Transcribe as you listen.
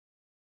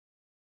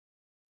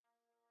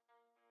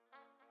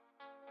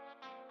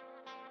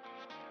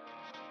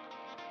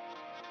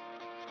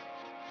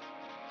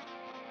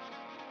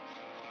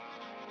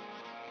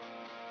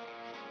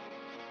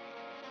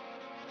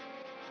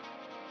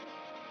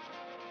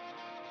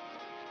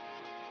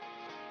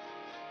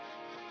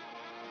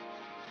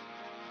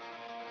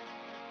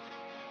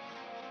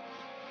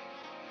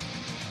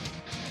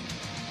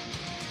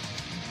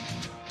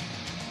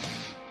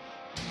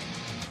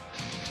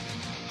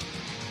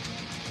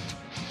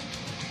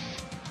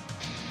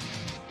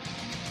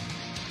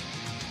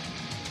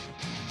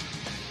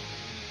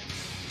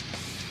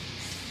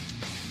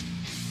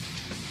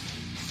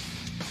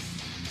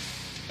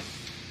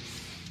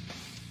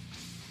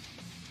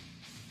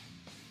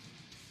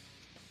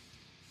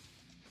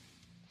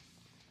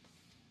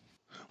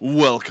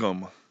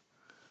Welcome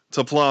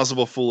to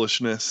Plausible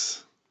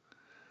Foolishness.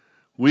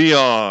 We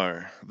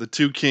are the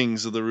two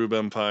kings of the Rube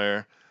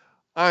Empire.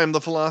 I am the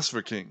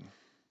Philosopher King,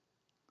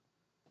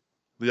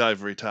 the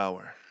Ivory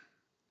Tower,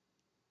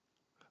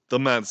 the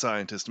Mad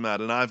Scientist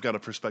Matt, and I've got a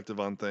perspective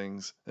on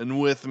things.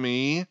 And with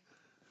me,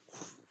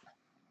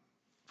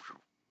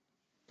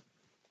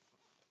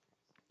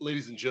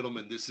 Ladies and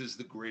gentlemen, this is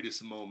the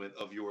greatest moment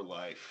of your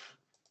life.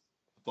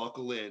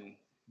 Buckle in,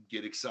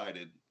 get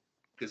excited,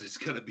 because it's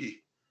going to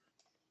be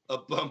a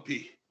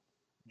bumpy,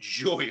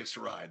 joyous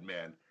ride,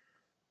 man.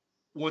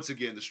 Once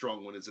again, the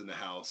strong one is in the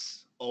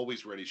house.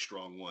 Always ready,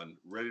 strong one.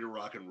 Ready to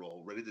rock and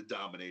roll, ready to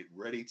dominate,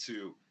 ready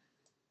to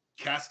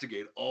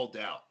castigate all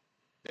doubt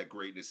that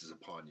greatness is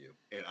upon you.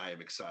 And I am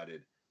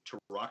excited to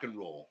rock and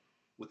roll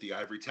with the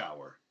Ivory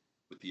Tower,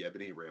 with the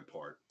Ebony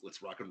Rampart.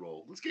 Let's rock and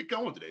roll. Let's get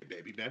going today,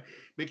 baby, man.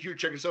 Make sure you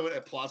check us out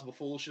at Plausible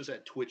Foolishness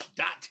at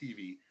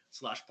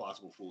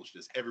twitch.tv/Plausible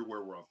Foolishness.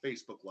 Everywhere we're on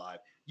Facebook Live,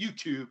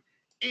 YouTube,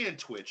 and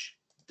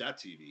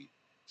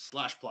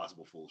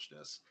twitch.tv/Plausible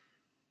Foolishness.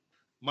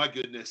 My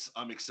goodness,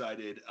 I'm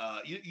excited.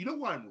 You know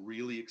why I'm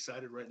really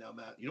excited right now,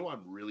 Matt? You know why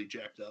I'm really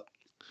jacked up?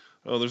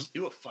 there's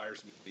You know what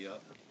fires me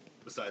up?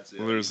 Besides,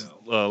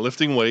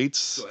 lifting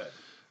weights. Go ahead.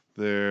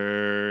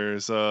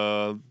 There's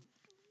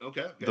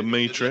Okay. The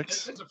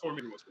Matrix. That's a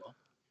formula as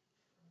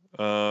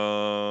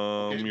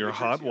well. Your Matrix,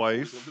 hot yeah,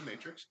 wife. The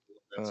Matrix.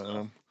 That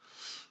stuff.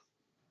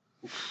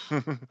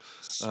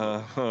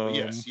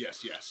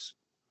 Yes.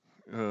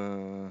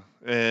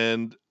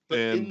 And But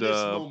and in this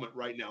moment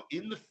right now,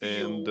 in the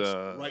and fields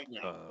right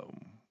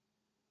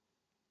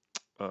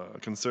now,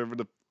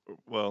 conservative.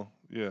 Well,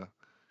 yeah,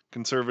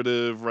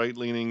 conservative,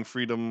 right-leaning,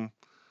 freedom,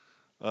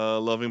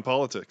 loving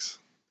politics.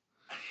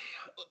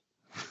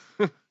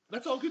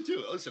 that's all good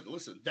too.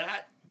 Listen.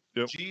 That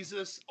Yep.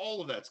 Jesus,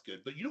 all of that's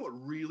good. But you know what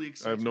really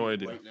excites I have no me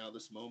idea. right now,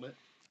 this moment?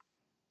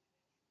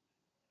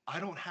 I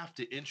don't have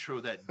to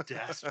intro that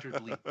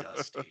dastardly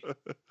Dusty.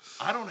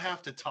 I don't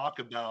have to talk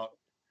about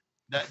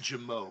that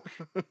Jamoke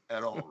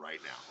at all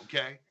right now,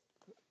 okay?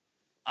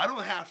 I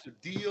don't have to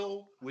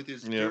deal with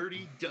his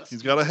dirty, dusty.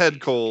 He's got a head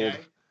ways, cold.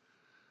 Okay?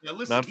 Now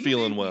listen, Not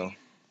feeling well.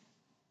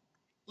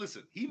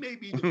 Listen, he may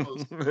be the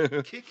most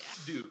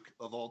kick-ass Duke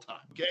of all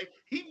time. Okay,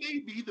 he may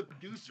be the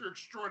producer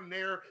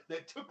extraordinaire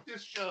that took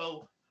this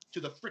show to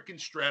the freaking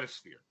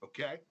stratosphere.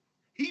 Okay,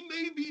 he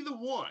may be the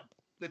one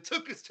that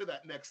took us to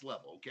that next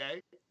level.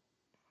 Okay,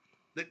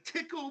 that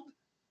tickled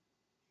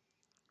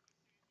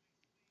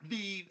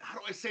the, how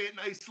do I say it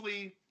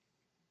nicely,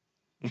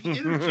 the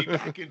energy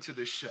back into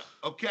the show.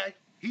 Okay,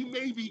 he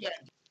may be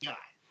that guy.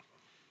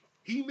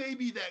 He may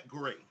be that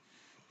great.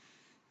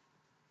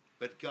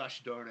 But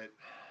gosh darn it,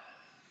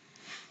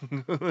 I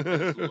just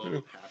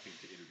loathe having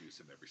to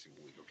introduce him every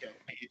single week. Okay,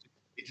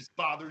 it just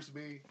bothers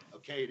me.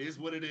 Okay, it is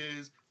what it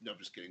is. No, I'm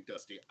just kidding,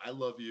 Dusty. I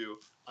love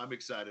you. I'm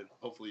excited.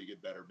 Hopefully, you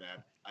get better,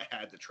 man. I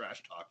had to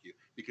trash talk you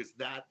because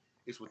that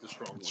is what the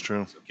strong one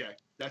true. is. Okay,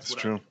 that's it's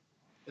what true. I do,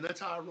 and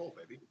that's how I roll,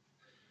 baby.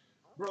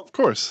 Bro, of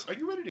course. Are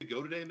you ready to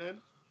go today,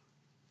 man?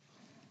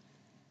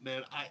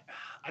 Man,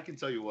 I can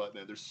tell you what,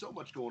 man. There's so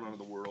much going on in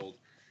the world.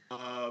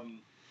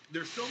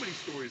 There's so many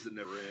stories that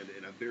never end,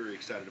 and I'm very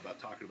excited about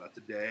talking about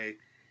today.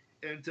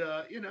 And,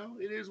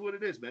 it is what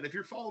it is, man. If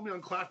you're following me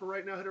on Clapper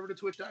right now, head over to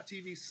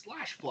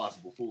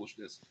twitch.tv/Plausible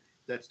Foolishness.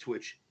 That's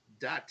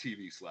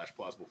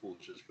twitch.tv/Plausible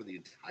Foolishness for the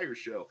entire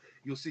show.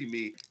 You'll see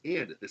me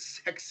and the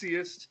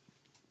sexiest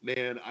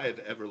man I have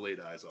ever laid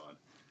eyes on,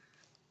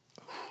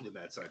 the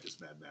Mad Scientist,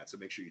 Mad Matt. So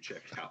make sure you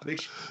check it out.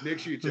 Make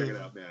sure you check it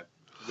out, man.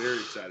 Very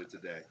excited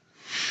today.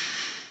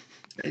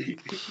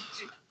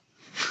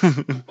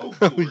 Oh,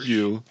 George.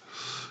 You.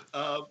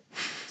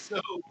 So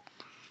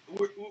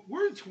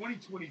we're in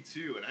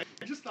 2022, and I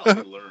just thought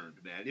we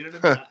learned, man. You know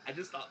what I mean? I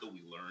just thought that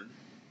we learned.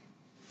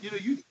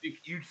 You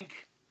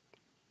think.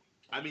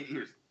 I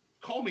mean,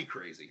 call me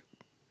crazy,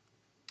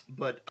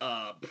 but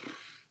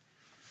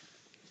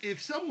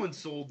if someone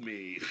sold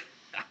me,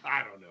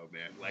 I don't know,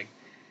 man, like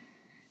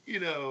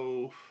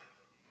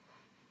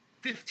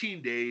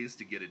 15 days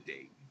to get a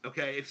date.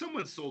 Okay, if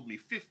someone sold me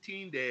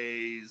 15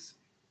 days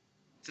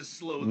to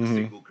slow the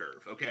single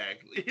curve, okay,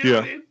 you know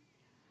what I mean?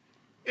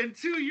 And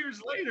 2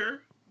 years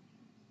later,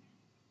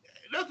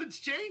 nothing's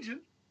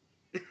changing.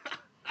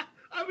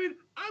 I mean,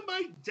 I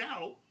might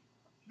doubt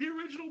the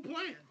original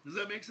plan. Does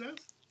that make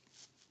sense?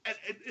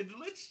 And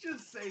let's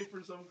just say,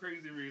 for some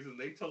crazy reason,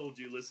 they told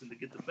you, listen, to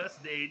get the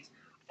best dates,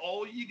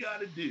 all you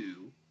got to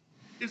do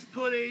is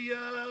put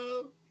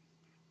a,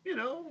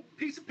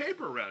 piece of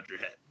paper around your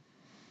head,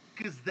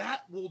 because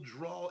that will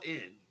draw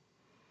in.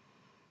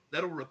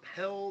 That'll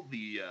repel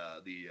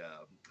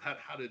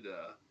how did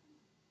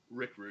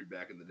Rick Rude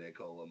back in the day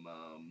call them?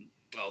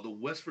 The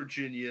West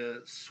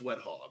Virginia sweat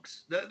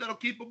hogs. That'll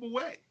keep them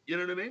away. You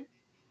know what I mean?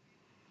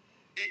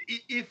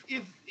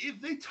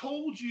 If they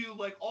told you,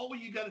 like, all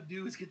you got to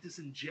do is get this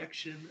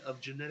injection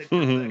of genetic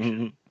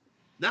perfection,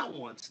 not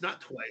once,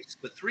 not twice,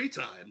 but 3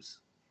 times,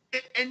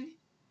 and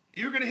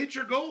you're going to hit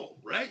your goal,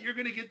 right? You're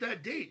going to get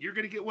that date. You're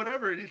going to get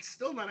whatever, and it's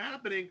still not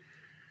happening.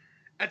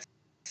 At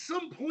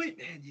some point,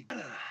 man,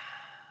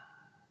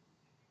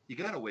 you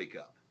got to wake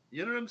up.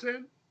 You know what I'm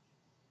saying?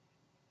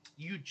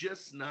 You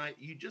just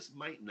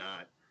might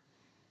not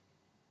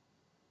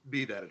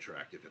be that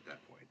attractive at that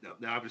point.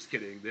 Now I'm just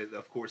kidding.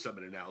 Of course, I'm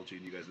an analogy,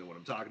 and you guys know what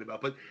I'm talking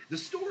about. But the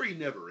story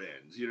never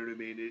ends. You know what I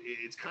mean?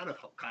 It's kind of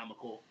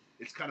comical.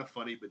 It's kind of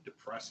funny, but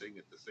depressing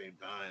at the same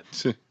time.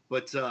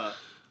 But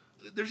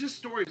there's just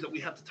stories that we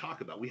have to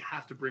talk about. We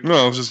have to bring.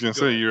 No, I was just gonna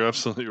say ahead. you're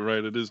absolutely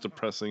right. It is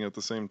depressing at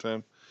the same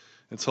time.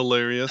 It's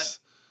hilarious,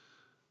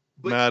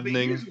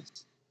 maddening.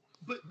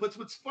 But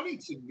what's funny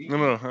to me?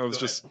 No, I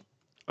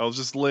was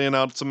just laying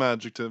out some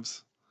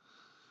adjectives.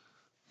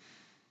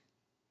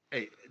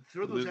 Hey,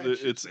 throw those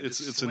adjectives.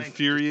 It's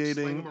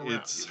infuriating.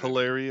 It's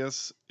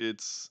hilarious.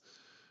 It's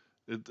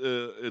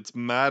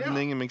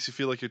maddening. Yeah. It makes you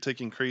feel like you're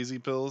taking crazy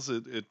pills. All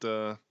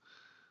the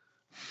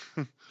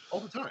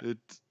time.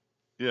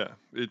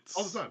 It's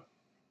all the time.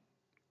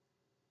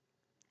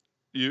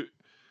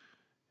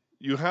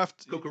 You have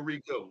to.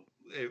 Cocorico.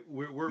 Hey,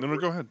 no,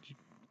 go ahead,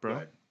 bro. Go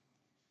ahead.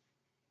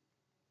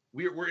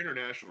 We're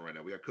international right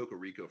now. We got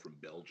Cocorico from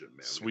Belgium,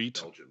 man.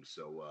 Sweet. Belgium.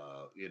 So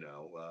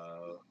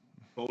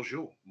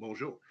bonjour.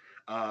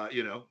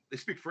 They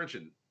speak French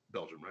in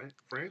Belgium, right?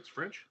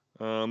 French.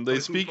 They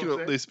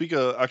speak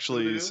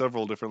actually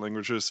several different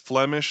languages.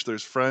 Flemish.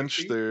 There's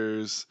French.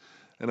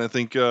 And I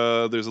think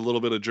there's a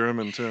little bit of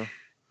German too.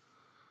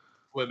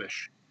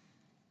 Flemish.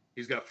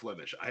 He's got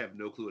Flemish. I have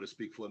no clue how to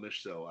speak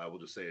Flemish, so I will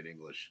just say in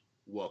English.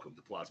 Welcome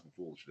to Plausible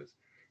Foolishness.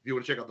 If you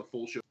want to check out the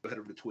full show, head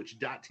over to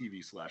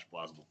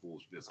twitch.tv/Plausible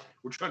Foolishness.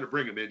 We're trying to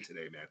bring him in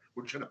today, man.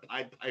 We're trying to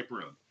Pied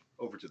Piper him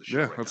over to the show.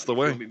 Yeah, that's the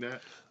way.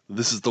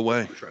 This is the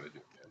way. We're trying to do,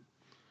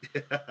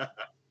 man.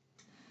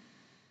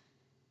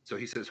 So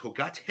he says,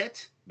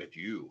 Hogatet met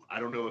you. I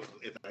don't know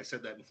if I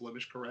said that in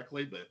Flemish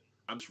correctly, but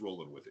I'm just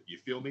rolling with it. You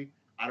feel me?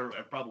 I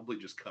probably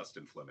just cussed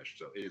in Flemish,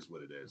 so it is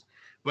what it is.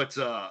 But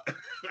I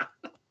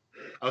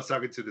was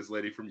talking to this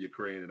lady from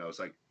Ukraine, and I was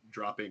like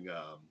dropping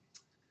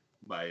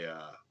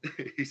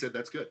he said,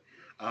 that's good.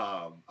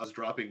 I was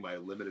dropping my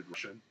limited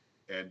Russian,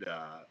 and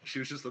she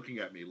was just looking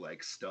at me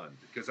like stunned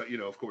because,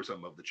 of course,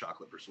 I'm of the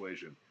chocolate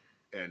persuasion.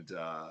 And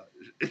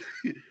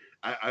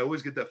I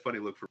always get that funny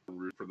look from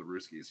the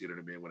Ruskies, you know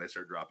what I mean, when I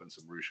start dropping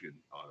some Russian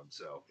on them.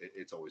 So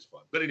it's always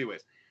fun. But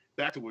anyways,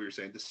 back to what you're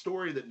saying, the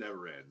story that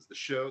never ends, the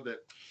show that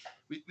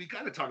we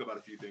got to talk about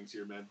a few things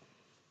here, man.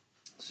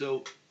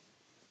 So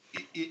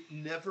it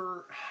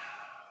never.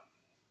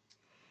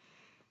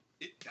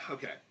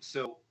 Okay,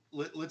 so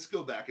let's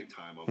go back in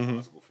time on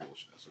Plausible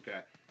Foolishness. Okay,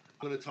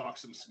 I'm gonna talk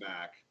some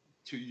smack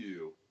to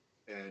you,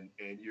 and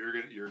you're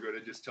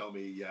gonna just tell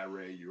me, yeah,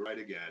 Ray, you're right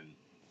again,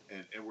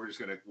 and we're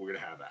gonna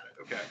have at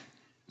it. Okay,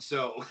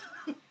 so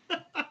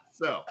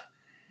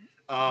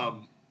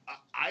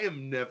I have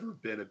never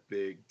been a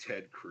big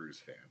Ted Cruz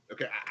fan.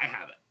 Okay, I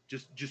haven't.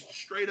 Just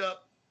straight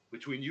up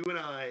between you and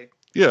I.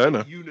 Yeah, I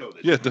know. You know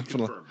this. Yeah, you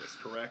definitely. Confirm this,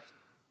 correct?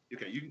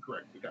 Okay, you can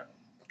correct me.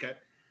 Okay.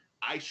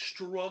 I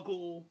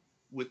struggle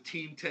with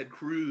Team Ted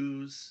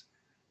Cruz,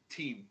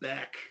 Team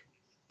Beck,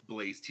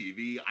 Blaze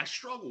TV. I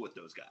struggle with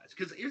those guys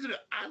because here's it.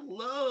 I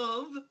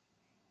love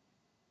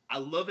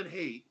and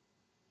hate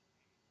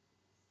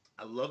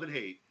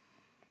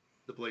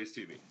the Blaze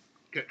TV.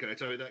 Can I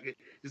tell you that?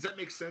 Does that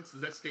make sense?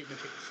 Does that statement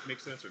make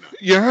sense or not?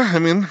 Yeah, I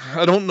mean,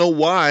 I don't know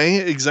why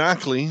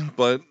exactly,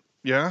 but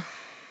yeah.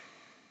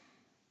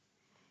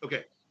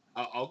 Okay,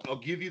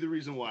 I'll give you the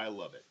reason why I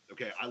love it.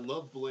 Okay, I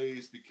love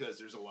Blaze because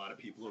there's a lot of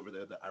people over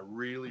there that I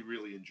really,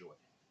 really enjoy.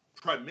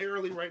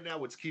 Primarily right now,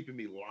 what's keeping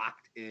me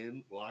locked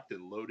and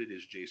loaded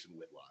is Jason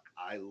Whitlock.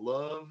 I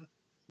love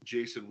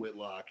Jason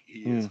Whitlock.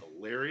 He is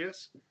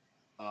hilarious.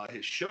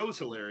 His show's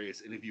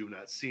hilarious, and if you've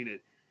not seen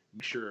it,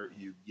 make sure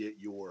you get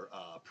your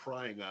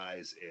prying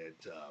eyes and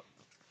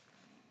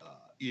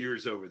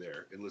ears over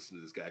there and listen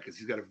to this guy because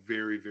he's got a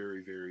very,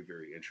 very, very,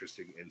 very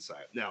interesting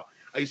insight. Now,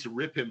 I used to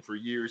rip him for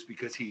years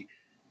because he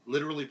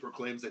literally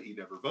proclaims that he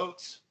never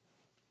votes.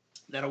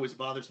 That always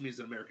bothers me as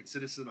an American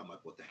citizen. I'm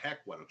like, what the heck?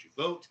 Why don't you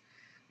vote?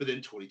 But then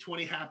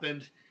 2020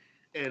 happened,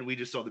 and we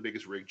just saw the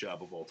biggest rig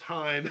job of all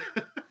time.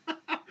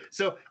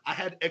 So I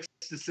had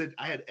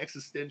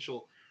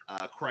existential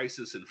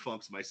crisis and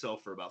funks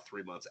myself for about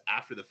 3 months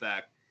after the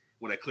fact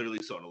when I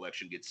clearly saw an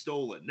election get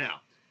stolen.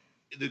 Now,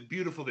 the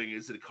beautiful thing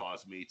is that it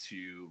caused me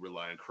to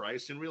rely on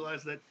Christ and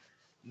realize that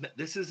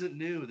this isn't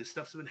new. This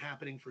stuff's been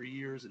happening for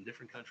years in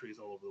different countries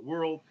all over the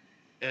world,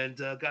 and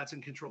God's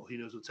in control. He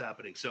knows what's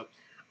happening. So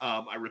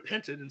I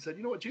repented and said,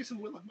 you know what, Jason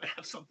Whitlock might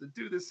have something to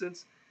do with this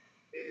since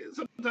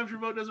sometimes your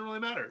vote doesn't really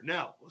matter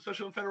now,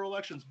 especially in federal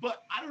elections.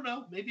 But I don't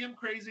know. Maybe I'm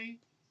crazy.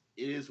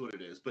 It is what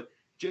it is. But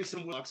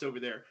Jason Whitlock's over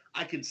there.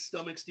 I can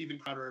stomach Steven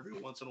Crowder every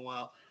once in a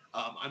while.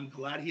 I'm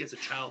glad he has a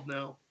child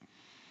now.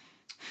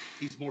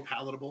 He's more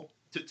palatable,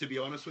 to be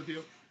honest with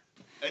you.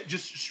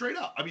 Just straight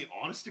up. I mean,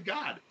 honest to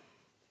God.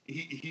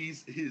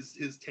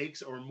 His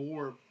takes are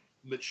more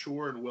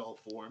mature and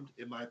well-formed,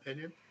 in my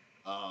opinion.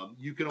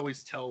 You can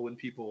always tell when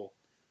people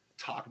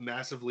talk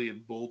massively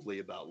and boldly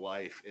about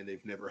life and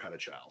they've never had a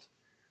child.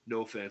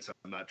 No offense,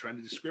 I'm not trying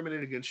to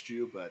discriminate against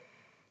you, but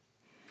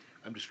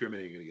I'm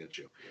discriminating against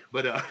you.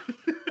 But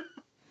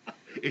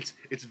it's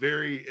just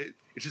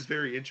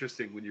very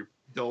interesting when you're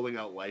doling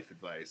out life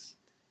advice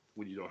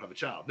when you don't have a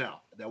child.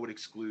 Now that would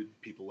exclude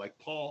people like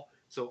Paul,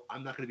 so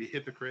I'm not going to be a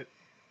hypocrite.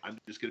 I'm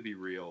just going to be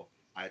real.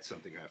 I had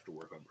something I have to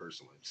work on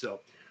personally. So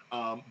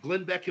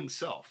Glenn Beck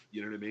himself,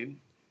 you know what I mean?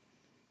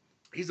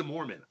 He's a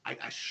Mormon.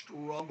 I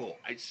struggle.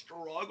 I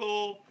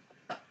struggle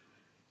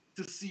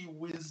to see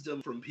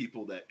wisdom from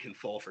people that can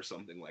fall for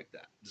something like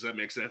that. Does that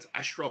make sense?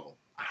 I struggle.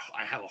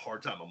 I have a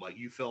hard time. I'm like,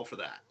 you fell for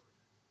that,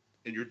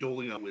 and you're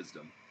doling out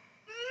wisdom.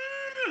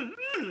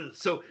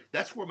 So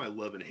that's where my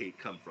love and hate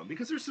come from,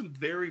 because there's some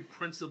very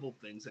principled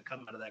things that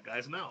come out of that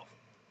guy's mouth.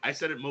 I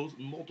said it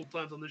multiple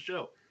times on the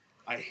show.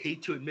 I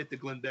hate to admit that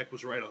Glenn Beck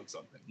was right on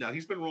something. Now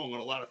he's been wrong on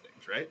a lot of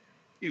things, right?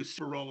 He was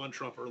super wrong on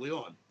Trump early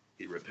on.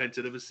 He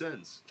repented of his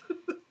sins,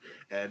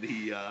 and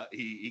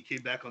he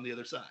came back on the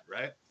other side,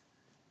 right?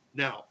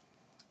 Now,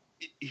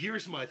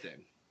 here's my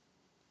thing.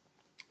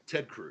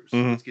 Ted Cruz.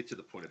 Mm-hmm. Let's get to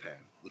the point of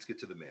hand. Let's get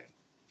to the man.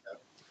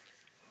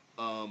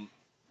 Um,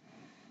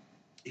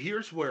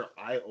 Here's where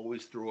I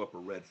always throw up a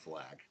red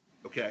flag.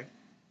 Okay,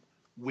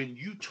 when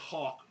you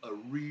talk a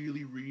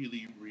really,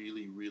 really,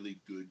 really, really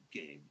good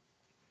game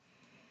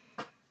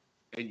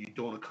and you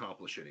don't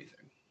accomplish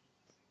anything.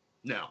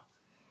 Now,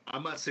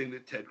 I'm not saying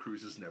that Ted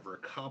Cruz has never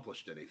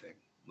accomplished anything.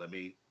 Let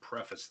me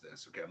preface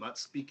this. Okay, I'm not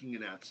speaking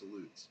in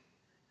absolutes.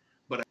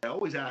 But I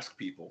always ask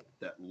people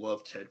that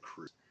love Ted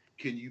Cruz,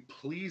 can you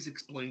please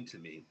explain to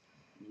me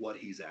what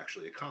he's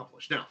actually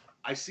accomplished? Now,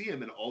 I see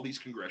him in all these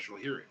congressional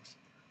hearings.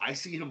 I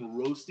see him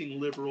roasting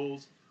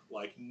liberals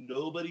like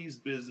nobody's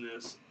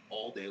business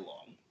all day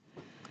long.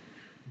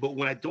 But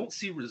when I don't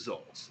see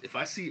results, if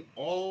I see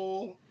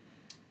how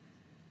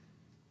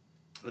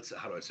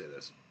do I say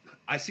this?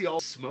 I see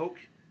all smoke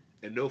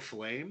and no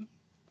flame,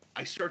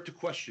 I start to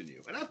question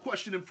you. And I've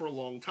questioned him for a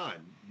long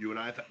time. You and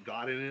I have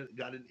gotten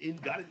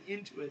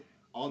into it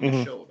on the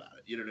Mm-hmm. show about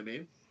it. You know what I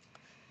mean?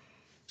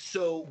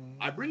 So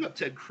I bring up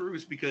Ted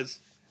Cruz because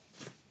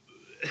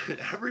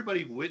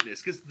everybody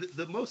witnessed, because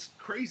the most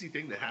crazy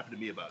thing that happened to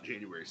me about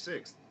January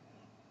 6th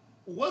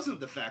wasn't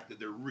the fact that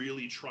they're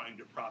really trying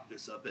to prop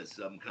this up as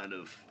some kind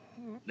of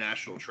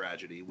national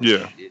tragedy,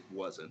 which it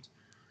wasn't.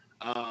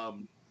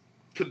 Um,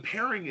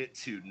 Comparing it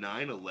to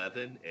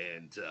 9/11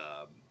 and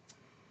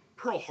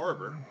Pearl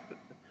Harbor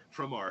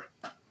from our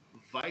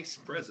vice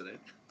president,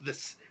 the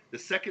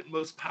second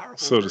most powerful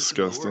So person in the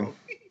disgusting. world,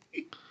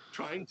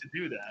 trying to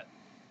do that,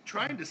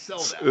 trying to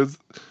sell that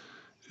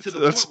to the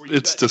That's point where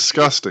it's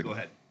disgusting. Go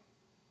ahead.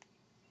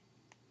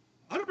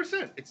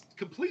 100%. It's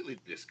completely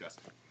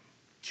disgusting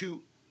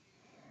to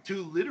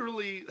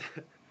literally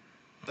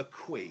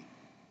equate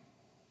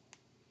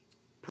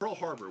Pearl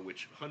Harbor,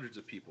 which hundreds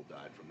of people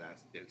died from that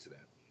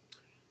incident,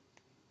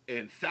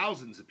 and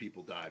thousands of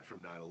people died from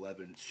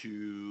 9/11,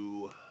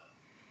 to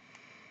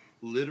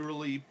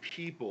literally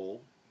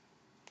people,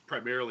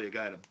 primarily a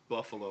guy in a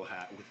buffalo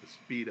hat with a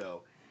Speedo,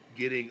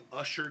 getting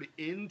ushered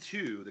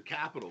into the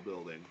Capitol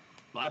building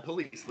by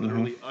police,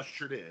 literally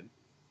ushered in,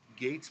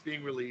 gates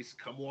being released,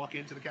 come walk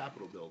into the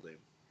Capitol building.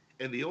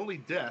 And the only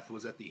death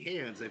was at the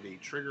hands of a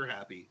trigger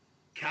happy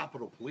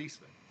Capitol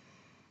policeman.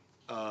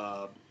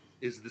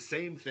 Is the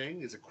same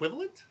thing, is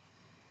equivalent,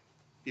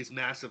 is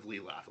massively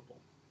laughable.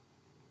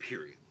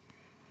 Period.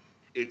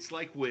 It's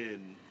like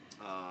when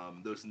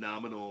those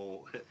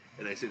nominal,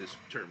 and I say this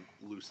term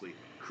loosely,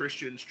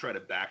 Christians try to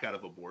back out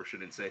of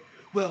abortion and say,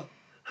 well,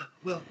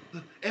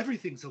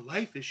 everything's a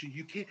life issue.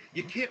 You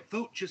can't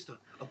vote just on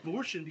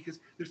abortion because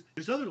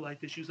there's other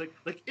life issues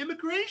like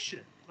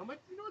immigration. I'm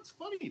like, it's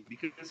funny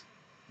because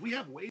we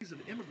have ways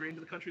of immigrating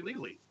to the country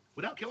legally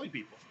without killing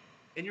people,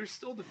 and you're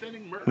still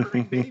defending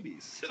murdering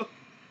babies. So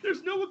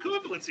there's no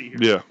equivalency here.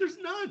 Yeah. There's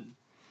none.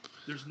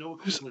 There's no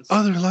equivalency. There's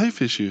other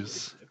life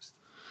issues.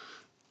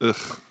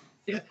 Ugh.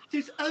 Yeah,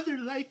 there's other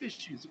life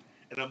issues.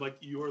 And I'm like,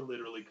 you're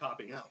literally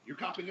copping out. You're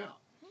copping out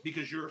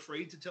because you're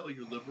afraid to tell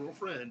your liberal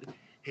friend,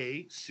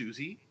 hey,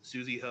 Susie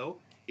Ho,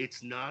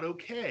 it's not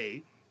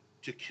okay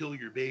to kill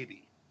your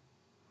baby.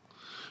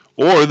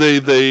 Or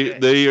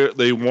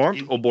they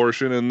want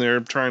abortion and they're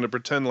trying to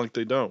pretend like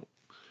they don't,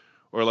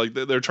 or like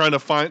they're trying to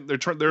find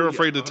they're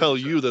afraid to tell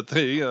you that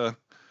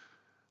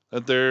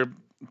they're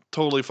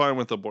totally fine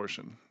with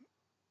abortion.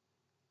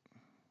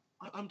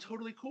 I'm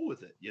totally cool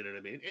with it. You know what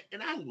I mean?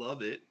 And I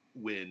love it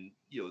when,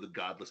 the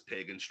godless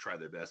pagans try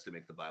their best to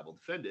make the Bible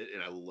defend it.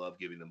 And I love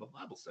giving them a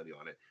Bible study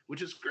on it,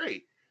 which is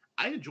great.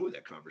 I enjoy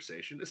that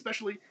conversation,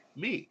 especially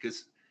me,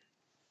 because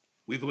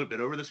we've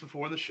been over this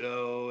before on the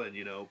show. And,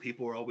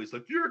 people are always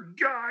like, you're a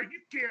guy, you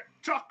can't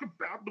talk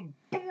about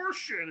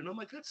abortion. And I'm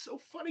like, that's so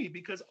funny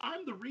because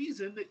I'm the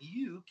reason that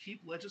you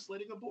keep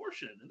legislating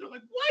abortion. And they're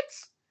like, what?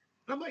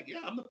 And I'm like,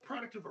 yeah, I'm the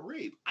product of a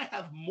rape. I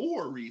have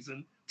more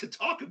reason to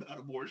talk about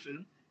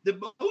abortion than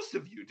most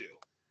of you do.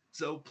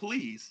 So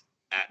please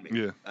at me.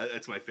 Yeah.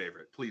 That's my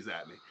favorite. Please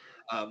at me.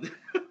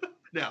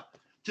 Now,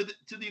 to the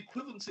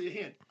equivalency at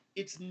hand,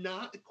 it's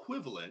not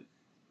equivalent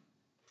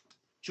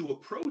to a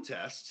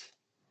protest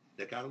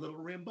that got a little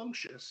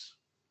rambunctious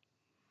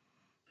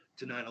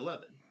to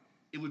 9/11.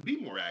 It would be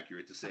more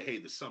accurate to say, hey,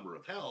 the summer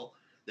of hell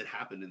that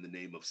happened in the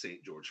name of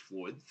St. George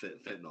Floyd,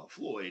 fentanyl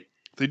Floyd.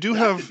 They do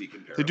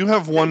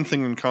have one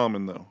thing in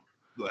common, though.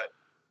 Go ahead.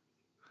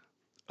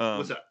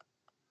 What's that?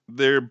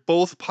 They're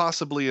both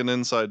possibly an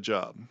inside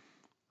job.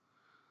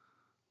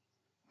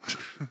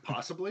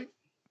 Possibly?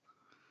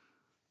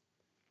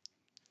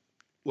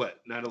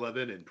 What,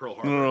 9/11 and Pearl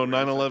Harbor? No,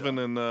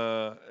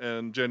 9/11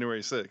 and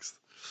January 6th.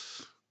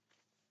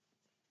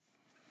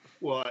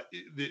 Well,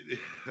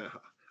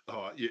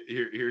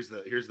 here's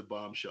the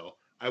bombshell.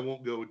 I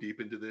won't go deep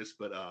into this,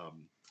 but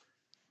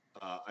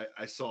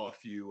I saw a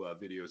few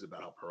videos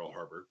about how Pearl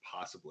Harbor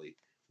possibly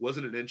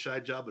wasn't an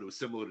inside job, but it was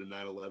similar to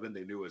 9/11.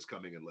 They knew it was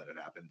coming and let it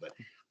happen. But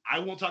I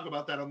won't talk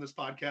about that on this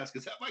podcast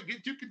because that might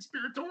get too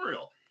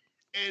conspiratorial.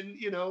 And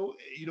you know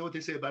what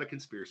they say about a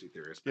conspiracy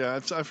theorist.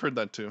 Yeah, I've heard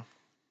that too.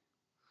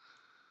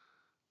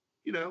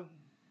 You know,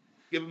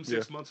 give them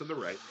 6 months on the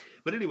right.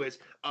 But anyways,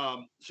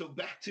 so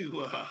back to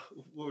what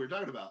we were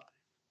talking about.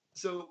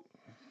 So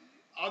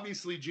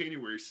obviously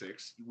January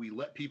 6th, we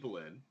let people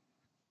in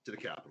to the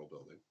Capitol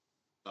building.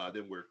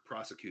 Then we're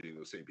prosecuting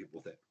those same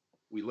people that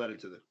we let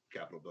into the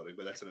Capitol building,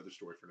 but that's another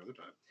story for another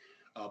time.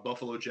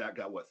 Buffalo Jack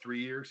got 3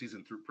 years? He's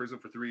in prison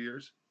for 3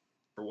 years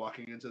for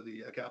walking into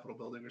the Capitol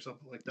building or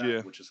something like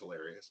that, which is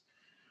hilarious.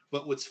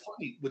 But what's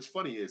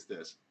funny is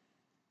this: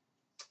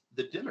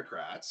 the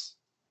Democrats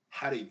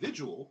had a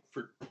vigil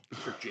for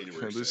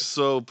January 6th. They're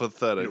so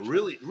pathetic.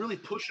 Really, really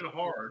pushing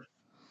hard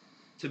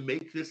to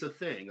make this a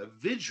thing, a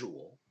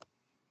visual.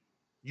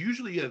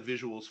 Usually you have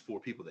visuals for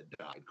people that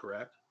died,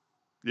 correct?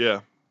 Yeah.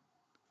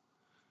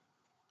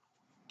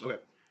 Okay.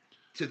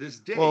 To this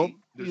day,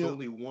 there's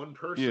only one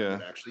person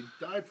that actually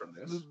died from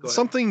this.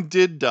 Something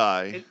did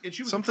die. And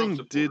she was something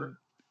did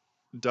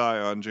die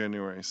on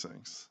January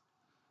 6th.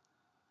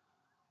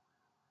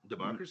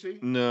 Democracy?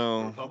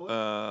 No. Republic?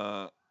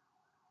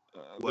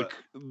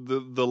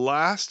 The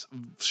last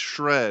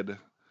shred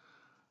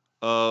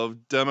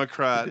of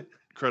Democrat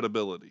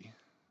credibility.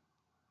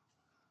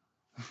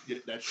 Yeah,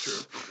 that's true.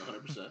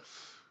 100%.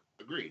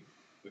 Agreed.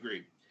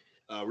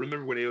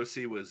 Remember when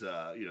AOC was,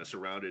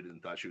 surrounded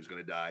and thought she was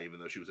going to die, even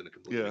though she was in a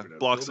completely different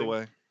blocks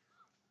building?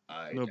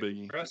 away. No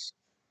biggie.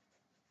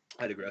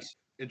 I digress.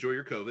 Enjoy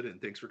your COVID,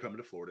 and thanks for coming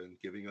to Florida and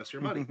giving us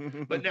your money.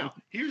 But now,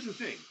 here's the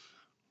thing.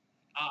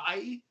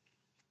 I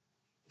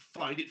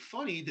find it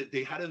funny that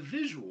they had a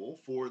visual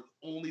for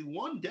only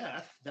one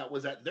death that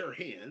was at their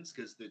hands,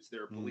 because it's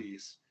their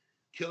police,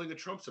 killing a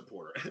Trump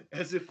supporter,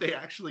 as if they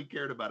actually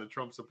cared about a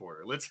Trump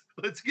supporter. Let's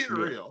get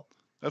real.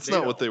 That's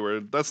not what they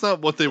were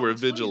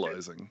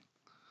visualizing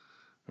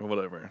or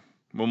whatever,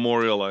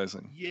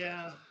 memorializing.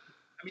 Yeah.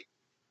 I mean,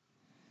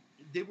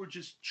 they were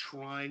just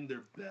trying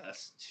their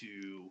best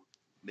to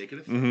make it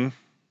a thing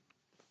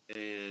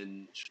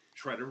and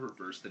try to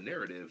reverse the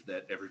narrative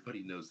that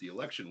everybody knows the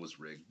election was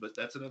rigged. But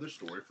that's another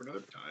story for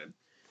another time.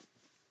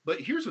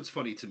 But here's what's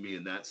funny to me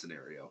in that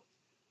scenario.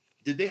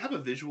 Did they have a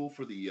visual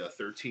for the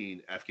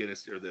 13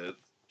 Afghanistan or the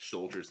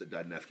soldiers that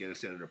died in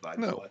Afghanistan under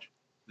Biden's watch?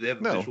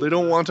 No, they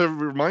don't want to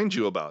remind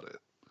you about it.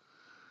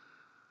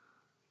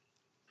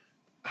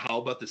 How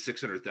about the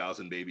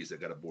 600,000 babies that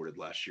got aborted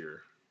last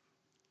year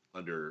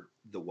under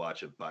the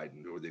watch of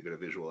Biden? Or are they going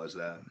to visualize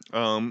that?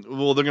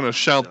 Well, they're going to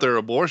shout their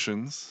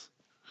abortions.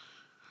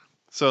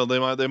 So they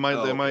might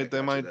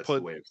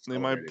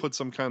put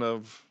some kind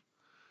of,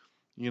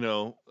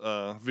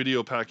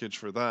 video package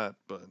for that,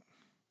 but.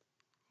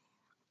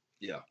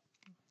 Yeah.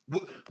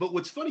 But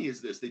what's funny is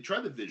this: they try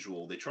the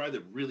visual, they try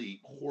the really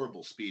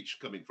horrible speech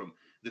coming from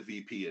the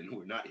VP, and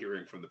we're not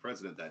hearing from the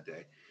president that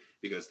day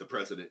because the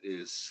president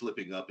is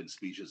slipping up in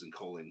speeches and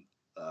calling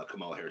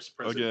Kamala Harris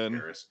President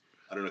Harris.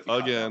 I don't know if you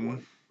caught that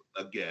one.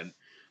 Again.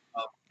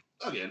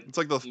 It's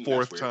like the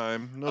fourth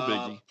time. No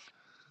biggie.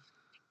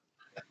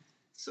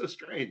 So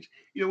strange.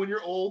 When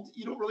you're old,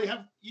 you don't really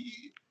have.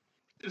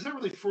 There's not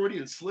really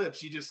Freudian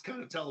slips. You just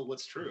kind of tell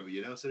what's true.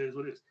 So it is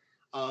what it is.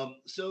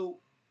 So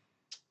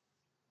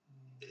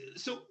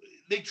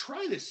they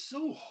tried this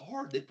so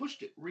hard. They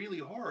pushed it really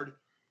hard,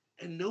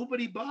 and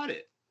nobody bought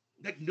it.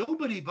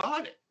 Nobody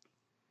bought it.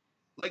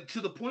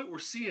 To the point where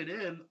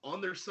CNN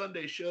on their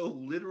Sunday show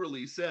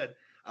literally said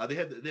they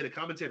had a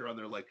commentator on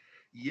there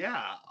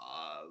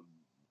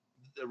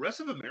the rest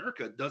of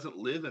America doesn't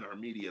live in our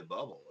media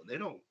bubble, and they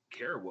don't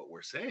care what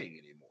we're saying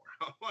anymore.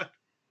 I'm like,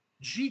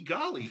 gee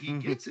golly, he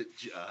gets it,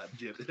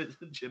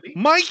 Jimmy.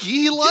 Mikey,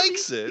 he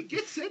likes it. He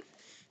gets it.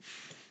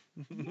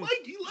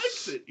 Mikey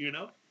likes it,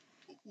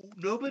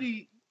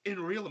 Nobody in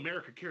real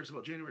America cares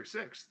about January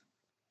 6th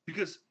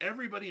because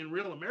everybody in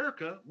real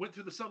America went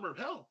through the summer of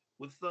hell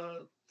with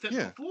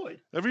fentanyl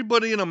Floyd.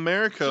 Everybody in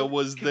America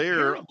was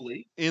there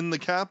in the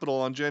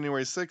Capitol on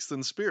January 6th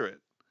in spirit.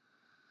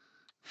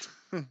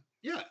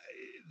 Yeah,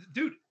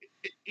 dude,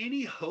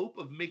 any hope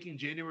of making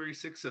January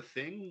 6th a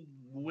thing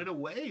went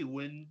away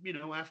when,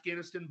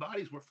 Afghanistan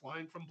bodies were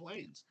falling from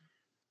planes.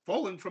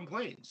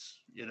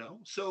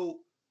 So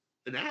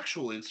an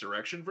actual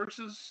insurrection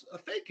versus a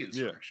fake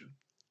insurrection.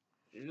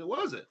 And it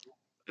wasn't.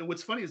 And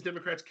what's funny is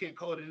Democrats can't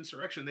call it an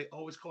insurrection. They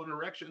always call it an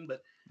erection,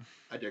 but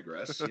I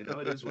digress. It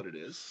is what it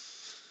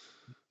is.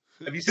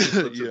 Have you seen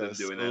the clips of them Yes,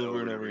 doing that over over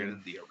and and over over again?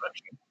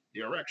 again. The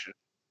erection.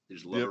 They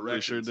just love Yep, they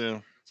sure erections,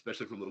 do.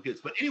 especially from little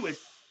kids. But anyways,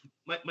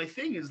 my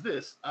thing is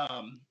this.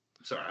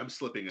 Sorry, I'm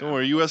slipping. Don't I'm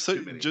worry, like USA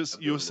too many. just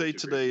I'm doing a little USA too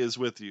Today crazy. is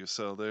with you,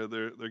 so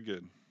they're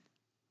good.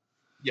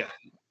 Yeah,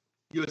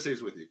 USA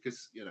is with you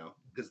because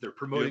they're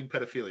promoting Yep.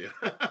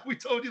 pedophilia. We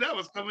told you that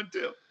was coming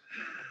too.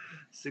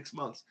 6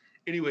 months.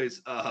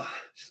 Anyways,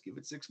 just give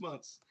it 6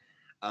 months.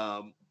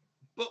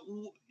 But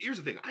here's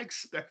the thing: I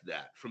expect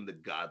that from the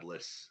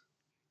godless.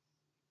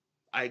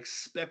 I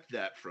expect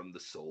that from the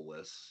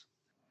soulless.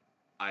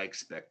 I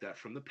expect that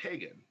from the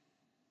pagan.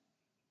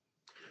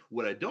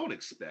 What I don't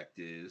expect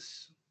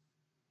is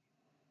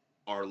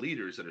our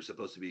leaders that are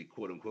supposed to be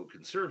quote unquote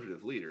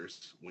conservative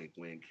leaders, wink,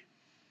 wink,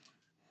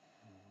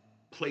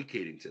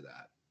 placating to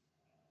that.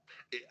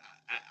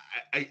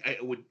 I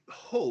would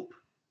hope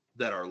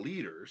that our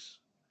leaders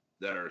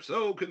that are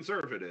so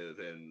conservative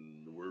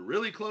and we're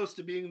really close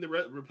to being the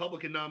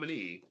Republican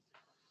nominee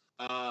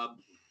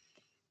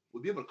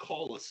would be able to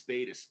call a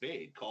spade,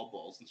 call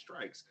balls and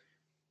strikes,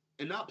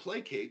 and not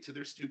placate to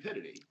their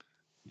stupidity.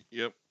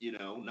 Yep.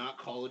 Not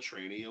call a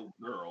trainee a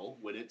girl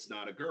when it's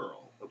not a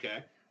girl.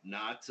 Okay,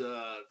 not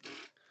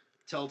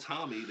tell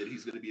Tommy that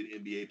he's going to be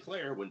an NBA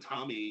player when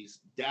Tommy's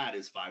dad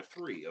is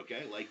 5'3".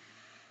 Okay, like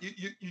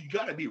you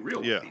got to be real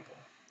with Yeah. people.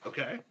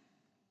 Okay,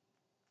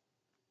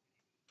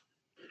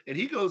 and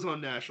he goes on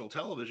national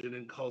television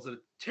and calls it a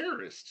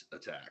terrorist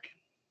attack.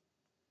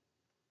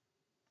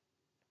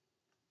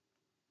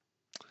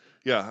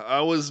 Yeah,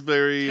 I was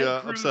very Ted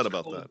upset Cruz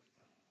about called that.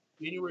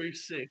 January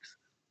 6th.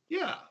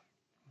 Yeah,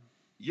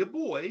 your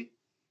boy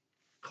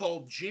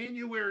called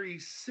January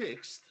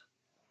 6th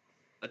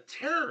a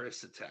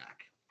terrorist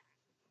attack.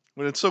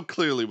 When it so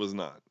clearly was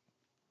not.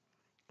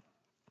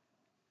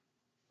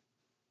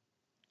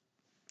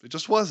 It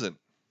just wasn't.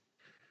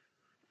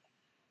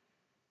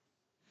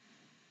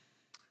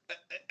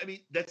 I mean,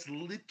 that's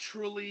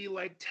literally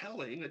like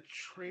telling a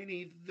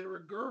trainee they're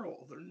a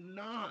girl. They're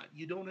not.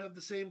 You don't have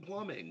the same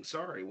plumbing.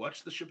 Sorry,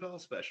 watch the Chappelle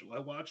special. I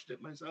watched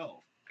it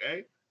myself.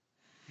 Okay?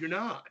 You're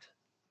not.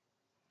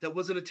 That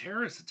wasn't a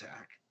terrorist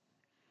attack.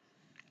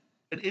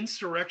 An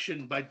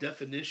insurrection, by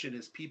definition,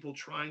 is people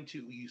trying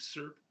to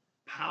usurp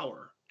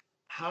power.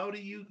 How do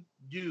you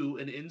do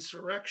an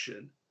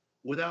insurrection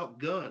without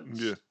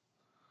guns? Yeah.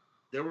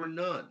 There were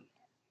none.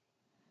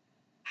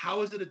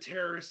 How is it a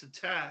terrorist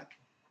attack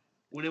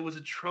when it was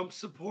a Trump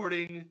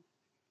supporting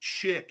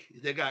chick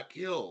that got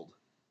killed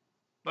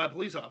by a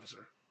police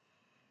officer?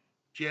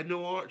 She had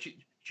no arm.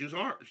 She was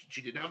armed.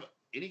 She didn't have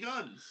any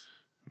guns.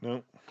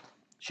 No.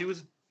 She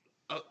was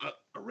a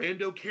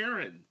rando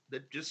Karen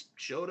that just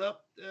showed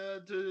up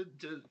to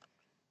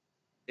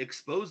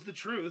expose the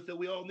truth that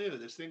we all knew.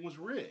 This thing was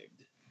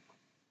rigged.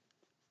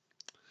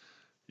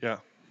 Yeah.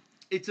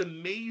 It's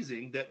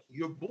amazing that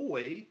your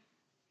boy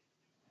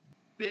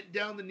bent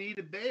down the knee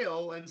to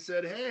bail and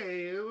said,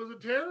 "Hey, it was a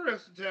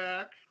terrorist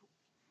attack.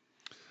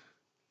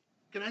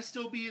 Can I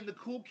still be in the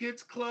cool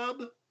kids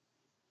club?"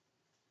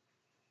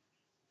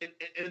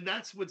 And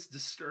that's what's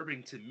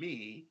disturbing to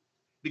me,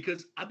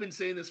 because I've been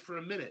saying this for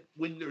a minute.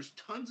 When there's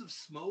tons of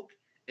smoke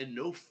and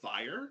no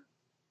fire,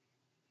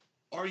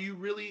 are you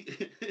really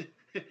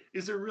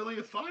is there really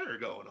a fire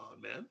going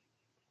on, man?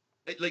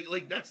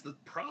 Like that's the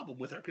problem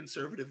with our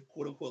conservative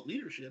quote unquote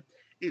leadership.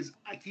 Is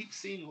I keep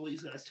seeing all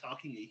these guys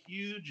talking a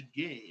huge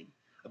game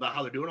about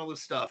how they're doing all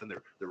this stuff, and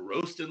they're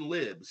roasting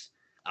libs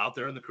out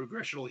there in the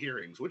congressional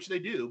hearings, which they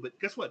do. But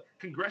guess what?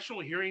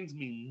 Congressional hearings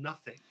mean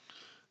nothing.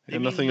 They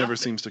And mean nothing ever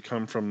nothing. seems to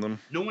come from them.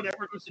 No one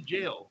ever goes to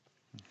jail.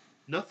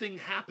 Nothing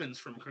happens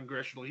from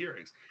congressional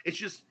hearings. It's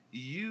just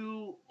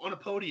you on a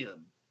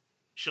podium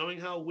showing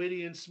how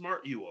witty and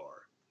smart you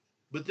are.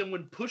 But then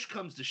when push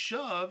comes to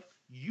shove,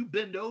 you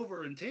bend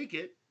over and take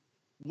it.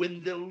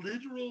 When the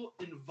literal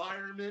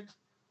environment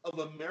of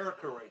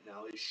America right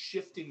now is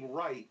shifting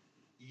right,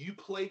 you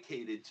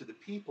placated to the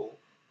people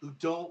who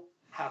don't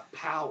have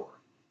power.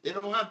 They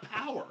don't have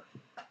power.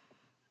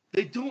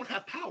 They don't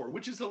have power,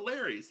 which is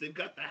hilarious. They've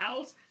got the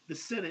House, the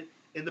Senate,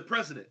 and the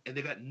president, and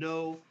they got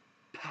no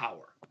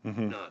power.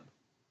 Mm-hmm. None.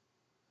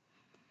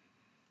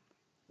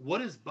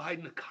 What has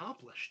Biden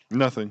accomplished?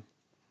 Nothing.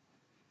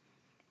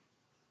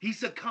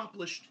 He's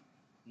accomplished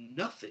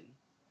nothing.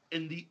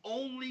 And the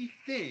only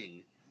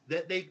thing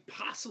that they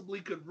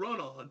possibly could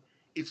run on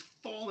is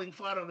falling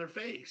flat on their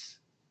face,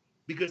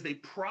 because they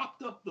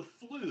propped up this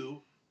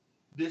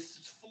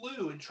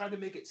flu, and tried to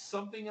make it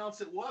something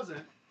else it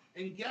wasn't.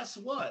 And guess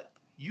what?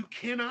 You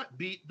cannot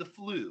beat the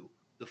flu.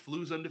 The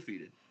flu's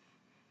undefeated.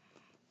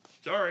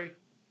 Sorry.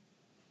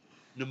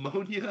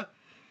 Pneumonia,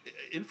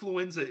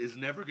 influenza is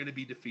never going to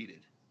be defeated.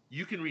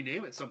 You can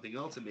rename it something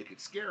else and make it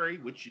scary,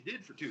 which you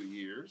did for 2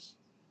 years.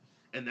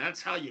 And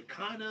that's how you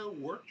kind of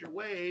worked your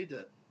way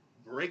to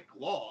break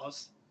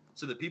laws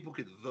so that people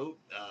could vote.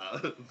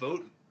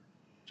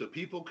 So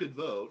people could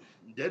vote.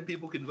 Dead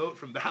people can vote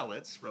from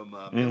ballots, from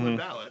mail-in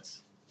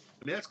ballots.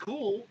 I mean, that's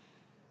cool.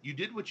 You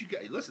did what you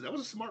got. Listen, that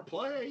was a smart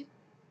play.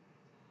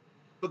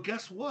 But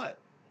guess what?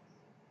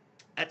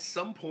 At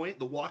some point,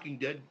 The Walking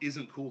Dead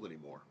isn't cool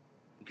anymore.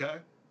 Okay?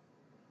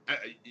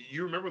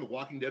 You remember The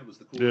Walking Dead was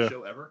the coolest Yeah.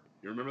 show ever?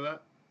 You remember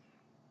that?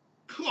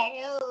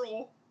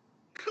 Carl,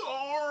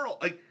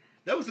 like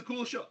that was the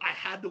coolest show. I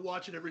had to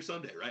watch it every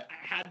Sunday, right?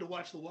 I had to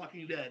watch The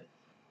Walking Dead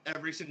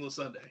every single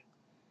Sunday.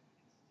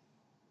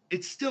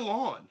 It's still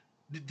on.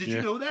 Did you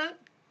Yeah. know that?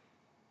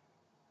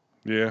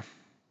 Yeah.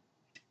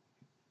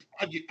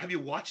 Have you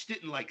watched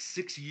it in like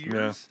 6 Yeah.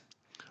 years?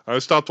 I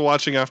stopped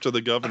watching after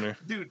The Governor.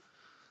 Dude.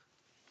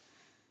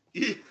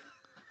 Yeah.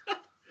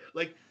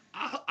 Like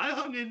I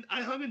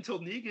hung until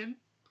Negan,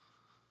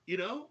 you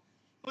know?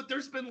 But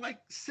there's been like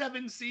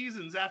 7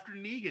 seasons after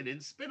Negan in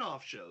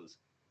spin-off shows.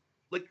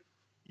 Like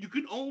you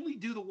can only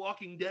do The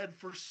Walking Dead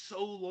for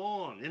so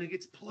long and it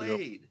gets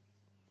played. Yep.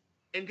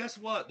 And guess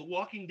what? The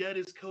Walking Dead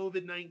is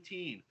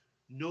COVID-19.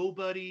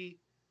 Nobody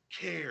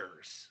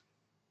cares.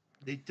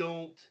 They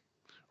don't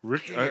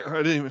Rick, care.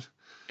 I didn't even.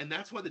 And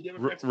that's why the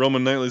Democrats.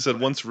 Roman Knightley said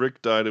once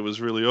Rick died, it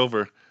was really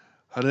over.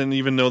 I didn't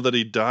even know that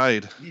he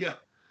died. Yeah.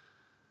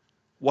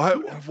 Why?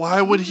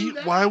 Why would he?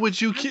 Why would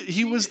you?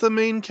 He was the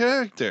main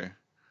character.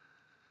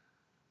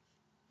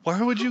 Why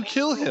would you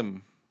kill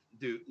him?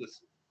 Dude,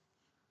 listen.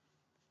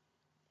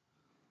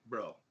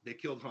 Bro, they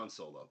killed Han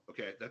Solo.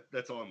 Okay,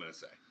 that's all I'm gonna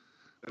say.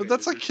 But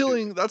that's like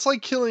killing. Stupid. That's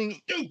like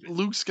killing stupid.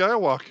 Luke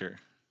Skywalker,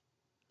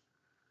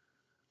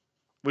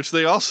 which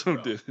they also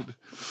did.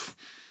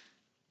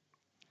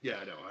 Yeah,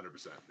 I know,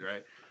 100%.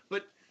 Right,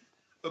 but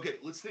okay,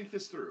 let's think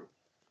this through.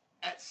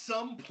 At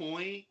some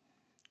point,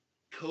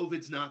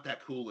 COVID's not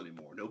that cool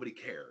anymore. Nobody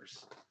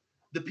cares.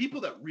 The people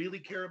that really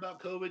care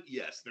about COVID,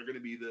 yes, they're going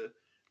to be the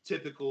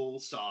typical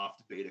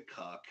soft beta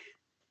cuck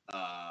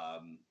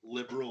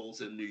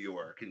liberals in New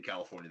York and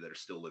California that are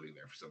still living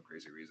there for some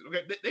crazy reason.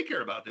 Okay, they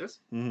care about this.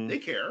 Mm-hmm. They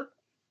care.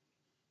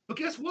 But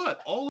guess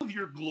what? All of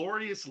your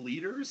glorious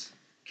leaders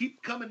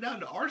keep coming down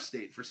to our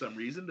state for some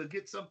reason to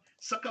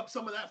suck up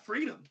some of that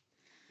freedom.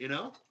 You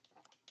know?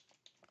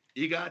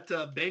 You got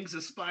Bangs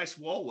of Spy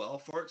Swalwell,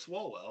 Fart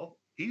Swalwell.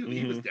 He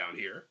was down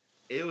here.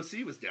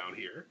 AOC was down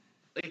here.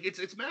 Like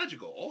it's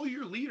magical. All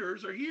your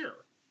leaders are here.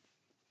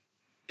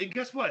 And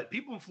guess what?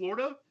 People in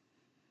Florida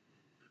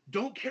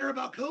don't care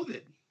about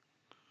COVID.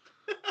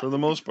 For the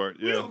most part,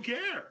 yeah. We don't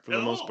care. For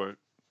the most part.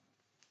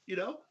 You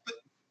know? But,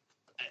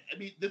 I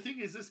mean, the thing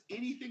is this,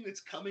 anything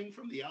that's coming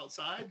from the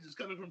outside is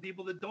coming from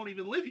people that don't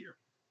even live here.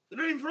 They're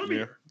not even from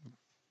here.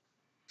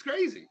 It's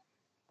crazy.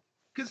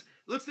 Because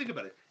let's think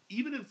about it.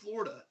 Even in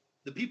Florida,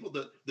 the people,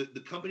 the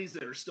companies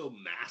that are still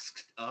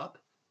masked up,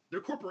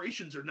 their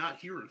corporations are not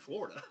here in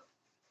Florida.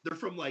 They're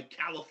from like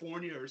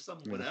California or some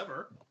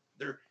whatever.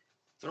 They're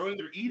throwing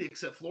their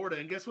edicts at Florida,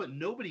 and guess what?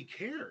 Nobody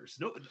cares.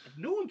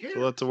 No one cares.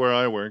 So that's where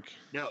I work.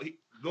 Now,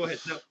 go ahead.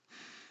 No.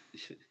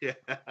 Yeah.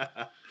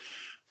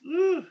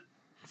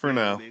 For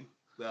now. I mean?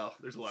 Well,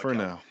 there's a lot. For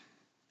now.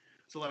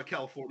 There's a lot of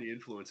California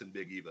influence in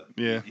Big Eva.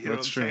 Yeah, you know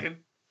that's what I'm true. Saying?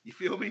 You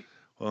feel me?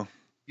 Well.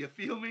 You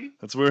feel me?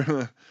 That's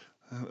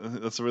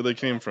where they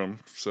came from.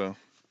 So.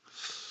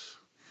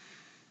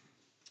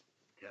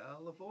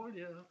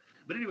 California.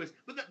 But anyways,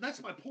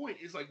 that's my point.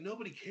 Is like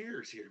nobody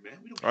cares here, man.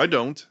 We don't. I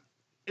don't.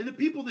 And the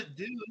people that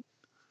do,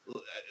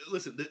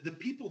 listen. The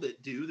people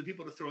that do, the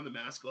people that are throwing the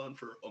mask on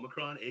for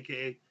Omicron,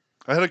 aka.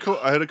 I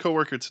had a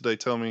coworker today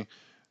tell me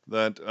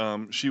that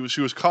she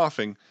was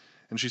coughing,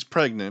 and she's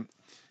pregnant,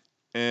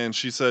 and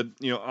she said,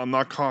 I'm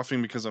not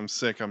coughing because I'm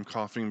sick. I'm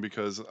coughing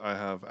because I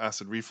have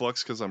acid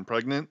reflux because I'm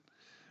pregnant,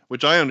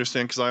 which I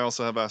understand because I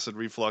also have acid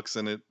reflux,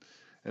 and it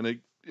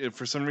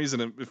for some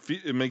reason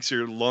it makes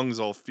your lungs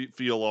all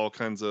feel all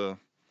kinds of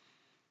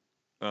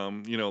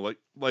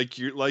like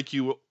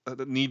you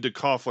need to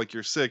cough like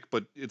you're sick,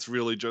 but it's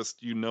really just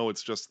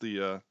it's just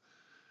the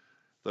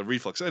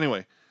reflux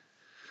anyway.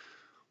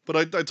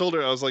 But I told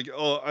her, I was like,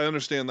 oh, I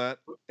understand that,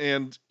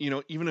 and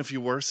even if you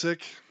were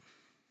sick,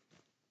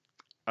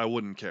 I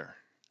wouldn't care.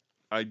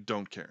 I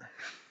don't care.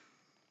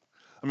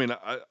 I mean,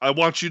 I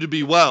want you to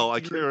be well. I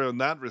care in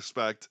that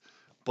respect,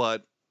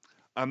 but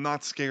I'm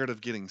not scared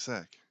of getting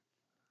sick.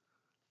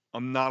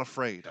 I'm not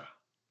afraid.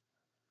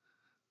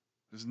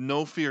 There's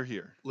no fear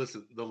here.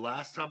 Listen, the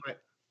last time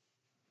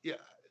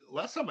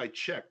I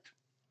checked,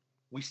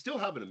 we still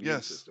have an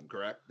immune system,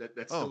 correct?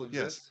 That still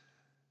exists.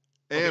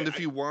 Yes. And okay, if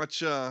you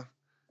watch,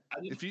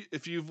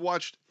 if you've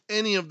watched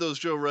any of those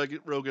Joe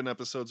Rogan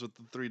episodes with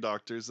the 3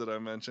 doctors that I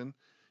mentioned,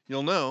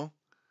 you'll know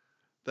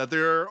that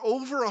there are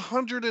over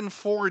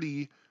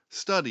 140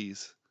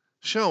 studies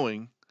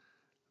showing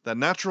that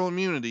natural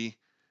immunity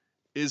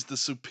is the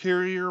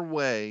superior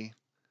way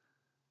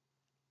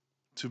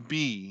to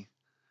be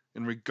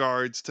in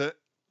regards to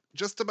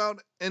just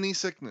about any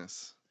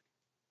sickness.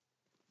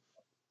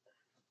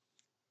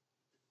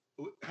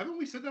 Haven't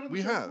we said that on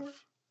the show before?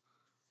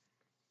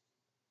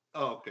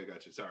 Oh, okay,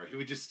 gotcha. Sorry.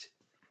 We just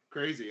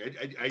crazy.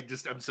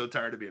 I'm so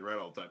tired of being right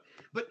all the time.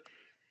 But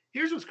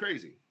here's what's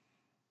crazy.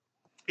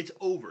 It's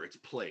over. It's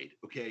played.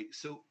 Okay.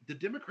 So the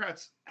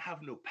Democrats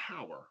have no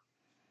power.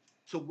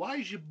 So why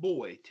is your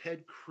boy,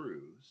 Ted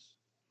Cruz,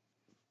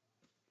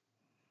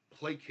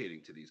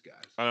 placating to these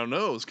guys? I don't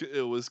know.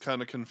 It was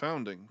kind of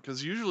confounding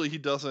because usually he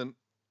doesn't.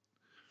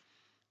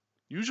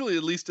 Usually,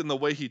 at least in the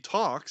way he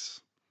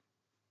talks,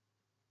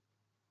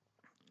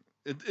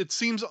 It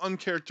seems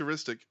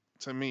uncharacteristic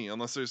to me,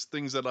 unless there's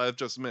things that I've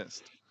just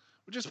missed,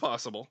 which is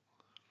possible.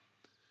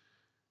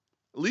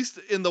 At least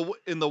in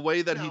the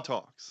way that he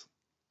talks.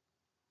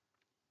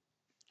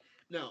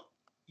 Now,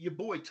 your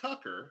boy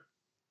Tuck,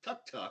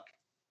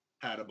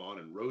 had him on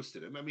and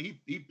roasted him. I mean,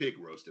 he big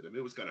roasted him.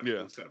 It was kind of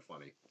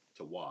funny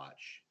to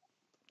watch.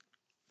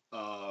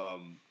 I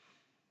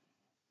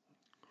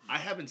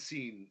haven't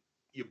seen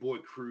your boy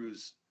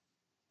Cruz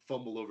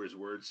fumble over his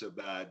words so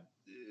bad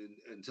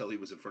until he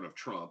was in front of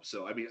Trump.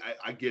 So I mean,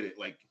 I get it.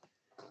 Like,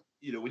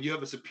 you know, when you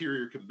have a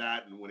superior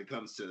combatant when it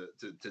comes to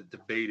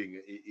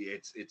debating,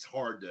 it's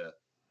hard to,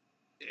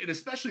 and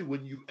especially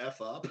when you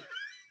F up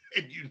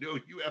and you know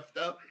you effed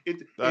up,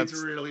 it's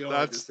really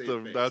hard to say.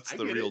 That's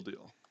the real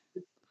deal.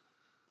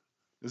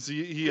 Is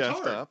he effed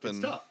hard. up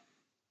and tough.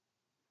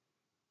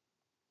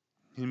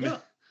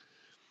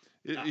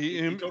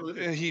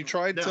 He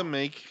tried to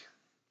make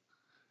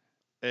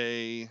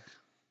a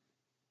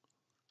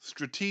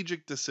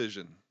strategic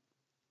decision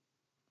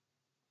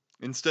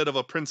instead of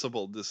a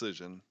principled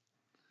decision.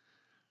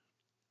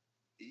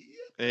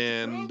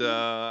 And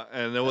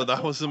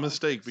that was a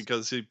mistake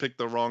because he picked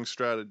the wrong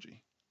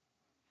strategy.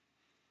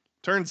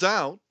 Turns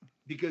out,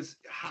 because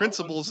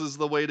principles is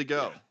the way to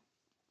go. Yeah.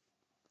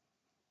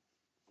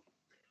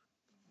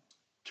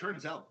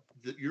 Turns out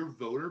that your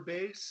voter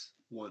base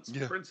wants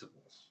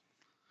principles.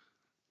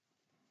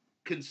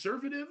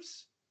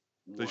 Conservatives,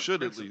 they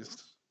should at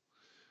least.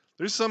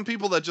 There's some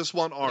people that just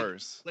want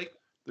R's.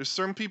 There's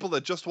certain people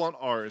that just want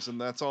R's,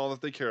 and that's all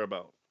that they care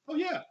about. Oh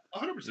yeah,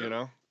 100%. You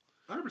know,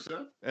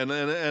 100%.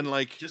 And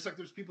like, just like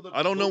there's people that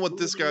I don't know what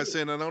this guy's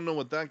saying. I don't know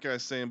what that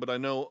guy's saying, but I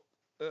know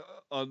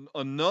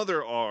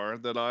another R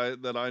that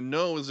I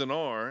know is an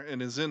R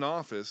and is in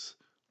office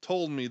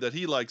told me that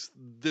he likes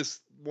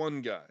this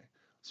one guy,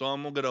 so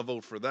I'm gonna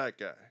vote for that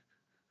guy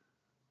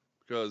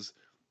because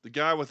the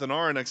guy with an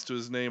R next to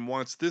his name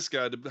wants this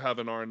guy to have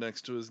an R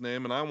next to his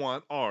name, and I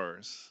want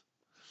R's.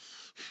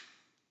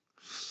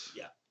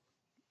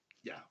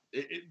 Yeah,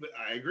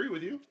 I agree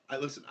with you. I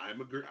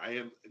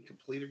am in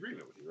complete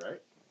agreement with you, right?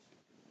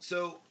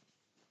 So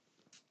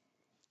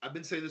I've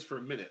been saying this for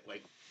a minute.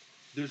 Like,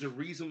 there's a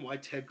reason why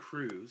Ted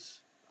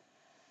Cruz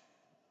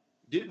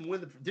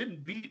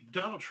didn't beat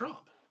Donald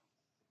Trump.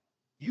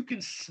 You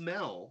can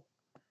smell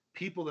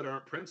people that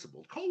aren't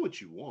principled. Call what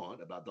you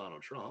want about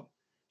Donald Trump.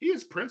 He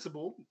is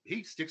principled.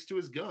 He sticks to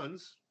his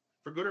guns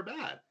for good or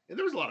bad. And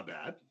there was a lot of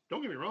bad.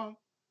 Don't get me wrong.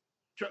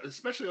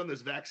 Especially on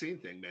this vaccine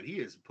thing, man. He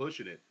is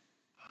pushing it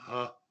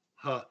hard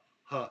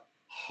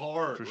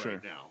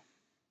now.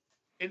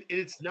 And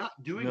it's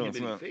not doing him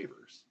any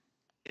favors.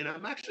 And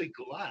I'm actually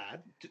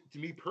glad, to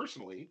me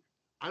personally,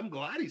 I'm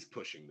glad he's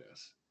pushing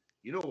this.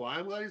 You know why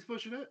I'm glad he's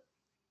pushing it?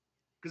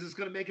 Because it's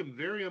going to make him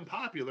very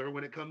unpopular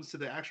when it comes to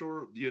the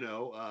actual,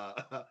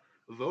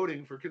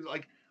 voting for kids.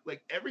 Like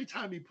every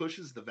time he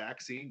pushes the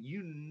vaccine,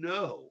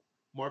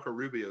 Marco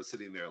Rubio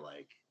sitting there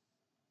like,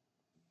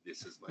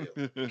 this is my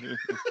own.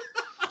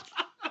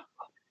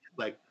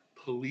 Like,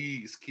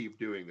 please keep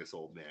doing this,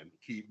 old man.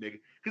 Keep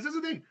making, because that's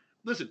the thing.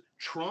 Listen,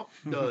 Trump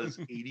does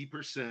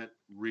 80%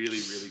 really,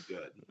 really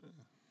good.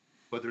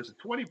 But there's a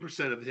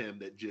 20% of him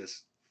that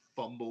just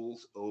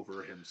fumbles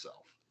over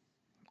himself.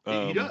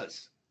 He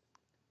does.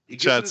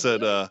 Chat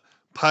said,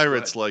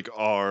 pirates like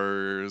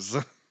ours.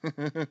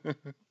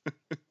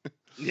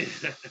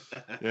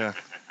 Yeah.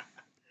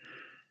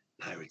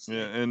 Pirates.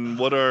 Yeah, and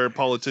what are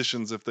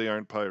politicians if they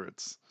aren't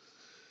pirates?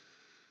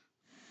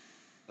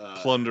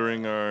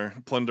 Plundering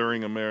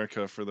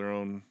America for their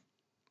own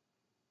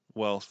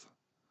wealth.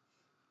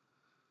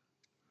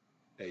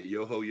 Hey,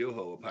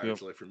 yo-ho, a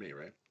pirate's life for me,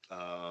 right?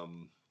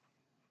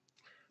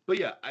 But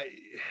yeah,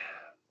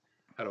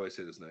 how do I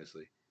say this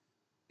nicely?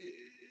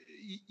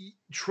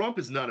 Trump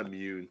is not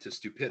immune to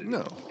stupidity.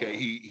 No. Okay,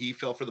 he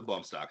fell for the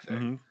bump stock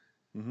thing.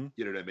 Mm-hmm.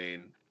 You know what I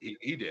mean?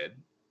 He did,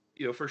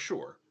 for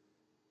sure.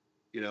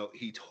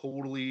 He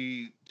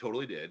totally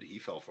did. He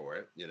fell for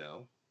it,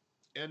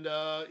 and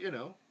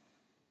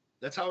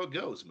that's how it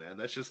goes, man.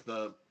 That's just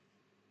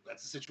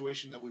that's the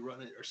situation that we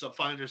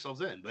find ourselves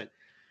in. But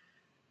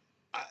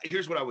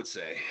here's what I would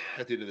say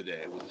at the end of the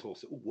day with this whole.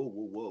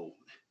 Whoa!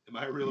 Am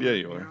I really? Yeah,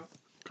 you are.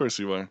 Of course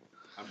you are.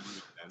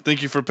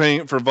 Thank you for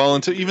paying for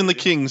volunteer. Even the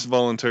kings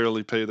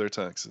voluntarily pay their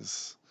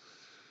taxes.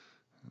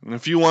 And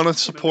if you want to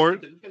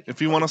support,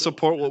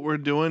 what we're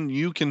doing,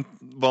 you can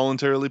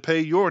voluntarily pay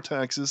your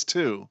taxes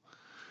too.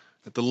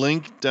 At the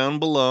link down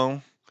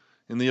below,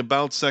 in the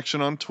About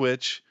section on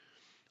Twitch,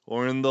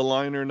 or in the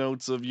liner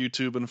notes of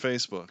YouTube and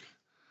Facebook.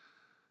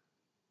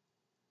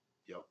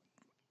 Yep.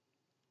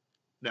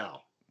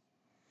 Now,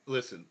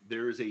 listen,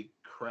 there is a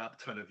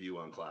crap ton of you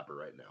on Clapper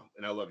right now,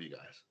 and I love you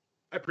guys.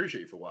 I appreciate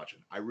you for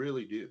watching. I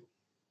really do.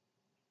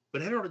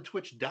 But head over to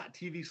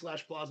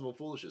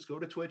twitch.tv/plausiblepoolishness. Go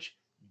to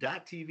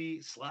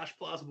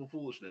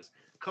twitch.tv/plausiblepoolishness.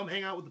 Come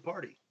hang out with the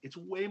party. It's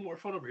way more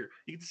fun over here.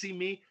 You get to see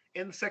me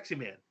and the sexy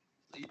man.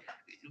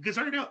 Because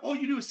right now, all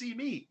you do is see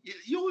me.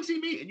 You only see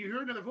me, and you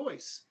hear another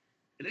voice.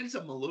 And it is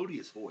a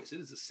melodious voice. It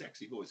is a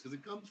sexy voice because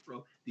it comes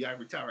from the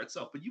ivory tower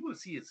itself. But you want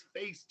to see his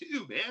face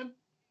too, man.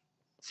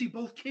 See,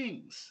 both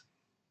kings.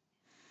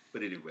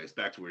 But anyways,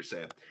 back to what we are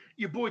saying.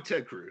 Your boy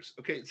Ted Cruz.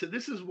 Okay, so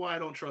this is why I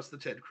don't trust the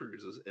Ted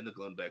Cruzes and the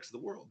Glenn Becks of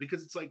the world,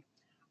 because it's like,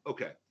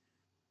 okay,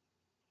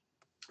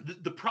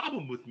 the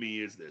problem with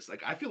me is this.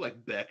 Like, I feel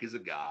like Beck is a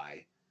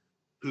guy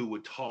who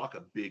would talk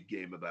a big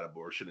game about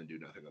abortion and do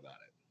nothing about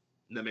it.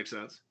 Does that make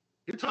sense?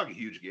 He'll talk a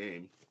huge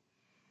game,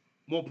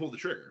 won't pull the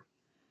trigger.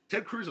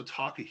 Ted Cruz will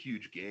talk a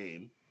huge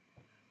game,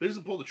 but he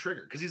doesn't pull the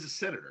trigger because he's a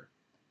senator.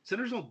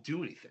 Senators don't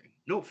do anything.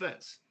 No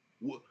offense.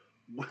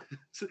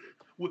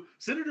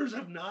 Senators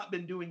have not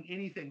been doing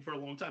anything for a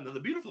long time. Now, the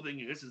beautiful thing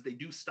is they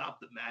do stop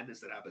the madness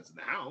that happens in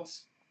the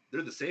House.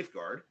 They're the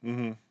safeguard,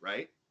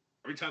 right?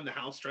 Every time the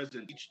House tries to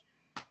impeach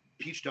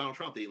Donald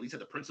Trump, they at least have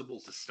the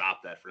principles to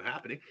stop that from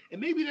happening.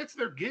 And maybe that's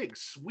their gig.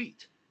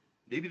 Sweet.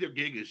 Maybe their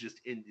gig is just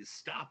is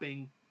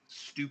stopping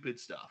stupid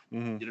stuff. You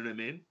know what I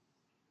mean?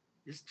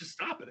 It's just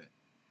stopping it.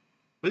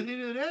 But at the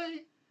end of the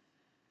day,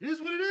 it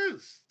is what it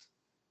is.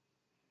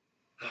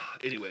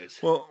 Anyways.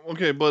 Well,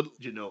 okay, but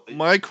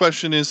my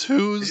question is,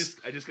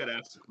 I just got to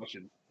ask the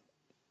question.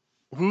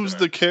 Who's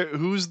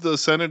the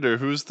senator?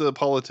 Who's the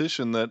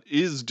politician that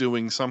is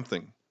doing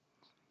something?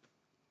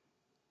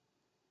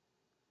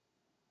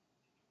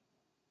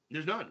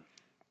 There's none.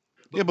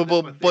 But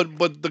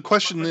the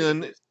question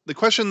then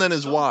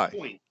is why?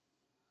 Point,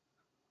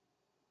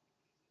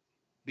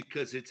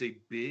 because it's a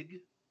big,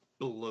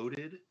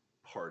 bloated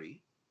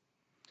party,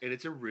 and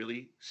it's a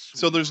really sweet.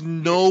 So there's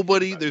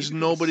nobody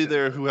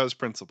there who has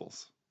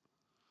principles.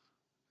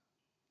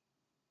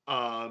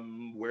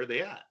 Where are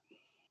they at?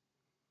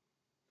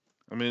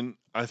 I mean,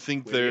 I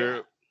think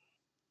they're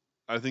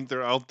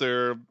out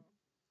there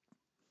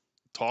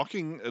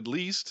talking, at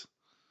least.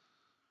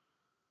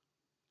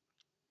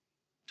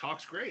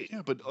 Talk's great.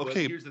 Yeah, but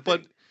okay,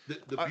 but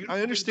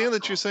I understand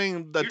that you're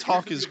saying that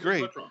talk is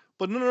great.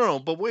 But no,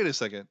 but wait a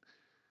second.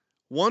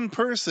 One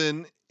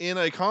person in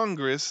a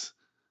Congress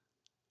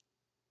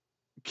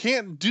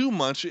can't do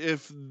much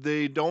if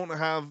they don't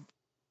have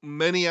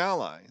many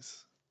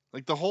allies.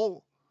 Like the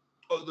whole...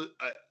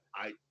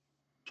 I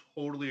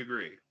totally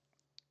agree.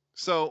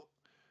 So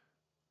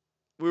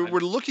we're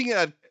looking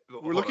at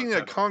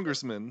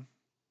congressmen.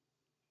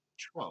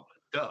 Trump,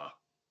 duh.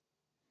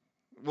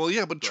 Well,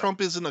 yeah, but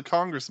Trump isn't a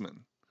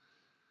congressman.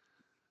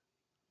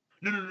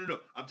 No.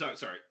 I'm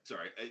sorry.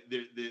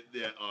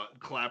 The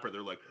Clapper,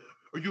 they're like,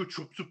 "Are you a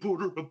Trump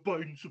supporter, a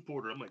Biden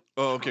supporter?" I'm like,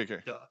 "Oh, okay."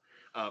 Duh.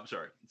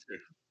 Sorry.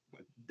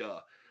 Duh.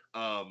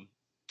 I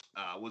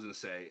was gonna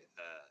say,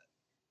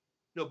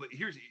 no, but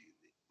here's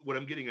what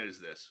I'm getting at is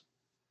this.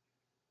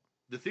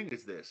 The thing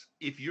is this: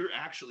 if you're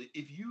not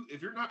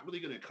really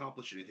going to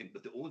accomplish anything,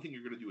 but the only thing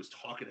you're going to do is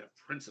talk and have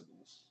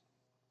principles.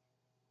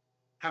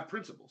 Have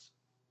principles.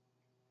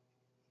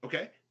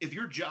 Okay? If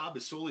your job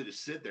is solely to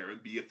sit there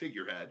and be a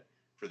figurehead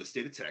for the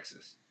state of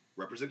Texas,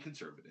 represent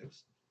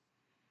conservatives,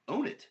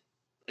 own it.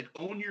 Like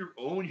own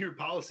your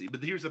policy.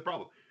 But here's the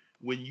problem.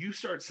 When you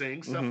start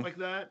saying stuff like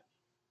that,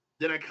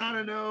 then I kind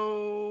of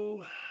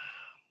know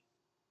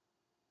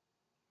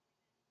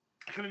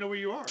where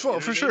you are. Well,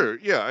 for sure.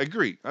 Yeah, I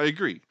agree.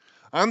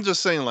 I'm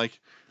just saying, like,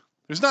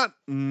 there's not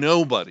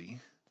nobody,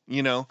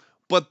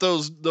 but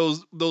those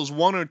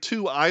one or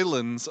two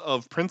islands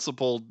of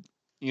principled,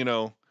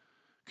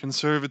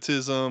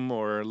 conservatism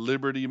or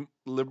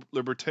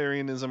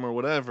libertarianism or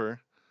whatever,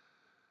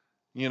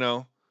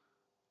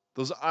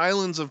 those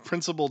islands of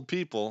principled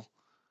people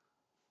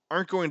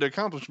aren't going to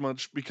accomplish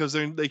much because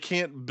they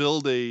can't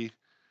build they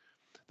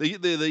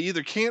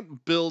either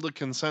can't build a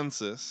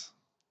consensus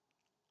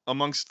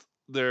amongst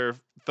their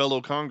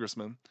fellow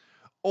congressmen,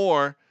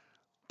 or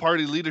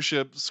party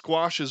leadership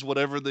squashes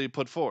whatever they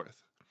put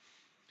forth.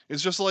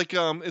 It's just like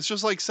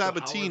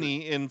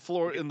Sabatini in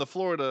the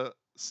Florida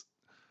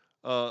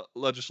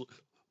legislature.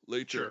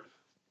 Sure.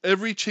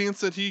 Every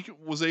chance that he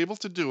was able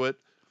to do it,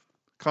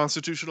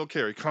 constitutional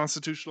carry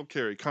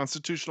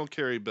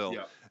bill,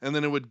 and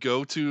then it would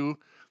go to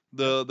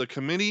the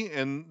committee,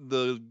 and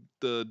the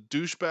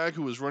douchebag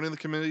who was running the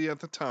committee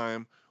at the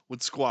time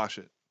would squash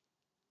it.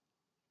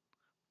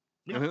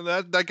 Yeah. And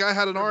that guy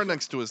had an 100%. R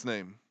next to his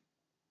name.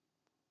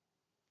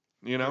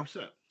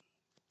 100%.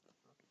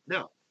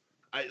 Now,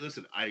 I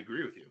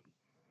agree with you.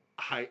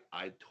 I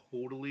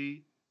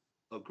totally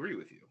agree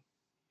with you.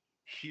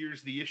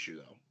 Here's the issue,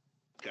 though.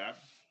 Okay?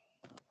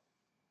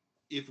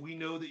 If we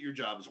know that your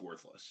job is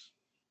worthless,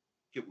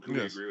 can we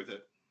agree with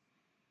it?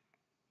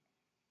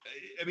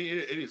 I mean,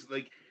 it is.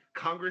 Like,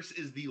 Congress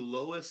is the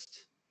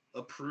lowest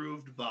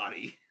approved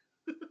body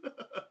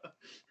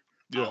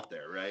out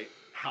there, right?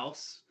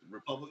 House,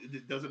 Republic,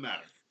 it doesn't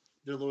matter.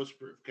 They're lowest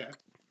approved, okay?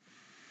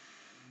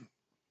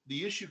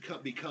 The issue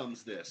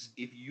becomes this.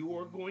 If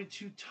you're going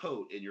to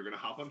tote and you're going to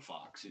hop on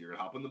Fox and you're going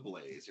to hop on The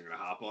Blaze, you're going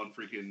to hop on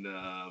freaking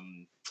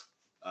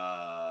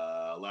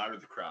Louder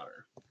the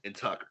Crowder and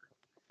Tucker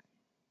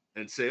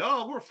and say,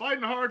 "Oh, we're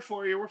fighting hard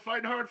for you. We're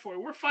fighting hard for you.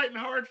 We're fighting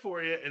hard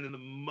for you." And in the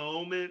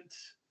moment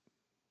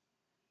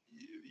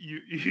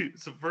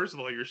so first of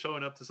all, you're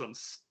showing up to some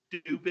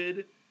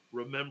stupid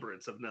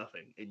remembrance of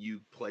nothing and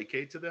you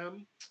placate to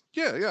them.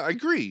 Yeah, I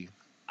agree.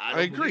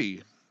 I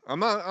agree. I'm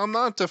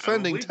not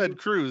defending believe Ted you.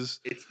 Cruz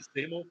It's the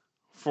same old.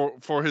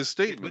 for his But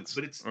statements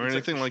it's or it's like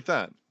anything like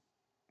that.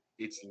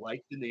 it's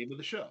like the name of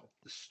the show.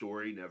 The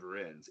story never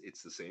ends.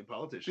 It's the same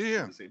politicians Yeah.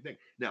 doing the same thing.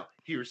 Now,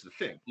 here's the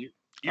thing. I'm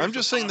Here's the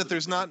just saying that positive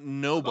there's thing not about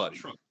nobody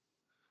Trump.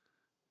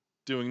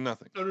 doing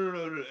nothing.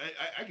 No.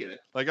 I get it.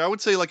 Like I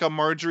would say, like a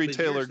Marjorie But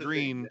Taylor here's the thing.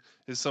 Greene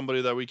is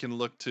somebody that we can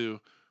look to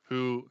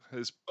who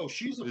is Oh,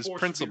 she's a force to be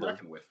principled,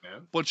 reckoned with,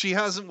 man. but she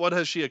hasn't. What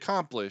has she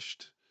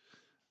accomplished?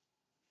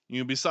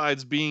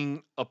 Besides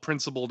being a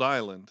principled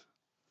island.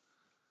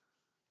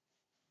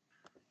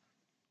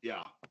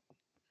 Yeah.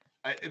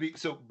 I mean,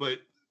 but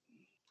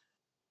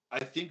I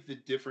think the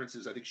difference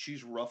is I think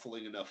she's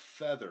ruffling enough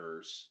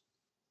feathers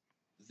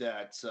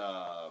that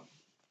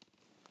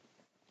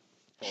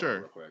Sure.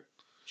 real quick.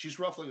 She's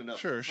ruffling enough.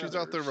 Sure, she's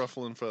out there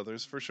ruffling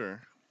feathers for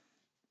sure.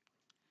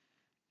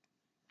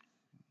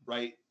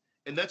 Right,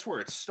 and that's where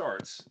it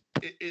starts.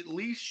 At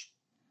least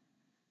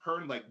her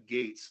and like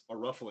Gates are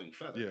ruffling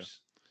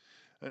feathers.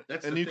 Yeah.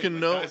 That's and the you thing. can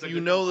Like, know guys like you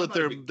that, know I'm that not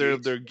a big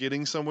Gates they're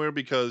getting somewhere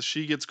because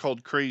she gets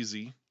called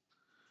crazy,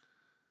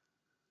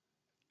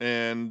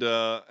 and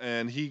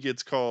he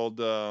gets called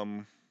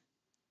and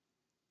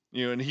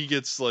he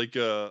gets like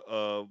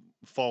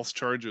false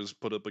charges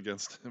put up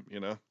against him.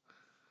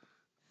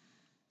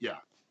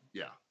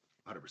 Yeah,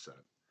 100%.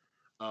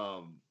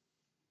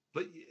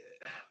 But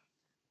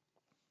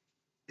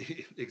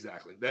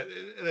exactly.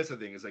 That's the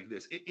thing. Is like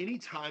this. Any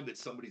time that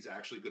somebody's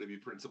actually going to be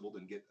principled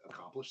and get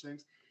accomplish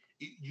things,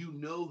 you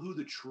know who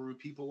the true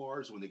people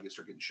are is when they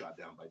start getting shot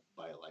down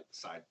by like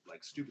side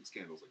like stupid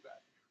scandals like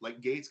that.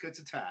 Like Gates gets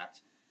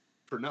attacked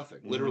for nothing,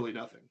 literally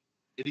nothing,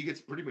 and he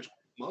gets pretty much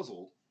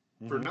muzzled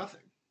for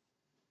nothing.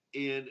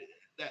 And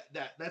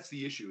that's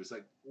the issue. Is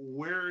like,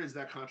 where is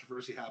that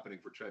controversy happening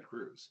for Ted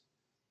Cruz?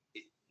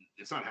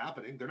 It's not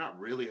happening. They're not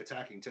really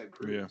attacking Ted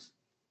Cruz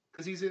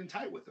because he's in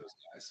tight with those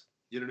guys.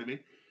 You know what I mean?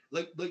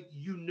 Like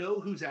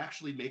who's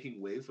actually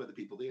making waves by the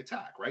people they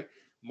attack, right?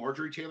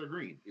 Marjorie Taylor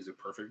Greene is a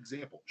perfect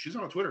example. She's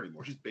not on Twitter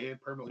anymore. She's banned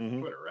permanently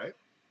from Twitter, right?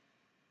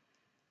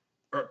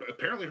 Or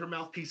apparently her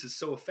mouthpiece is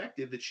so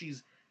effective that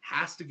she's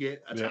has to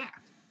get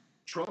attacked.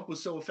 Trump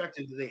was so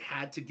effective that they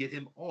had to get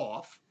him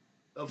off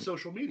of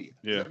social media.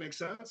 Does that make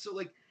sense? So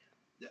like,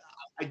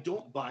 I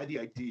don't buy the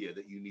idea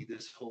that you need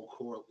this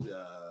whole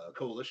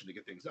coalition to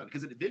get things done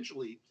because it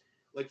eventually,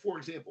 like for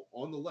example,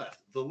 on the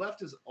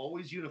left is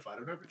always unified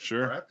on everything,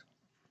 correct?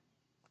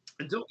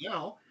 Until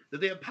now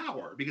that they have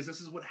power, because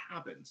this is what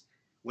happens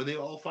when they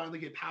all finally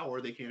get power.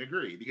 They can't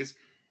agree because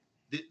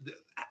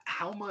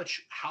how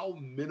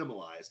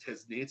minimalized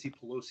has Nancy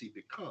Pelosi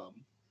become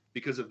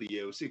because of the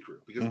AOC crew,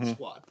 because of the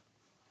squad?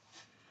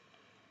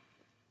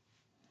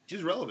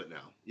 She's relevant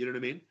now. You know what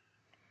I mean?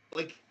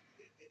 Like,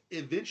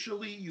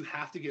 eventually you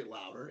have to get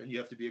louder and you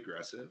have to be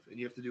aggressive and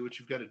you have to do what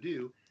you've got to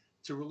do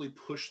to really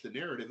push the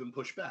narrative and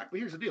push back. But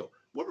here's the deal.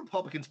 What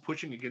Republicans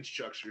pushing against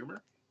Chuck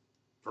Schumer?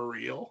 For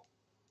real?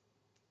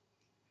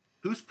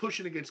 Who's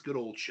pushing against good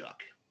old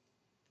Chuck?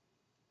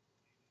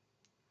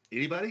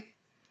 Anybody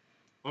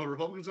on the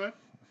Republican side?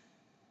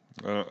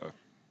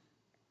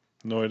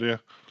 No idea.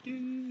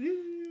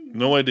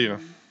 No idea.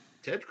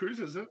 Ted Cruz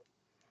isn't.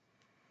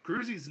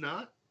 Cruz's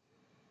not.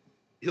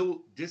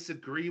 He'll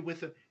disagree with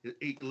him.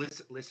 Hey,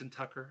 listen,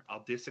 Tucker,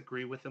 I'll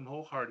disagree with him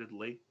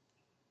wholeheartedly.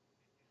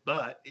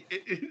 But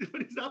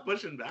he's not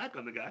pushing back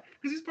on the guy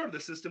because he's part of the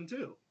system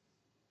too.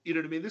 You know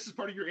what I mean? This is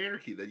part of your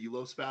anarchy that you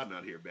love spouting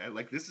out here, man.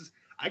 Like, this is,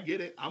 I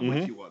get it. I'm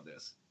with you on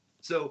this.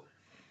 So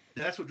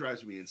that's what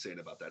drives me insane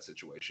about that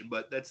situation.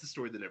 But that's the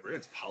story that never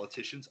ends.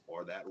 Politicians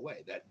are that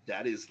way.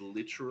 That is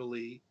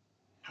literally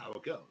how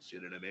it goes.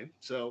 You know what I mean?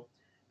 So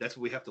that's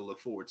what we have to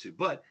look forward to.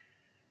 But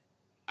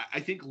I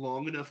think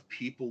long enough,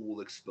 people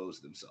will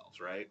expose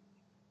themselves, right?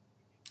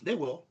 They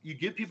will. You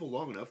give people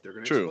long enough, they're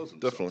going to expose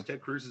themselves. Definitely.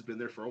 Ted Cruz has been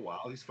there for a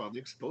while. He's finally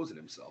exposing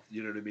himself.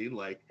 You know what I mean?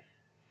 Like,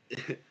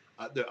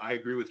 I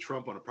agree with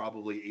Trump on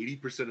probably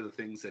 80% of the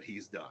things that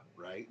he's done,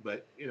 right?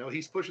 But,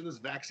 he's pushing this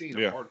vaccine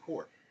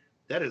hardcore.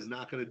 That is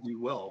not going to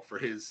do well for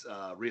his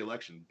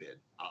reelection bid.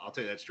 I'll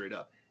tell you that straight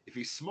up. If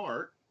he's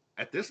smart,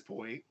 at this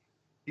point,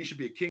 he should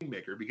be a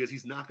kingmaker because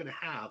he's not going to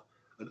have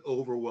an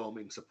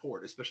overwhelming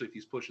support, especially if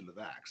he's pushing the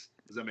vax.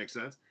 Does that make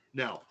sense?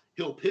 Now,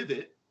 he'll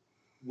pivot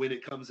when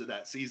it comes to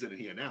that season and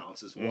he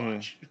announces,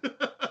 watch.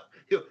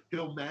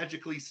 He'll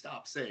magically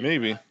stop saying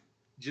maybe that,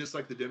 just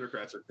like the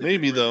Democrats are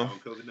maybe right though now on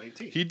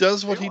COVID-19. He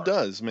does what he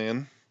does,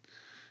 man.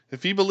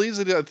 If he believes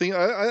it, I think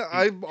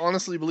I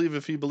honestly believe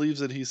if he believes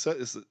it, he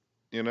says it.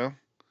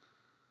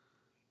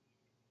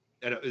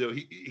 And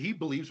he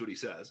believes what he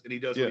says, and he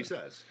does what he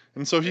says.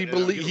 And so he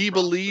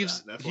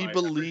believes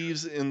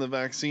in the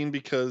vaccine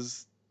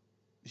because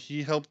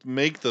he helped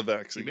make the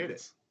vaccine. He made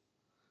it.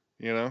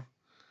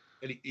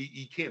 And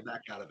he can't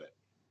back out of it.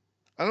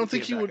 I don't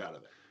think he would. Out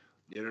of it.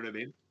 You know what I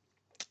mean?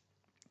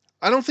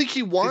 I don't think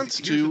he wants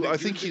to. I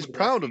think he's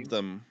proud of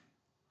them.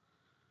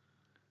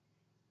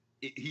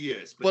 He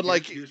is. But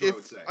like,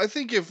 I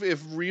think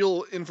if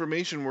real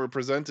information were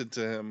presented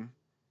to him,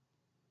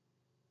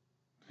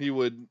 he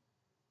would,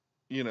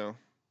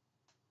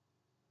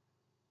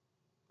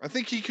 I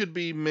think he could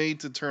be made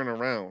to turn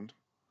around.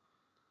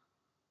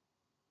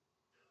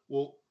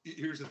 Well,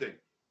 here's the thing.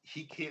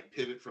 He can't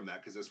pivot from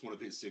that because that's one of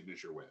his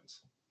signature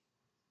wins.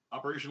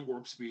 Operation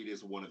Warp Speed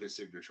is one of his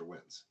signature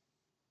wins.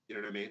 You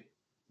know what I mean?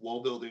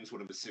 Wall building is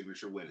one of his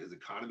signature wins. His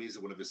economy is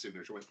one of his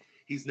signature wins.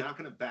 He's not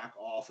going to back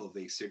off of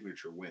a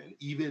signature win,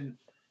 even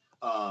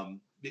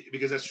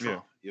because that's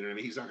Trump. Yeah. You know what I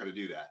mean? He's not going to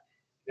do that.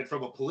 And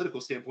from a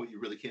political standpoint, you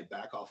really can't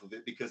back off of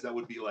it because that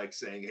would be like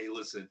saying, hey,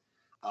 listen,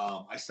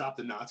 I stopped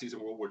the Nazis in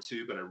World War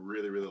II, but I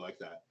really, really like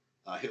that.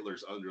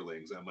 Hitler's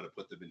underlings. I'm going to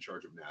put them in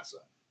charge of NASA.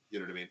 You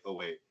know what I mean? Oh,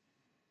 wait.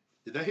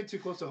 Did that hit too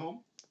close to home?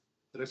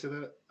 Did I say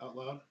that out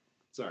loud?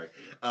 Sorry.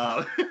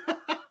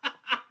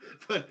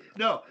 But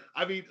no,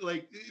 I mean,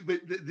 like,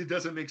 but it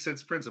doesn't make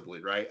sense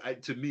principally,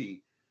 right? To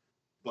me.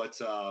 But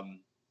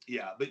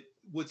yeah, but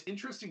what's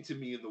interesting to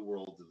me in the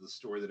world of the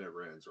story that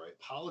never ends, right?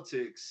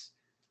 Politics,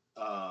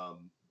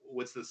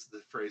 what's the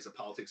phrase? That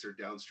politics are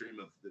downstream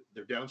of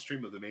they're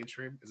downstream of the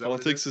mainstream. Is that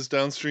politics is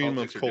downstream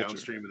politics of culture?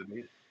 Downstream of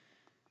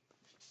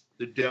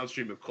the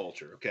downstream of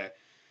culture. Okay,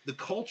 the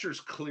culture's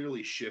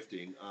clearly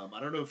shifting. I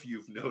don't know if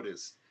you've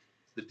noticed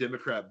the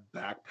Democrat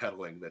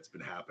backpedaling that's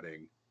been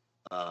happening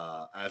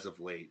as of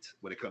late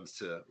when it comes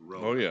to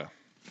Rome. Oh yeah.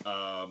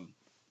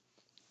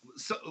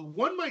 So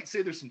one might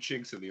say there's some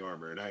chinks in the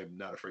armor, and I am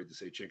not afraid to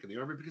say chink in the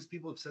armor because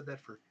people have said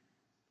that for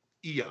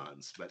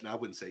eons, but I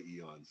wouldn't say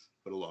eons,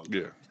 but a long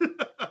time.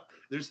 Yeah.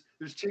 there's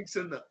chinks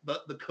in the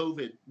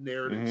COVID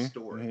narrative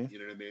story. Mm-hmm. You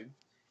know what I mean?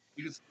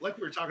 Because like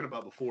we were talking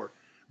about before,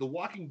 The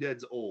Walking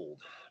Dead's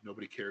old.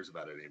 Nobody cares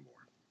about it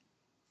anymore.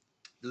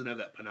 Doesn't have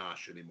that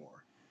panache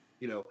anymore.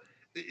 You know,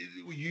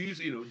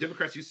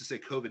 Democrats used to say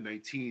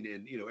COVID-19,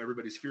 and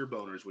everybody's fear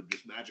boners would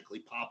just magically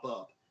pop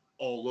up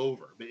all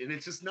over, and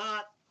it's just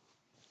not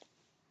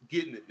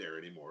getting it there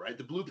anymore, right?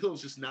 The blue pill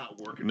is just not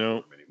working for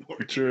them anymore.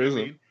 It sure isn't.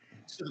 I mean?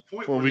 To the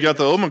point well, we got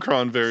the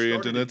Omicron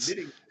variant, and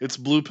it's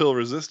blue pill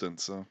resistant.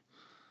 So,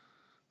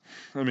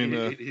 I mean,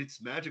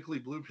 it's magically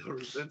blue pill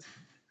resistant.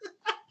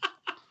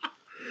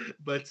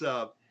 But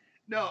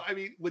no, I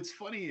mean, what's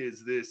funny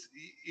is this: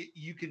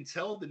 you can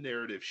tell the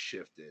narrative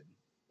shifted,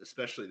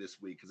 especially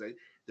this week, because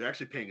they're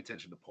actually paying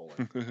attention to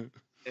polling,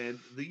 and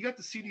you got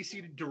the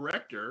CDC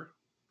director.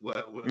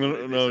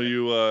 No,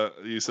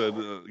 you said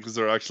because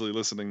they're actually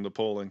listening to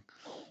polling,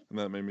 and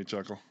that made me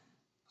chuckle.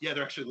 Yeah,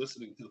 they're actually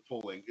listening to the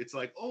polling. It's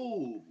like,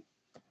 oh,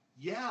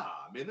 yeah,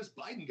 man, this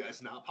Biden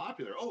guy's not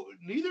popular. Oh,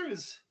 neither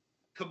is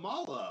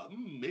Kamala.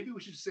 Maybe we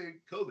should say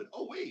COVID.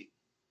 Oh, wait,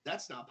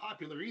 that's not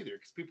popular either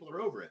because people are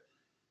over it,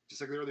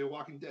 just like they were The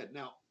Walking Dead.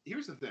 Now,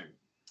 here's the thing.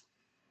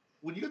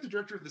 When you got the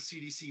director of the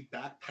CDC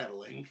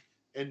backpedaling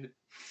and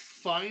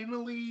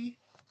finally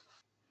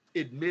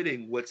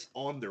admitting what's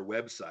on their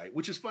website,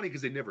 which is funny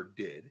because they never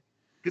did,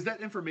 because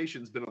that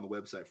information's been on the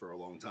website for a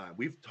long time.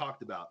 We've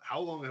talked about, how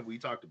long have we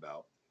talked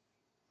about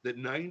that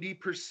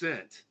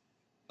 90%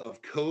 of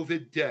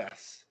COVID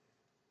deaths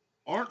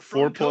aren't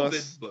from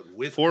COVID, but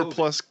with 4 COVID.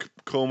 Plus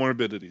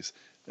comorbidities.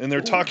 And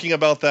they're talking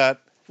about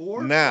that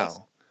now. Plus.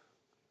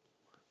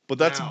 But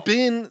that's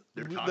been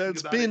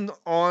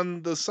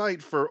on the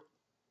site for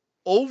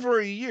over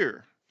a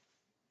year.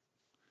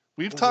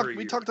 We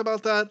talked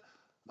about that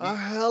a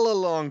hella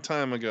long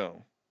time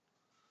ago.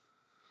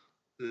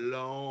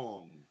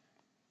 Long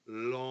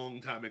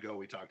time ago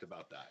we talked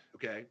about that,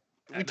 okay?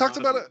 We talked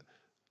about it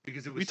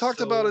because we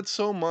talked about it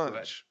so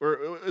much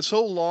or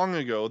so long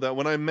ago that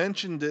when I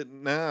mentioned it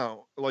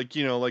now, like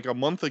a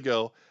month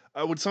ago,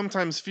 I would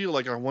sometimes feel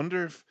like I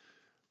wonder if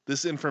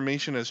this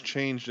information has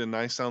changed and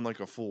I sound like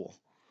a fool.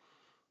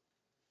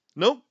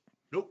 Nope,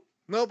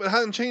 it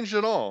hasn't changed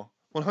at all.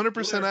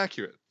 100%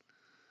 accurate.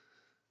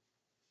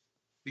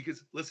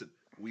 Because listen,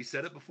 we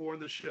said it before in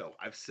the show.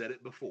 I've said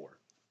it before.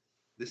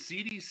 The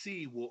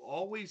CDC will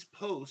always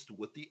post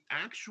what the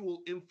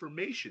actual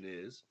information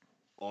is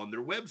on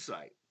their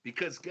website.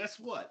 Because guess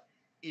what?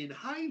 In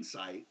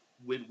hindsight,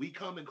 when we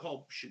come and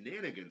call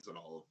shenanigans on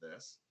all of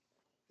this,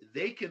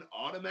 they can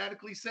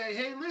automatically say,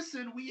 hey,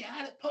 listen, we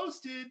had it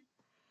posted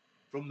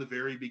from the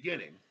very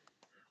beginning.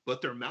 But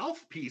their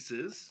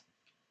mouthpieces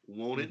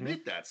won't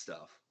admit that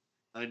stuff.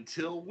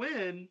 Until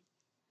when,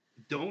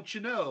 don't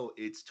you know,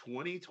 it's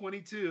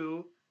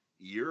 2022,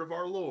 year of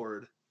our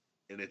Lord,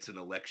 and it's an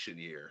election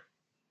year.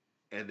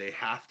 And they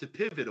have to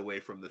pivot away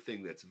from the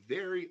thing that's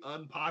very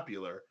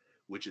unpopular,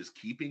 which is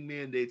keeping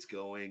mandates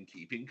going,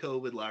 keeping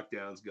COVID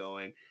lockdowns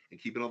going,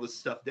 and keeping all this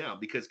stuff down.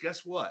 Because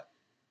guess what?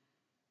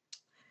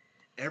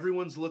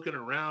 Everyone's looking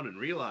around and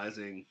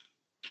realizing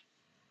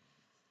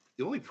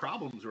the only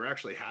problems we're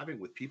actually having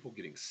with people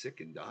getting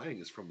sick and dying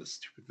is from the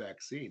stupid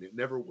vaccine. It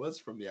never was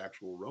from the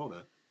actual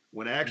Rona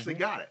when I actually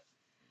got it.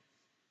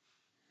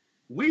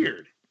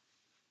 Weird.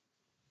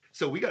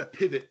 So we got to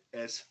pivot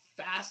as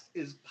fast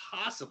as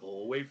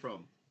possible away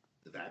from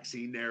the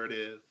vaccine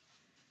narrative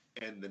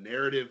and the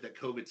narrative that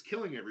COVID's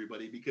killing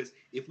everybody, because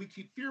if we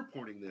keep fear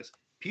porning this,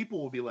 people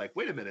will be like,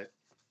 wait a minute,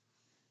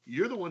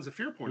 you're the ones that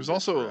fear porn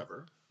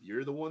forever.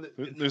 You're the one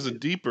that... There's a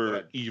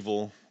deeper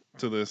evil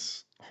to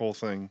this whole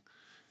thing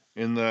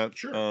in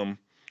that you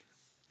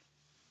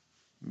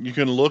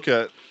can look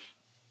at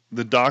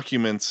the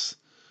documents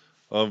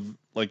of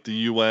like the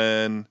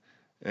UN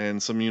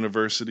and some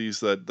universities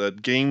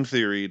that game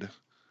theoried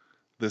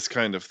this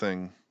kind of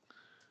thing,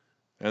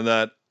 and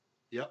that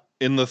Yep.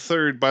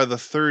 by the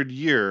third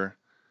year,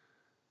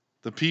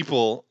 the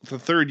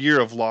third year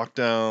of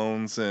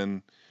lockdowns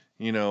and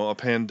a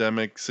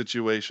pandemic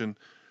situation,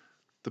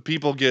 the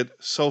people get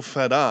so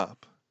fed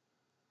up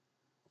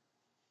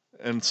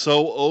and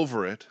so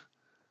over it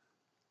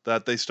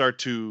that they start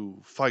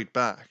to fight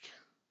back.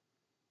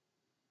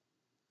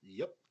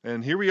 Yep.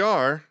 And here we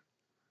are,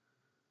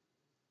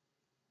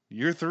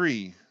 year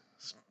 3,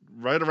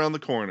 right around the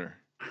corner.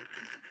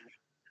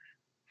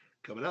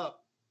 Coming up.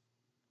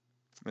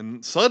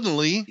 And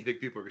suddenly, you think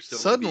people are still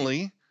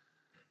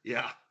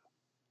yeah,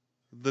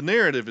 the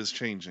narrative is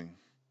changing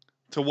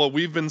to what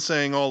we've been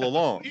saying all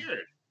along.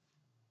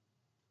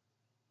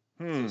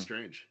 Weird. So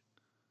strange.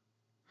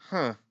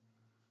 Huh.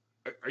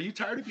 Are you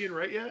tired of being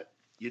right yet?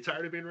 You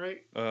tired of being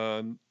right?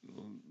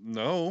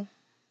 No.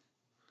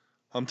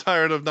 I'm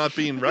tired of not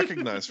being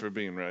recognized for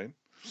being right.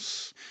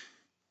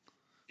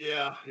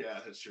 Yeah,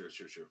 that's true.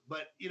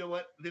 But you know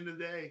what? At the end of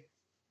the day,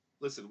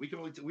 listen, we can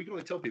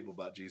only tell people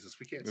about Jesus.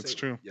 We can't. It's say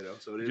true.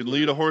 So you can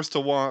lead a horse to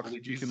walk.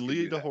 You can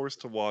lead a horse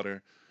to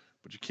water,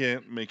 but you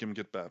can't make him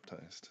get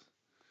baptized.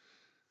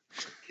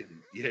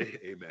 Yeah,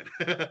 amen.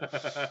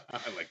 I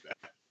like that.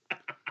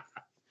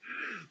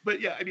 But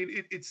yeah, I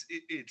mean, it's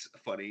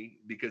funny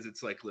because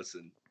it's like,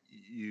 listen,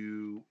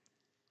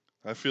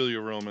 I feel you,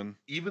 Roman.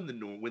 Even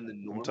when the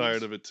normies, I'm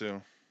tired of it too.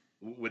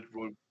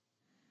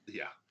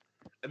 Yeah,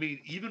 I mean,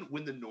 even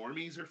when the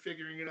normies are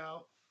figuring it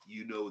out,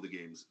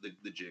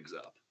 the jig's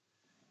up.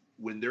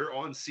 When they're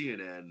on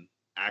CNN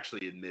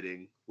actually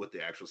admitting what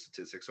the actual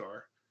statistics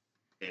are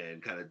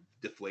and kind of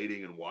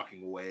deflating and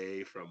walking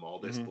away from all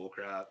this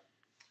bullcrap,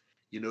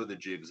 the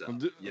jig's up.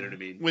 You know what I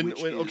mean? When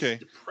okay,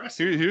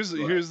 depressing.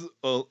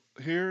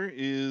 Here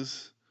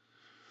is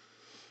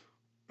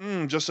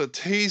just a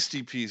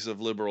tasty piece of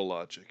liberal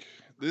logic.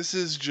 This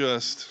is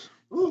just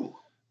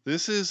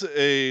This is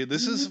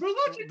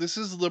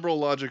liberal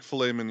logic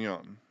filet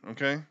mignon.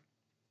 Okay.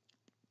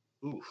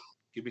 Ooh,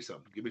 give me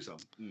some.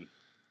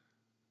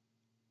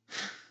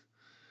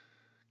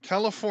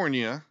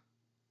 California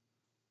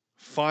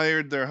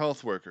fired their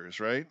health workers,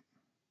 right?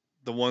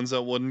 The ones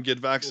that wouldn't get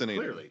vaccinated.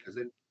 Well, clearly, because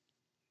they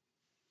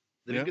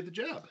didn't get the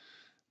job.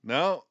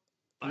 Now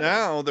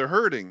they're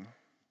hurting,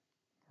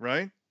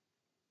 right?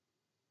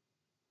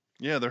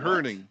 Yeah, they're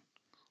hurting.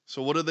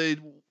 So what do they?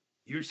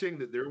 You're saying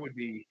that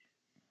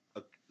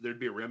there'd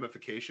be a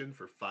ramification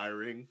for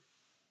firing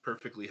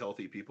perfectly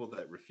healthy people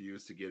that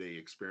refuse to get a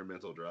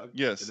experimental drug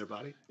in their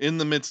body in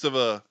the midst of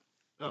a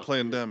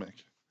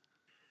pandemic.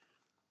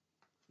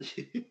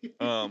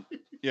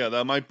 Yeah,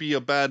 that might be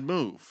a bad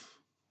move.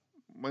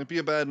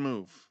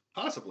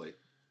 Possibly.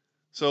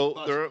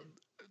 So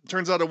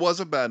turns out it was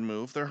a bad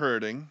move. They're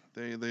hurting.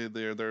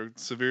 They're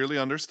severely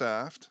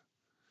understaffed.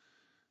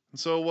 And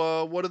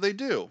so what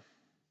do?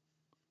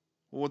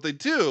 Well, what they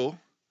do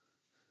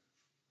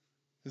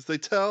is they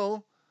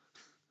tell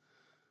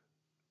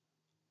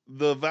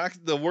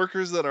the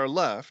workers that are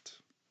left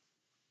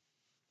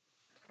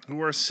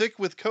who are sick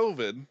with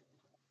COVID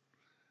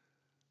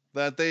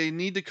that they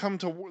need to come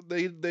to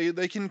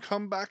they can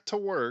come back to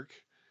work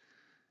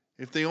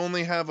if they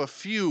only have a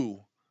few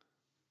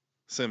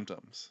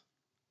symptoms.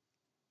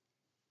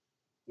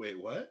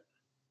 Wait, what?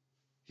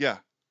 Yeah.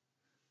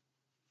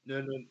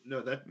 No,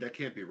 that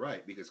can't be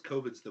right because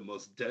COVID's the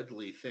most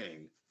deadly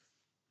thing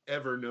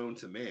ever known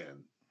to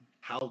man.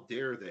 How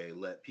dare they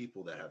let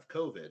people that have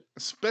COVID,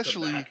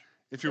 especially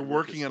if you're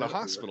working at a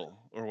hospital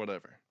or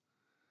whatever.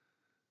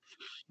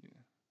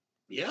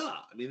 Yeah,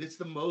 I mean, it's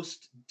the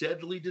most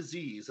deadly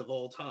disease of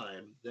all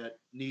time that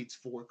needs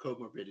 4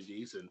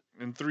 comorbidities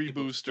and 3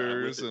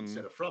 boosters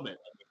instead of from it.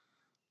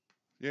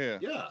 Yeah.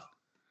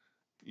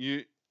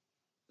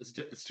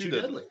 It's too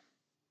deadly.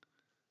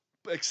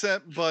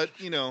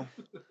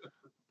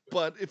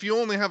 But if you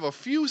only have a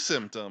few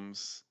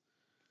symptoms,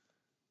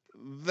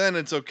 then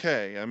it's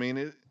okay. I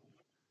mean,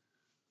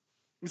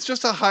 it's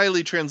just a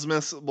highly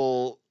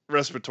transmissible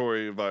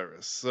respiratory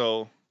virus.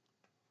 So.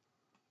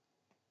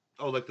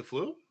 Oh, like the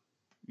flu?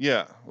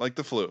 Yeah, like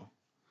the flu.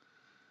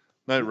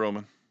 Night,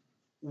 Roman.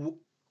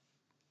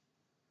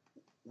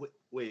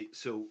 Wait,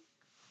 so.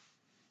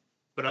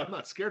 But I'm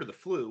not scared of the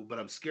flu, but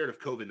I'm scared of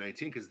COVID-19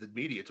 because the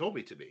media told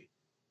me to be.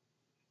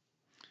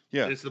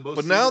 Yeah,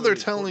 but now they're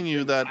telling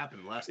you that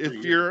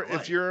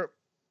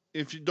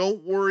if you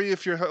don't worry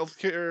if your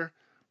healthcare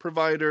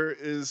provider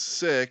is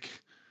sick,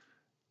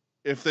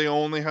 if they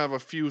only have a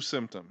few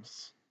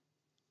symptoms,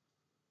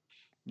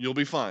 you'll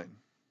be fine.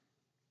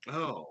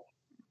 Oh,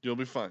 you'll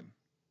be fine.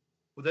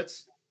 Well,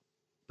 that's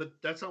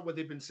not what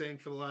they've been saying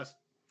for the last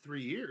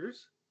 3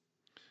 years.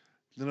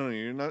 No,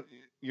 you're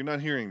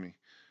not hearing me.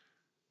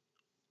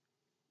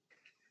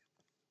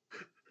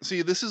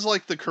 See, this is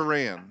like the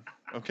Quran,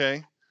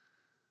 okay?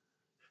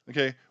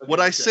 Okay, what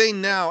I say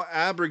now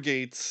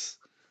abrogates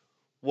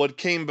what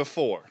came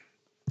before.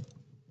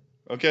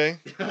 Okay?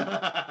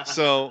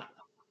 So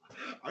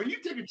are you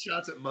taking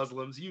shots at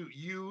Muslims?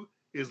 You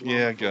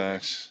Islamophobic.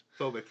 gosh.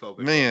 Phobic.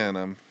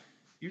 Man,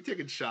 You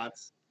taking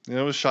shots.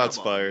 That was shots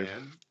Come on, fired.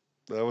 man.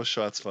 That was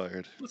shots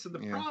fired. Listen,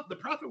 the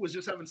prophet was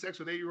just having sex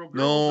with 8-year-old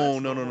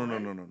girls. No. That's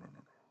normal, right?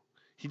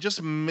 He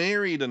just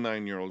married a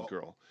 9-year-old Oh.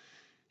 girl.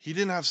 He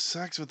didn't have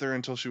sex with her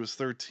until she was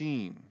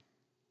 13.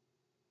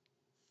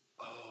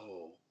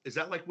 Oh, is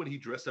that like when he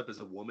dressed up as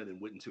a woman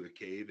and went into a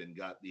cave and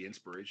got the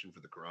inspiration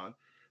for the Quran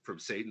from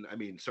Satan? I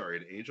mean, sorry,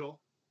 an angel?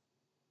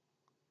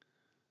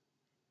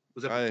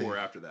 Was that before or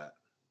after that?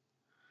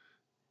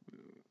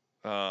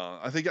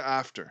 I think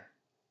after.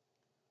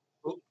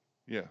 Oh.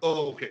 Yeah.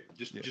 Oh, okay.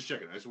 Just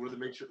checking. I just wanted to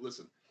make sure.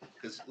 Listen.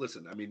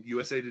 I mean,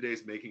 USA Today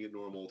is making it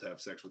normal to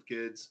have sex with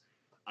kids.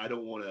 I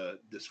don't want to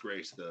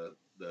disgrace the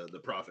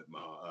prophet.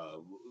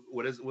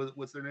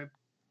 What's their name?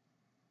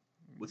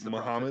 What's the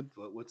Muhammad?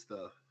 Prophet? What's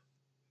the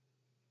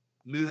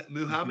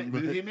Muhammad?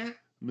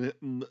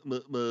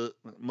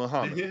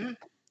 Muhammad.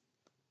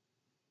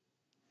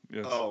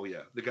 Yes. Oh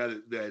yeah, the guy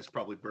that is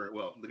probably burnt.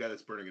 Well, the guy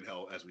that's burning in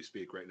hell as we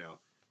speak right now.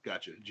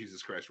 Gotcha.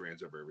 Jesus Christ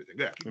reigns over everything.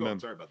 Yeah, keep going.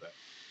 Sorry about that.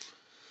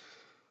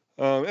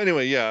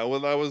 Anyway, yeah, well,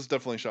 that was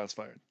definitely shots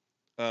fired.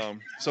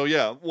 So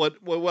yeah,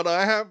 what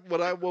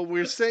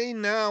we're saying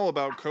now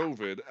about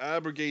COVID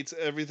abrogates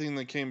everything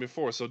that came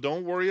before. So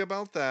don't worry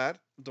about that.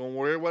 Don't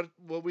worry what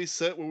we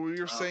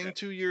were saying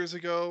 2 years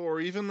ago or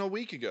even a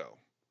week ago.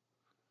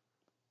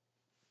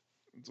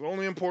 It's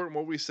only important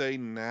what we say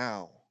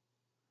now.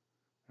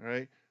 All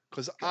right?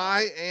 Because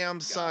I am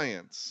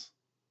science.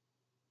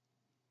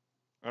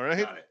 All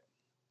right? Got it.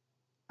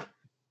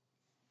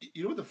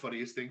 You know what the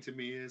funniest thing to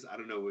me is? I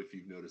don't know if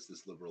you've noticed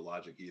this liberal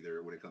logic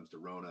either when it comes to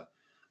Rona.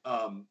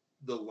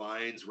 The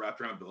lines wrapped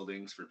around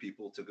buildings for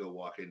people to go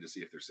walk in to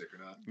see if they're sick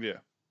or not. Yeah.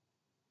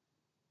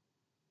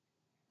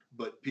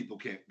 But people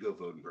can't go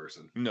vote in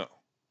person. No.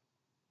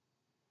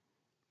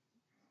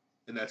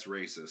 And that's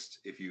racist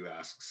if you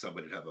ask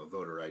somebody to have a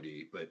voter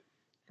ID, but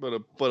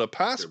a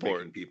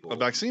passport, a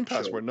vaccine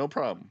passport, no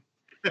problem.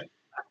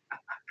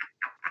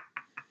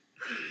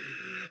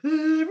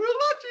 Liberal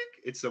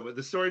logic. It's so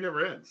the story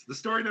never ends. The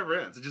story never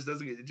ends. It just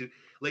doesn't get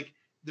like.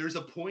 There's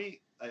a point.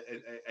 I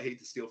hate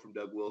to steal from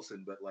Doug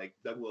Wilson, but like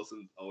Doug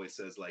Wilson always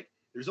says, like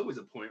there's always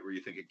a point where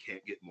you think it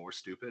can't get more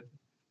stupid,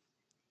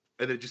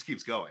 and then it just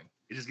keeps going.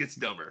 It just gets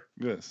dumber.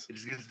 Yes. It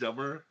just gets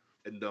dumber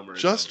and dumber.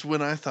 Just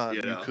when I thought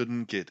you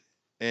couldn't get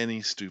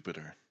any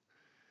stupider,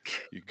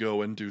 you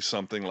go and do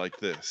something like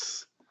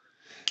this,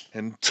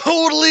 and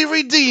totally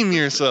redeem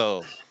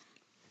yourself.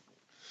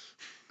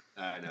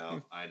 I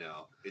know.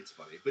 It's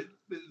funny. But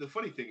the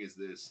funny thing is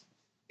this.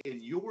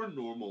 In your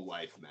normal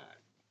life, Matt,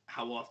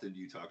 how often do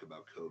you talk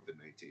about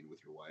COVID-19 with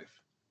your wife?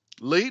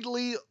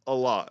 Lately, a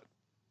lot.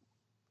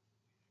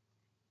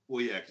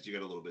 Well, yeah, because you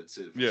got a little bit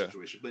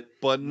situation.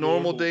 But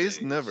normal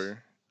days,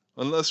 never.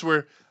 Unless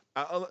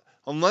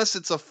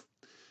it's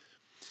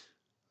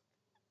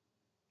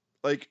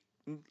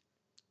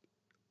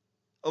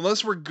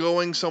unless we're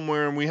going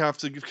somewhere and we have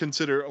to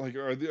consider, like,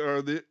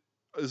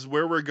 is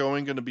where we're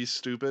going to be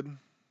stupid?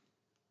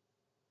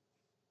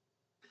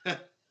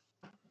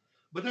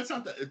 But that's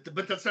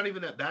not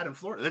even that bad in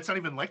Florida. That's not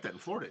even like that in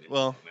Florida anymore,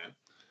 well, man.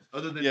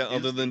 Other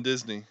than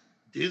Disney.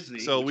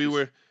 So we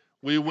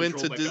went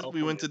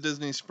to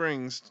Disney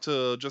Springs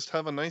to just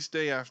have a nice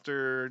day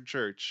after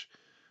church,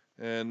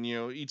 and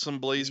eat some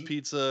Blaze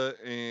pizza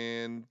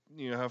and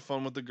have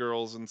fun with the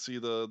girls and see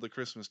the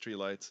Christmas tree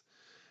lights.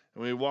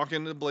 And we walk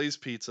into Blaze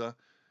Pizza,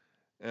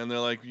 and they're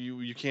like,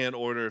 you can't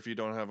order if you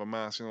don't have a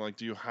mask. And they're like,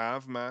 do you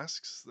have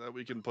masks that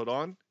we can put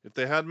on? If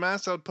they had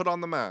masks, I would put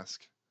on the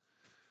mask.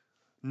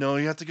 No,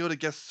 you have to go to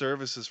guest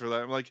services for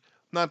that. I'm like,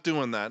 not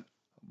doing that.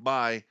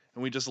 Bye.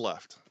 And we just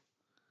left.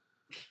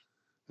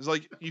 It's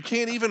like, you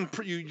can't even,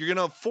 you're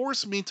going to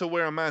force me to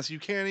wear a mask. You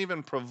can't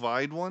even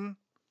provide one?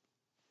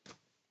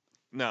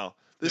 No.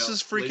 This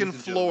is freaking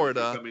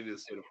Florida. Coming to the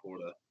state of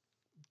Florida.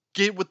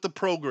 Get with the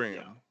program.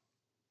 Yeah.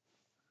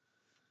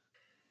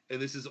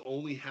 And this is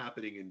only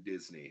happening in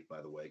Disney,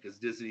 by the way, because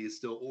Disney is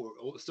still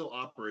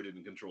operated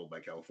and controlled by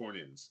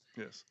Californians.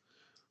 Yes.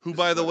 Who,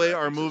 by the way,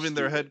 are moving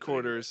their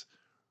headquarters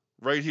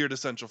right here to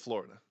Central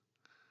Florida.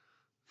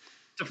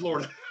 To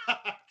Florida.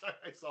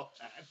 I saw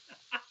that.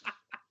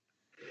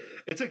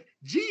 It's like,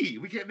 gee,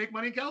 we can't make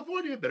money in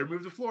California. Better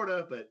move to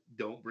Florida, but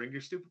don't bring your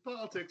stupid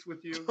politics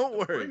with you. Don't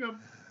worry. Bring them.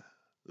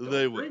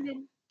 They will.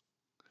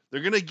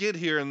 They're going to get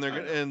here, and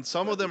and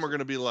some of them are going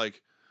to be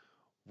like,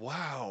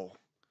 wow,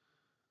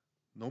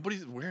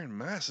 nobody's wearing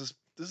masks.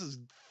 This is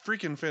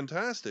freaking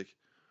fantastic.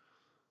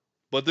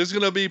 But there's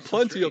going to be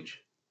plenty of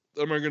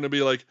them are going to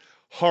be like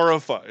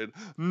horrified.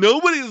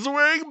 Nobody's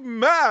wearing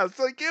masks.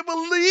 I can't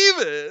believe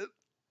it.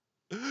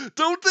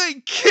 Don't they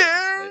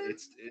care?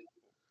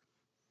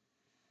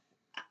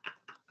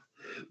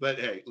 But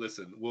hey,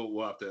 listen,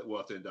 we'll have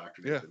to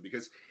indoctrinate them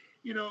because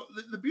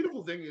the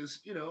beautiful thing is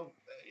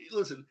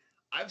listen,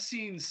 I've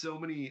seen so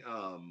many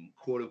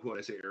quote unquote,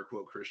 I say air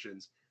quote,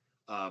 Christians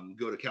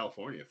go to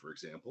California, for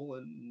example,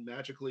 and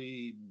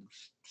magically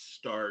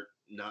start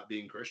not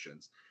being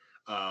Christians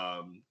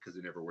because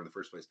they never were in the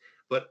first place.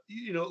 But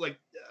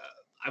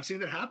I've seen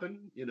that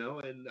happen,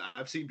 and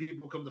I've seen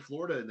people come to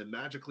Florida and then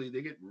magically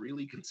they get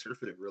really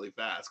conservative really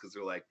fast because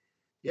they're like,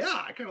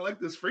 yeah, I kind of like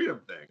this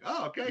freedom thing.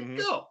 Oh, okay, Mm-hmm.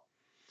 go.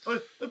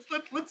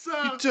 Let's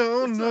You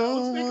don't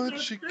know let's make what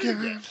America you great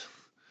again. got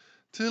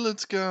till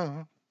it's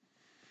gone.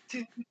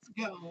 Let's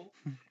go.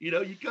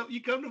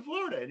 You come to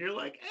Florida and you're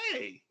like,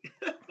 hey,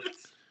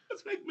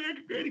 let's make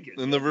America great again.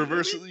 And the man. You know what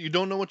reverse, I mean? you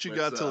don't know what you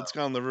Let's got till it's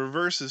gone. The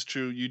reverse is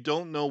true. You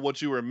don't know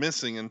what you are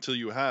missing until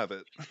you have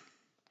it.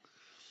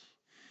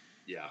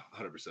 yeah,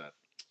 100%.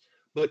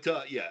 But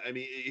yeah, I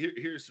mean,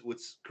 here's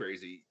what's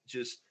crazy.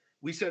 Just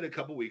we said a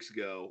couple weeks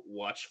ago,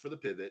 watch for the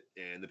pivot,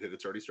 and the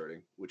pivot's already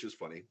starting, which is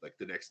funny. Like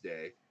the next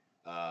day,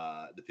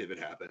 the pivot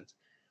happened.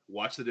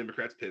 Watch the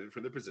Democrats pivot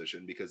from their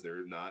position because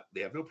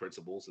they have no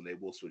principles and they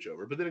will switch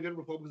over. But then again,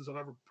 Republicans don't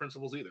have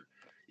principles either.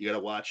 You got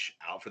to watch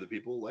out for the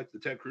people like the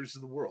Ted Cruz's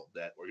of the world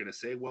that are going to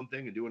say one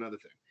thing and do another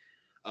thing.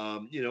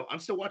 I'm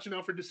still watching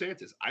out for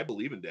DeSantis. I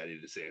believe in Daddy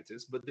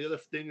DeSantis, but the other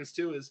thing is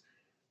too is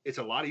it's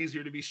a lot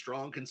easier to be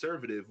strong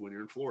conservative when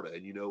you're in Florida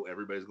and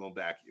everybody's going to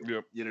back you.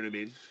 Yep. You know what I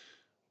mean?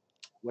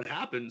 What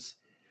happens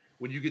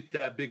when you get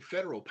that big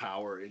federal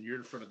power and you're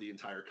in front of the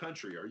entire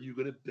country? Are you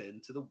going to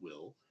bend to the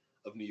will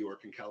of New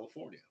York and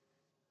California?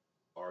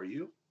 Are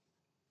you?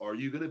 Are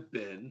you going to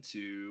bend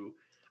to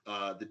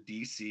the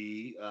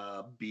DC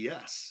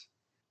BS?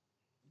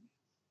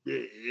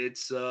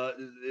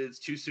 It's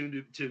too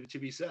soon to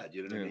be said.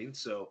 You know what I mean?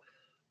 So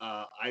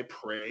I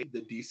pray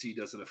that DC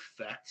doesn't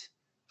affect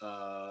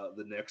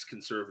the next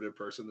conservative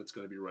person that's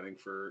going to be running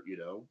for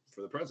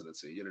the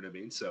presidency. You know what I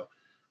mean? So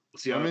we'll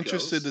see how I'm it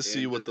interested goes. to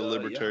see what the Yeah,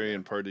 Libertarian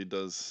man, Party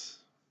does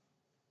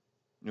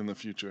in the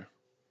future.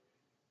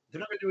 they're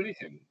not going to do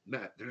anything,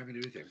 Matt. They're not going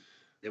to do anything.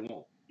 They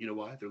won't. You know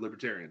why? They're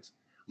libertarians.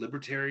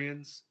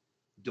 Libertarians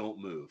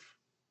don't move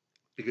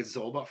because it's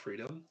all about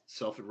freedom,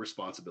 self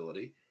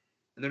responsibility,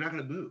 and they're not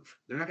going to move.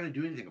 They're not going to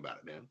do anything about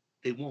it, man.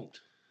 They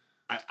won't.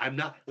 I'm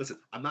not. Listen,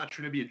 I'm not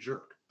trying to be a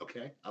jerk.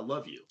 Okay, I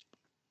love you.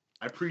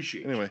 I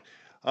appreciate you. Anyway,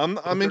 I'm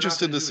But they're not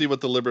interested gonna to do see anything.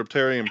 what the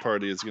Libertarian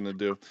Party is going to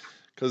do,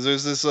 because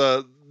there's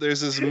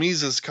this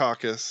Mises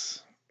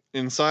caucus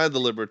inside the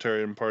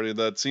Libertarian Party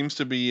that seems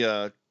to be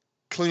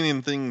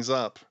cleaning things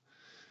up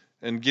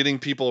and getting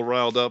people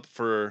riled up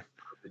for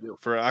They do.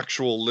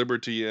 actual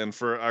liberty and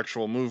for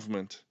actual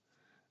movement.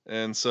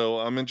 And so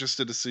I'm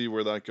interested to see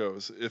where that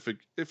goes. If it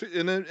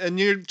and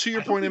you're, to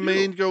your I hope point, they it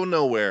may do. go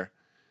nowhere.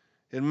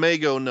 It may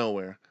go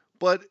nowhere,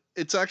 but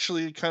it's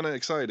actually kind of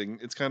exciting.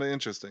 It's kind of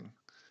interesting.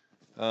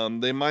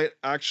 They might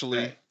actually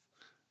Hey,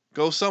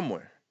 go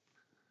somewhere.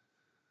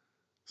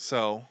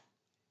 So,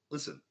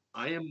 listen,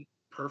 I am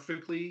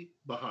perfectly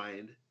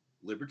behind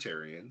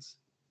libertarians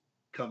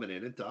coming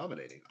in and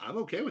dominating. I'm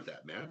okay with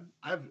that, man.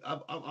 I'm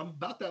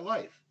about that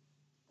life.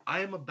 I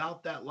am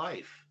about that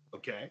life.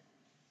 Okay,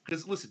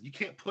 because listen, you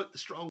can't put the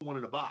strong one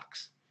in a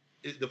box.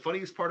 The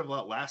funniest part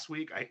about last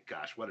week,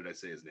 gosh, what did I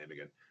say his name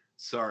again?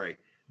 Sorry,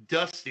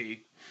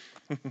 Dusty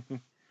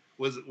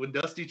was when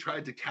Dusty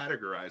tried to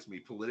categorize me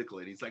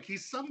politically, and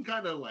he's some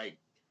kind of like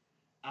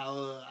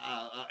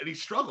and he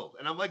struggled.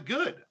 And I'm like,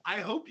 good.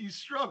 I hope you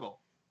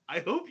struggle. I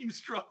hope you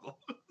struggle.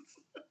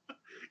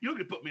 You don't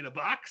get to put me in a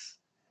box.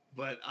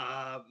 But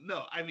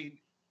no, I mean,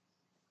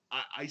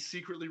 I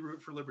secretly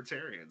root for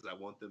libertarians. I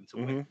want them to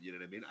mm-hmm. win. You know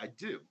what I mean? I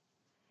do.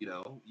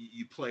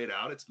 You play it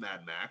out. It's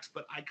Mad Max,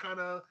 but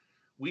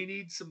we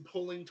need some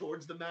pulling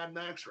towards the Mad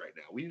Max right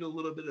now. We need a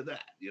little bit of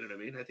that. You know what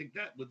I mean? I think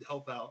that would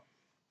help out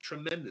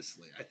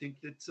tremendously. I think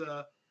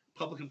that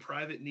public and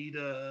private need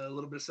a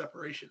little bit of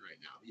separation right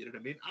now. You know what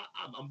I mean?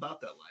 I'm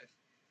about that life,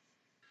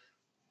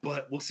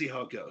 but we'll see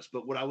how it goes.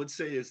 But what I would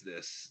say is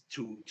this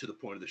to the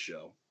point of the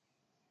show.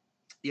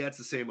 Yeah, it's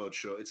the same old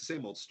show. It's the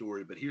same old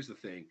story. But here's the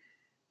thing: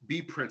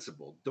 be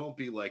principled. Don't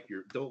be like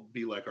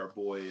our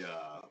boy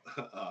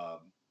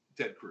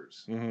Ted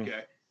Cruz. Mm-hmm.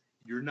 Okay,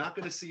 you're not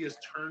going to see us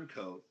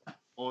turncoat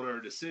on our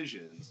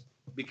decisions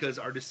because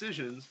our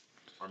decisions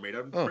are made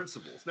up of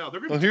principles. Now, they're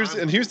going to be here's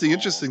the wrong,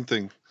 interesting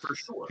thing. For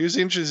sure. Here's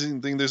the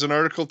interesting thing. There's an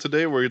article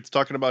today where it's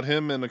talking about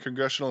him in a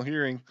congressional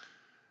hearing,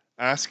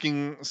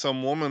 asking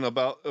some woman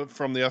about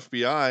from the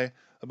FBI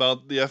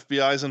about the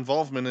FBI's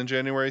involvement in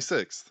January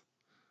 6th.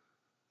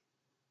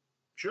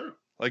 Sure.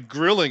 Like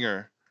grilling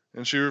her,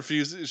 and she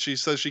refuses. She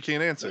says she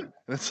can't answer, and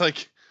it's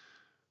like,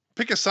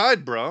 pick a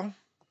side, bro.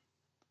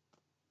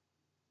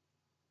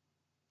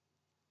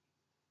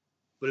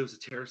 But it was a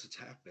terrorist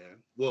attack, man.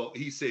 Well,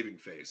 he's saving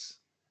face.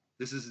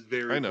 This is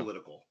very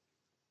political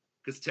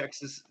because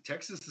Texas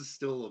is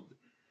still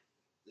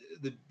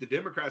the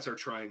Democrats are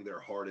trying their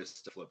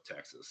hardest to flip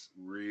Texas.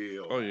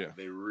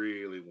 They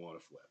really want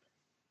to flip.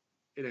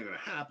 It ain't gonna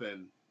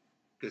happen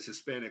because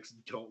Hispanics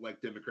don't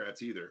like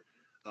Democrats either.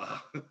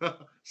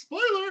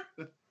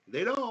 Spoiler,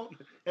 they don't.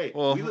 Hey,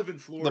 we live in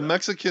Florida. The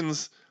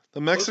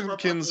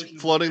Mexicans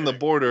flooding the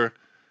border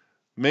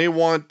may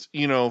want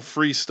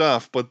free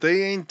stuff, but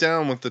they ain't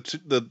down with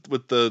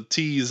the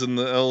T's and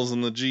the L's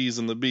and the G's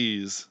and the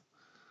B's.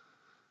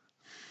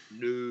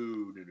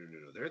 No.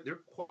 They're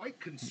quite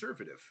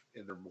conservative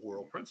in their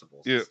moral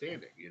principles and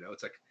standing.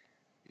 It's like,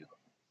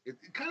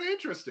 It's kind of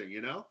interesting,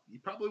 you know. You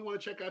probably want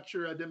to check out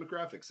your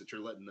demographics that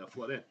you're letting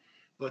flood in.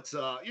 But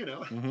you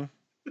know, Mm-hmm.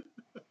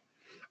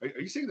 are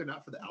you saying they're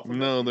not for the alphabet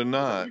No, they're people? Is that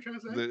what not. you're trying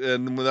to say?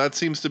 And that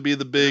seems to be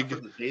the They're not for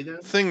big the they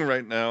them? thing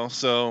right now.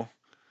 So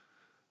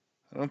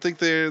I don't think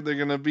they're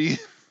gonna be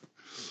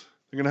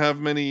they're gonna have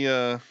many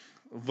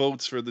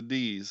votes for the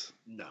D's.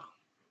 No.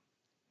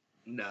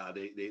 No,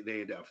 they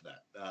ain't down for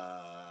that.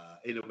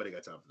 Ain't nobody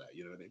got time for that.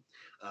 You know what I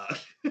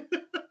mean?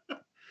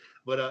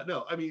 But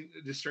no, I mean,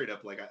 just straight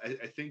up, like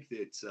I think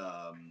that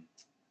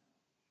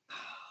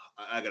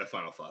I got a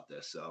final thought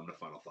this, so I'm gonna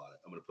final thought it.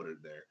 I'm gonna put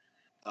it there.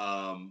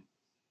 Um,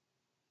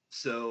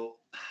 so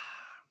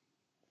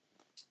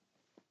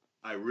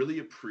I really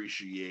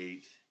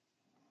appreciate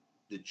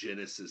the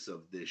genesis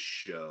of this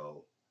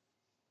show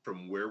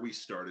from where we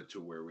started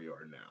to where we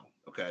are now.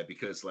 Okay,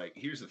 because like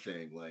here's the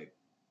thing, like,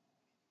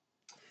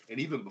 and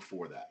even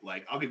before that,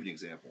 like I'll give you an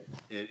example,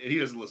 and he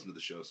doesn't listen to the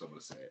show, so I'm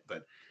gonna say it,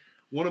 but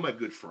one of my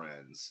good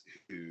friends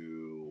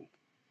who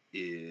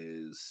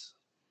is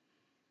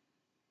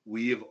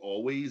we have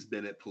always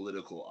been at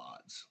political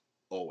odds,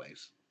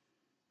 always.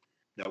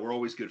 Now we're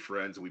always good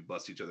friends and we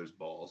bust each other's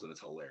balls and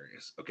it's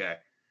hilarious. Okay,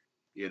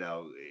 you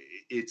know,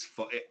 it's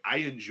fun. I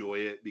enjoy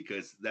it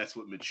because that's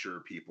what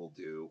mature people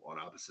do on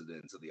opposite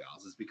ends of the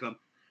aisles. It's become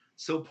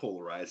so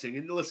polarizing.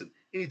 And listen,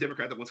 any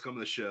Democrat that wants to come on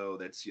the show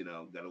that's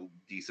got a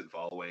decent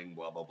following,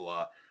 blah blah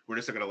blah. We're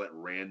just not going to let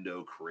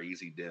rando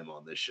crazy dim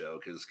on this show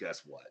because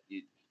guess what?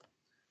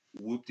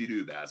 Whoop de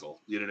doo,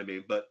 Basil. You know what I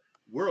mean? But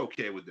we're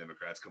okay with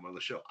Democrats coming on the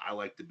show. I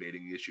like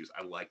debating issues.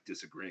 I like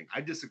disagreeing.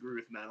 I disagree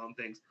with Matt on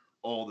things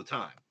all the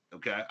time.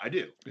 Okay, I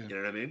do. Yeah. You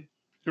know what I mean?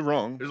 You're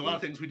wrong. There's a lot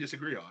of things we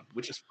disagree on,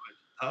 which is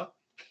fine. Huh?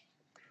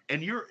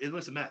 And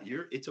listen, Matt,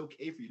 it's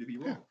okay for you to be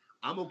wrong. Yeah.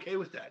 I'm okay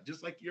with that,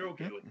 just like you're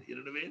okay with it. You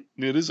know what I mean?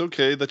 It is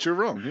okay that you're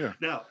wrong. Yeah.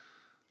 Now,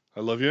 I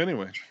love you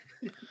anyway.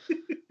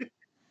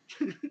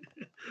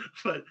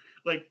 But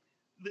like,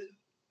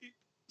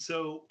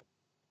 so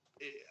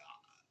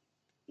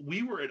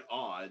we were at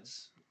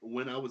odds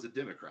when I was a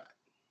Democrat,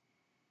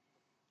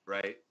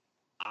 right?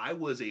 I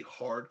was a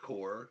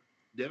hardcore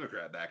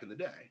Democrat back in the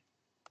day.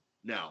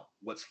 Now,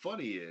 what's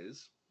funny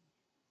is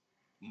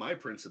my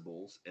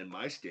principles and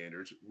my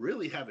standards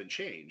really haven't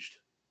changed.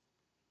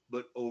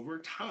 But over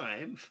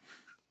time,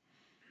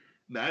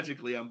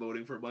 magically, I'm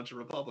voting for a bunch of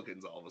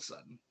Republicans all of a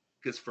sudden.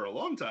 Because for a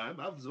long time,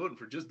 I was voting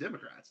for just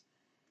Democrats.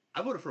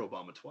 I voted for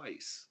Obama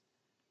twice.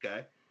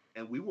 Okay.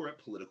 And we were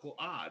at political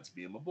odds,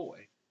 me and my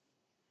boy.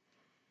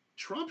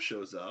 Trump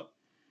shows up,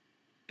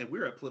 and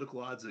we're at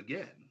political odds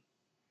again.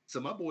 So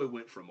my boy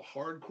went from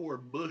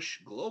hardcore Bush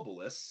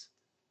globalists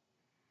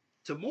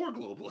to more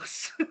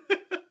globalists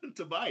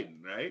to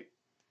Biden, right?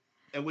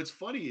 And what's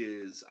funny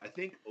is I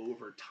think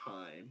over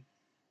time,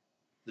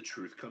 the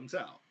truth comes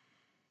out.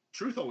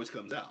 Truth always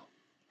comes out.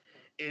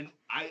 And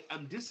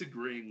I'm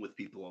disagreeing with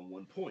people on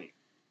one point.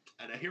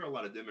 And I hear a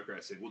lot of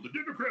Democrats saying, well, the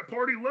Democrat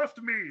Party left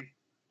me.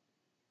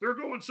 They're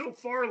going so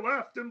far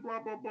left and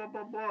blah, blah, blah,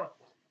 blah, blah.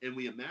 And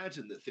we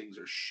imagine that things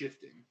are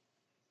shifting.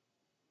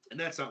 And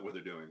that's not what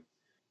they're doing.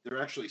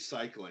 They're actually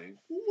cycling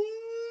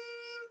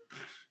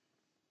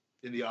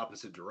in the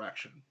opposite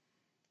direction.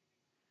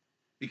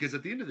 Because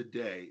at the end of the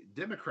day,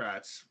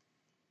 Democrats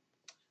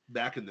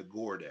back in the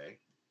Gore day,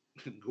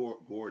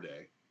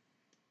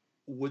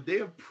 would they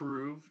have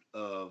approved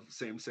of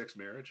same-sex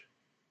marriage?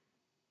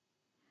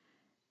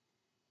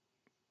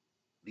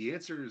 The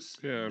answer is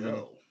no. I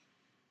mean,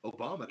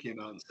 Obama came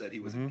out and said he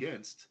was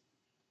against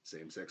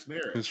same-sex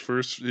marriage. His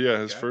first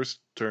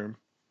term.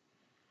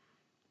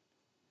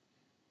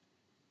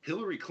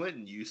 Hillary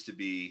Clinton used to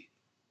be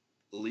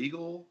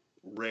legal,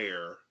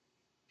 rare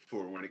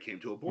for when it came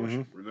to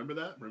abortion. Remember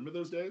that? Remember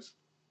those days?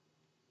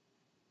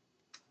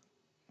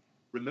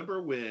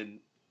 Remember when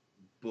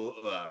good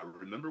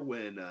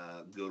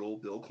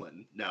old Bill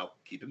Clinton, now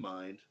keep in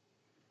mind,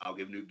 I'll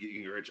give Newt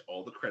Gingrich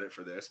all the credit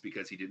for this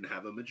because he didn't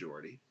have a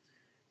majority.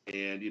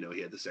 And,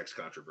 he had the sex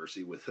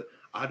controversy with,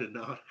 I did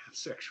not have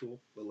sexual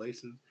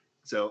relations.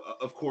 So,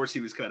 of course, he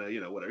was kind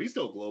of, whatever. He's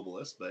still a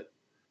globalist, but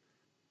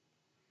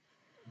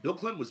Bill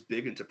Clinton was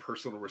big into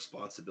personal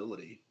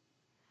responsibility.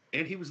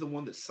 And he was the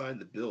one that signed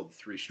the bill, the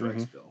Three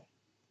Strikes bill,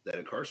 that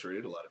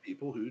incarcerated a lot of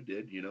people who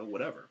did,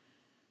 whatever.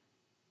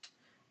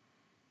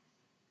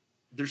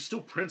 There's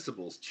still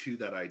principles to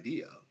that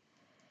idea.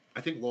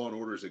 I think law and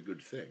order is a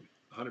good thing,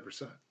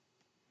 100%.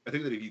 I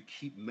think that if you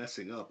keep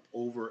messing up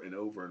over and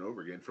over and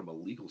over again from a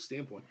legal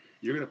standpoint,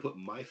 you're going to put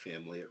my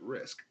family at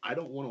risk. I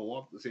don't want to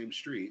walk the same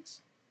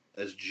streets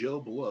as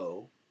Joe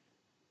Blow,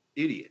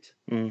 idiot.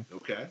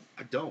 Okay?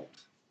 I don't.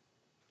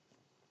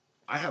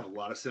 I have a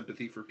lot of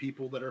sympathy for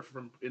people that are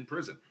in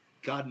prison.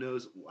 God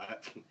knows,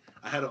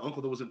 I had an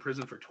uncle that was in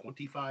prison for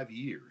 25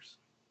 years.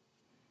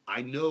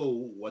 I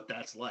know what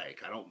that's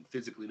like. I don't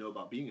physically know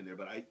about being in there,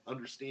 but I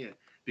understand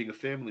being a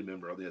family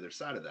member on the other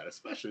side of that,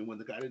 especially when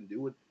the guy didn't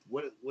do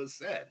what it was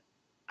said.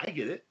 I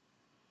get it.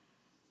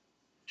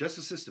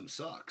 Justice system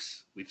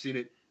sucks. We've seen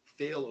it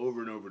fail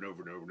over and over and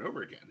over and over and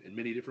over again in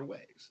many different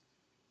ways.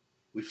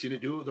 We've seen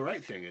it do the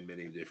right thing in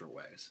many different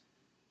ways.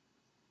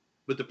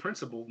 But the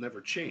principle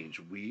never changed.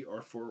 We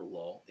are for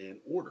law and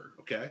order,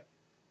 okay?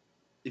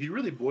 If you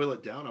really boil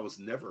it down, I was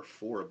never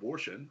for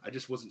abortion. I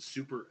just wasn't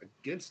super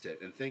against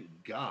it. And thank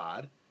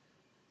God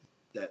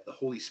that the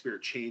Holy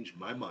Spirit changed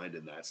my mind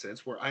in that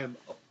sense, where I am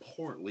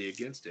abhorrently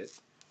against it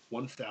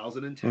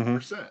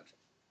 1010%.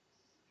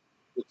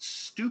 What's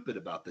stupid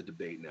about the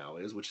debate now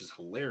is, which is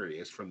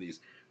hilarious from these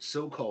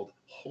so-called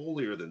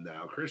holier than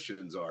thou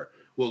Christians, are,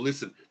 well,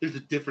 listen, there's a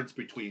difference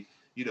between,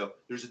 you got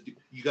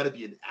to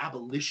be an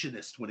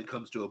abolitionist when it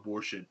comes to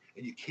abortion,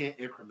 and you can't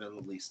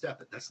incrementally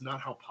step it. That's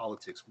not how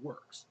politics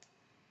works.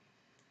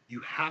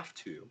 You have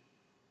to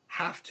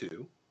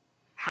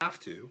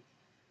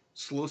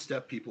slow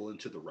step people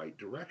into the right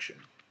direction.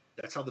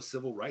 That's how the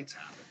civil rights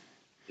happen.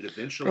 It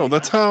eventually Bro,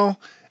 that's how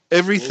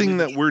everything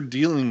that we're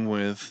dealing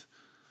with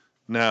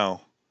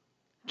now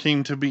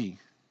came to be.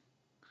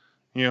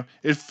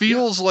 It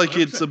feels like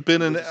it's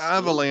been an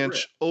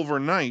avalanche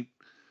overnight,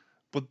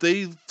 but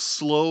they've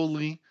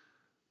slowly,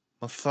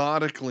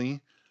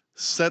 methodically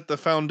set the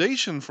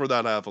foundation for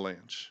that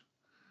avalanche.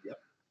 Yep,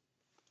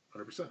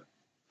 100%.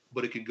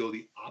 But it can go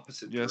the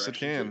opposite direction. Yes, it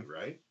can. Too,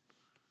 right?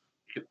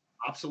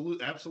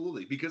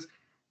 Absolutely. Because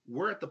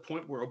we're at the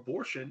point where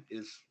abortion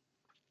is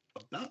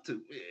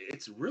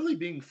it's really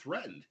being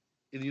threatened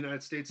in the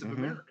United States of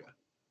America.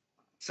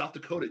 South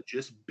Dakota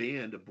just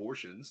banned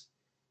abortions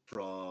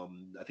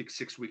from, I think,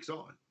 6 weeks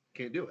on.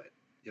 Can't do it.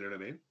 You know what I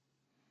mean?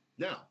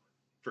 Now,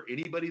 for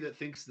anybody that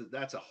thinks that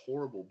that's a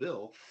horrible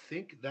bill,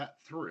 think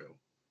that through.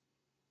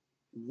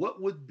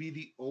 What would be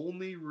the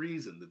only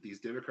reason that these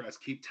Democrats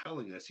keep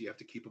telling us you have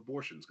to keep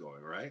abortions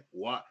going, right?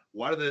 Why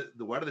do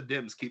the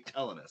Dems keep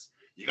telling us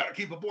you got to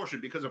keep abortion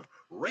because of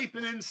rape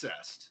and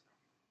incest?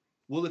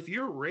 Well, if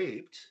you're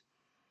raped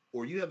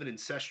or you have an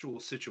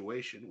incestual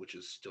situation, which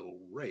is still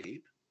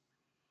rape,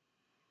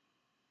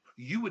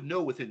 you would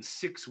know within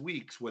 6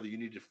 weeks whether you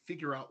need to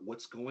figure out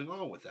what's going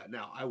on with that.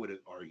 Now, I would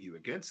argue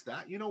against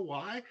that. You know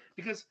why?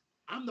 Because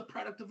I'm the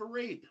product of a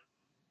rape.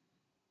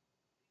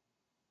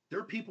 There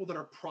are people that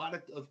are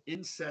product of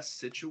incest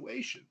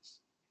situations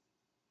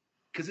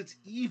because it's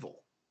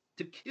evil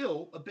to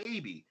kill a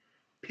baby,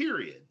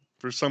 period.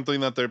 For something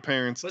that their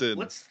parents did.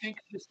 Let's think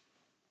this.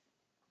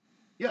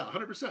 Yeah,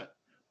 100%.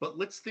 But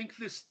let's think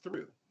this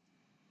through.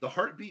 The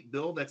heartbeat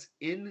bill that's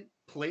in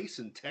place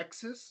in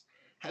Texas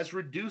has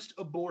reduced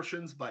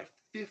abortions by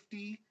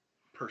 50%.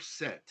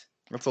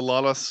 That's a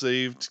lot of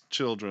saved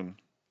children.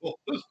 Well,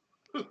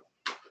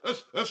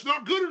 that's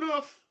not good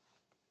enough.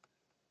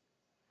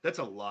 That's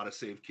a lot of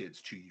saved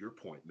kids, to your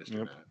point, Mr.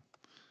 Matt.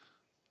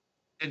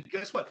 And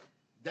guess what?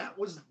 That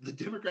was the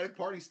Democratic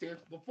Party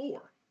stance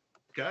before.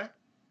 Okay?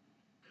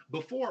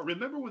 Before,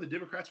 remember when the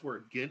Democrats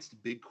were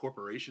against big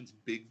corporations,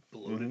 big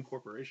bloated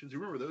corporations? You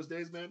remember those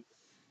days, man?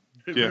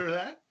 Remember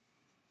that?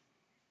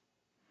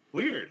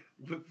 Weird.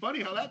 But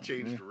funny how that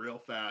changed real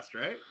fast,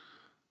 right?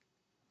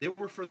 They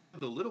were for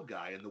the little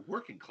guy and the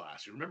working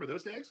class. You remember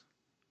those days?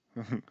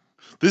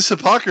 This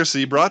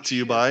hypocrisy brought to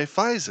you by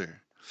Pfizer.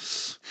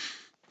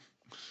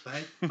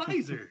 By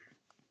Pfizer.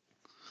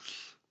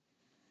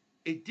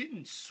 It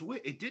didn't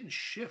switch. It didn't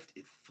shift.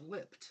 It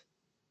flipped.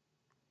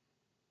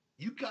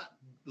 You got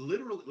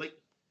literally,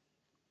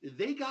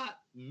 they got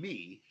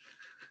me,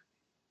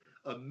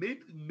 a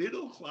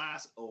middle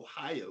class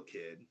Ohio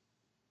kid,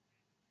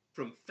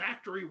 from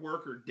factory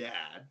worker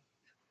dad,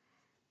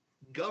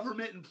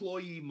 government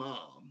employee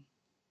mom,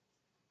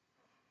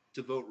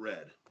 to vote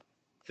red.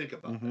 Think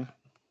about that.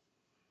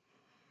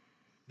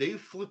 They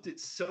flipped it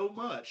so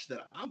much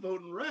that I'm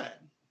voting red.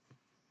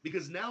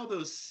 Because now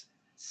those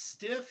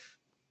stiff,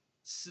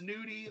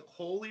 snooty,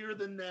 holier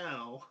than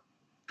thou,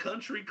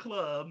 country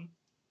club,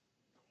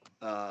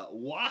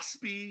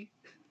 waspy,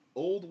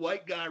 old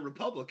white guy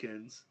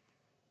Republicans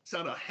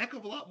sound a heck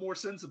of a lot more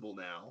sensible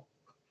now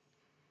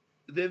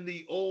than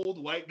the old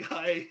white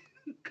guy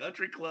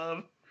country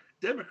club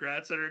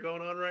Democrats that are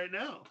going on right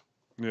now.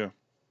 Yeah.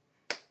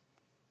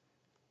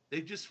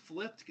 They just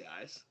flipped,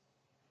 guys.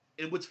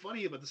 And what's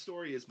funny about the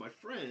story is my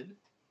friend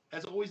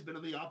has always been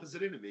on the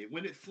opposite end of me.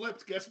 When it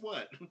flipped, guess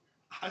what?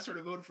 I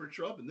started voting for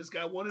Trump, and this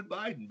guy wanted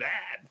Biden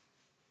bad.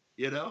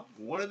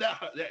 Wanted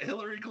that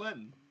Hillary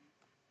Clinton.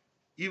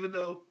 Even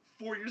though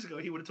 4 years ago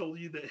he would have told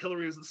you that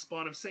Hillary was the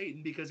spawn of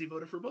Satan because he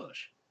voted for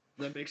Bush.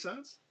 Does that make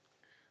sense?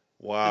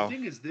 Wow. The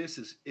thing is, this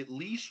is at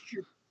least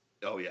you're.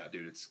 Oh yeah,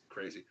 dude, it's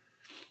crazy.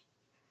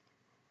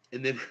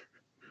 And then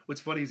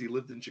what's funny is he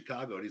lived in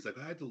Chicago, and he's like,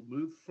 I had to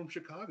move from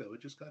Chicago.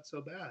 It just got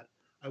so bad.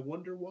 I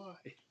wonder why.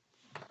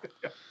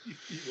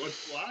 You wonder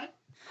why?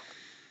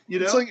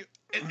 It's like,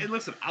 and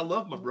listen, I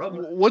love my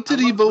brother. What did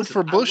he vote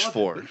for Bush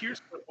for? But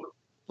here's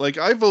like,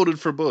 I voted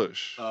for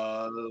Bush.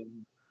 I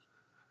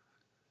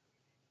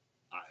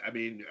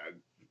mean,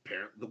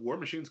 apparently the war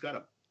machine's got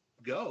to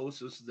go,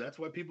 so that's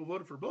why people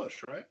voted for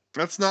Bush, right?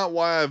 That's not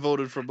why I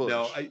voted for Bush.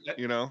 No,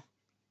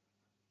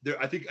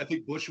 I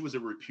think Bush was a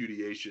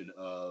repudiation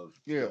of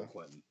Bill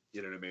Clinton.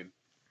 You know what I mean?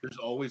 There's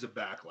always a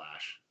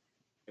backlash.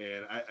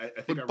 And I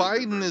think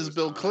Biden is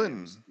Bill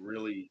Clinton.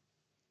 Really,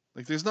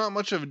 there's not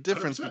much of a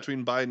difference 100%.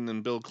 Between Biden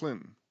and Bill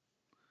Clinton.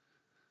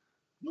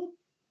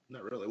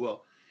 Not really.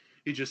 Well,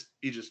 he just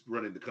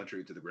running the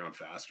country to the ground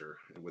faster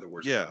and with a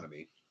worse Yeah.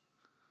 economy.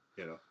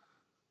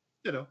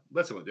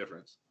 That's the only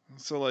difference.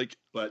 So like,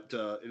 But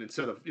and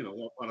instead of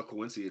on a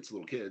Coincy, it's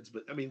little kids.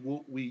 But I mean,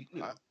 we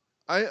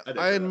I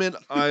digress. admit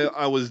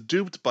I was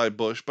duped by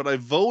Bush, but I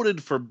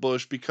voted for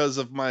Bush because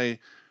of my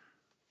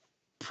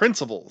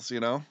principles,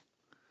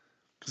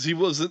 because he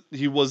wasn't,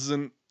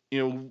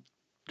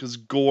 because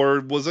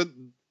Gore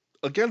wasn't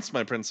against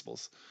my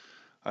principles.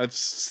 I've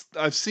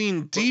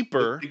seen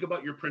deeper. But think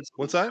about your principles.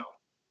 What's that? Now.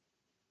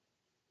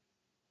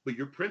 But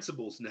your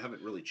principles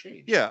haven't really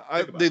changed. Yeah,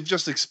 they've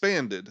just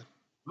expanded.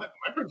 My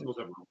principles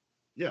have,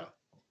 yeah,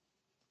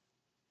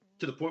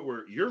 to the point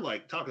where you're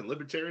like talking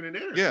libertarian and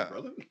anarchy, Yeah,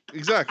 brother.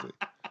 Exactly.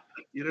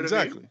 You know what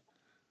I mean?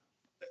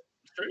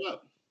 Straight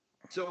up.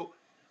 So,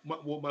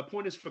 my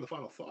point is, for the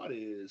final thought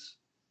is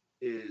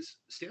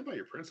stand by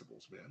your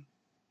principles, man,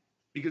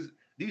 because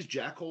these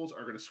jackholes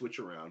are going to switch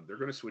around. They're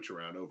going to switch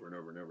around over and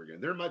over and over again.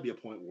 There might be a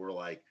point where,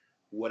 like,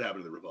 what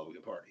happened to the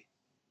Republican Party?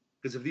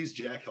 Because if these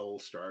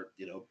jackholes start,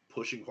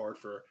 pushing hard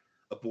for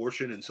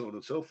abortion and so on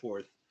and so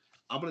forth,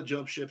 I'm going to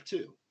jump ship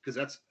too, because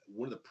that's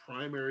one of the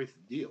primary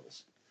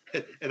deals.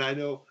 And I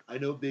know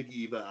Big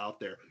Eva out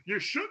there. You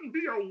shouldn't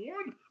be a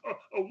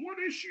one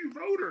issue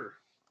voter.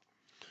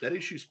 That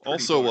issue's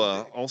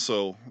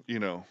also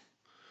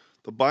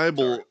the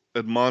Bible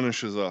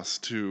admonishes us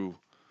to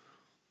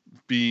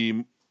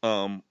be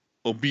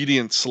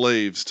obedient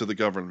slaves to the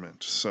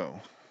government. So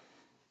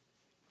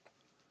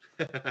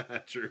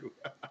true.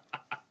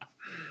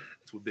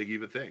 That's what Big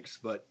Eva thinks.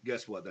 But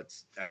guess what?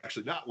 That's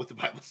actually not what the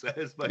Bible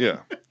says. But yeah.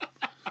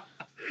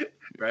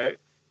 Right?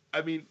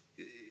 I mean,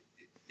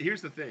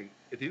 here's the thing.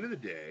 At the end of the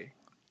day,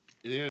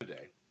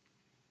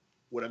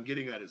 what I'm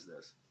getting at is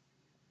this.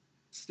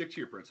 Stick to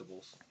your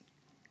principles.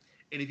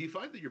 And if you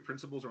find that your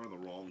principles are on the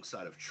wrong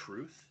side of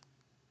truth,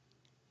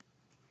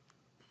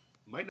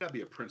 might not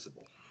be a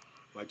principle.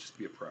 Might just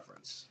be a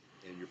preference.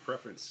 And your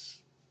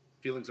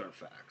feelings aren't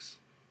facts.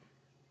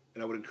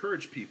 And I would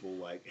encourage people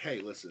like, hey,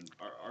 listen,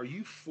 are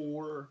you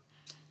for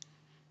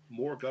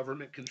more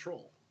government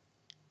control?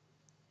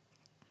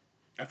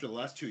 After the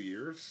last 2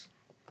 years,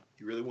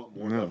 you really want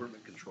more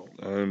government control?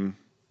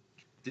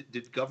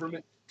 Did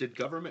government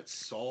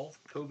solve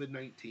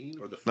COVID-19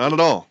 or the flu? Not at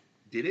all.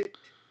 Did it?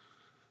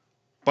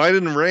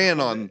 Biden ran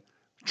on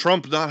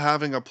Trump not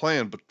having a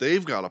plan, but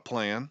they've got a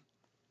plan.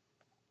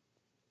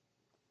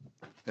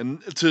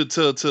 And to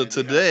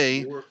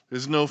today,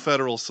 there's no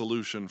federal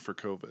solution for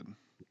COVID.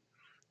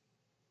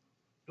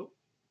 Nope.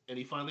 And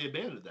he finally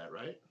abandoned that,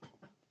 right?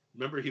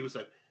 Remember, he was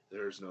like,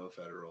 there's no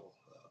federal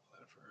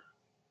plan for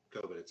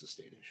COVID. It's a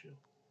state issue.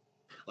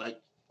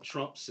 Like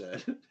Trump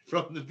said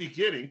from the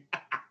beginning.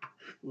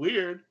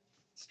 Weird.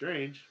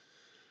 Strange.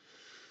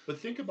 But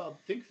think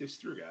this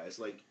through, guys.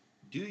 Like,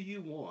 do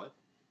you want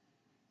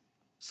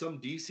some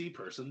DC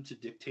person to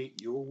dictate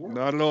your world?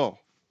 Not at all.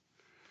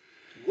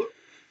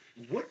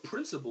 What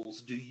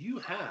principles do you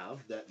have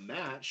that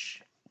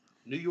match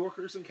New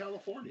Yorkers and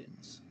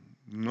Californians?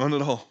 None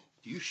at all.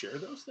 Do you share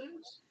those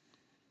things?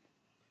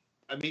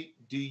 I mean,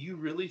 do you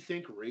really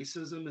think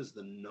racism is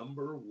the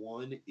number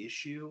one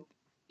issue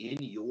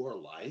in your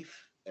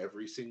life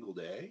every single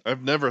day?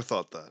 I've never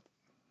thought that.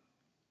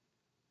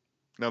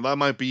 Now, that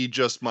might be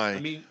just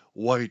my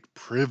white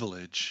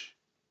privilege.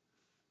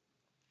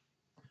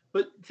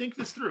 But think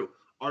this through.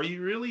 Are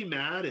you really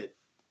mad at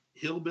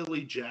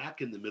hillbilly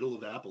Jack in the middle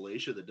of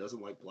Appalachia that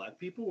doesn't like black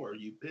people? Or are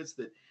you pissed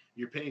that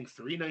you're paying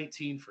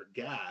 $3.19 for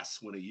gas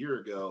when a year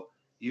ago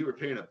you were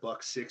paying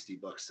 $1.60,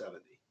 $1.70?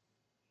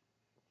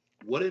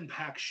 What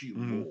impacts you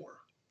more?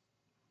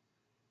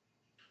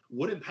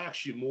 What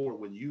impacts you more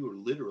when you are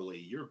literally,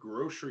 your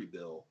grocery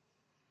bill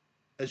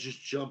has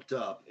just jumped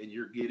up and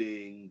you're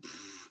getting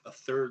a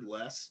third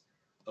less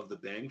of the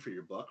bang for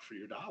your buck for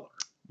your dollar?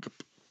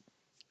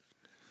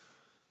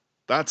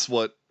 That's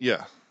what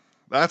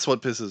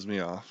pisses me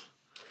off.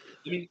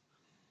 I mean,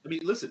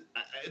 listen,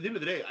 at the end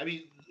of the day,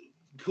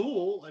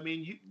 cool. I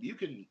mean, you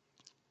can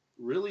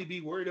really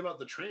be worried about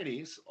the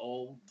trannies,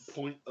 all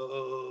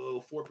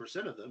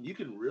 0.04% of them. You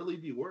can really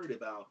be worried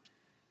about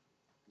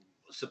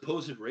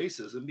supposed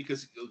racism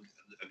because,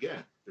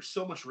 again, there's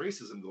so much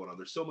racism going on.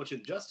 There's so much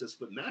injustice,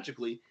 but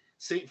magically,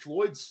 St.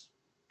 Floyd's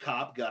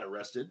cop got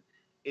arrested,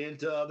 and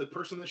the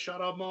person that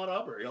shot Ahmaud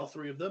Arbery, all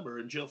three of them are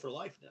in jail for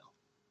life now.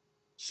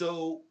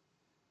 So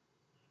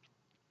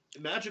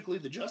magically,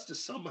 the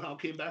justice somehow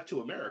came back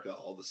to America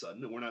all of a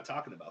sudden, and we're not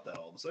talking about that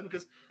all of a sudden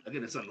because,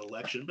 again, it's not an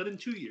election. But in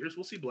 2 years,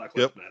 we'll see Black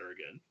Lives Matter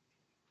again,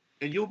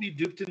 and you'll be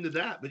duped into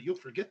that. But you'll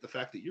forget the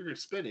fact that you're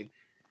spending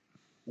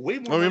way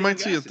more. Well, we might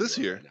see it this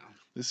year. Right now.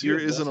 This year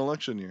is an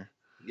election year.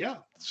 Yeah,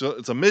 so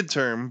it's a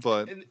midterm,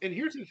 but and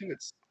here's the thing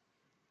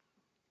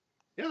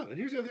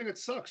here's the other thing that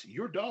sucks.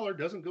 Your dollar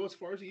doesn't go as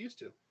far as it used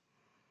to.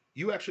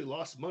 You actually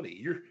lost money.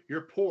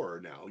 You're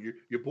poorer now.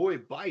 Your boy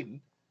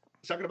Biden.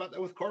 Talking about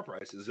that with car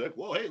prices. Like,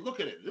 well, hey,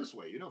 look at it this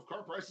way. If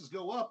car prices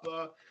go up,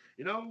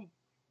 there's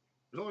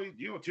only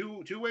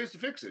two ways to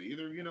fix it.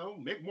 Either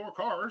make more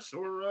cars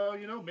or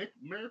make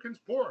Americans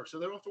poor so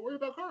they don't have to worry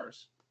about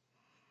cars.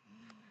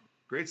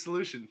 Great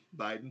solution,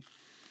 Biden.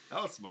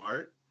 That was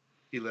smart.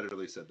 He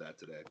literally said that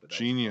today. But that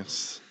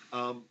Genius.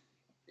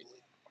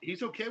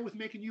 He's okay with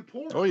making you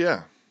poor. Oh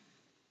yeah.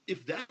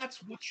 If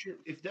that's what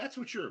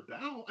you're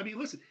about, I mean,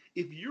 listen,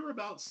 if you're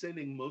about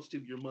sending most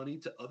of your money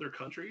to other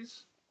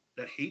countries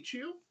that hate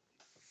you,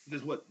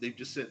 because what they've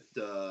just sent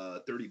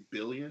 $30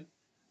 billion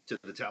to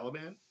the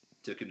Taliban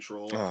to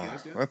control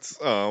Afghanistan. That's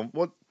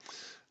what?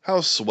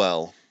 How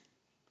swell.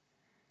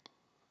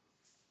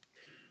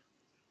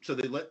 So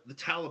they let the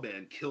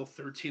Taliban kill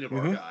 13 of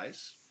our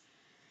guys,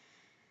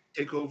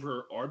 take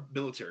over our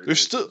military. There's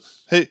still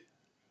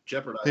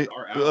jeopardize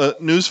our allies.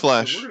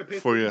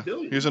 Newsflash for you.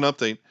 Billion. Here's an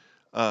update.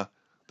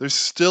 There's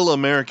still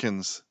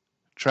Americans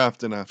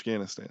trapped in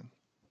Afghanistan.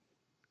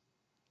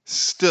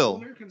 Still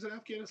Americans in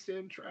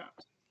Afghanistan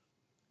trapped.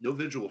 No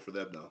visual for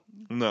them though.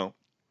 No.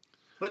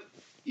 But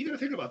you got to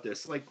think about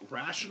this. Like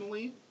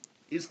rationally,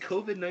 is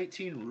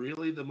COVID-19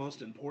 really the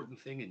most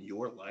important thing in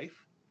your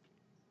life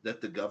that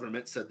the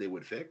government said they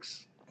would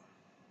fix?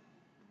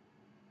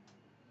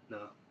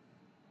 No,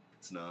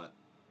 it's not.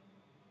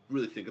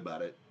 Really think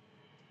about it.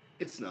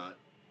 It's not.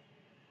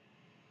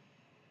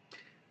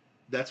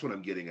 That's what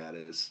I'm getting at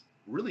is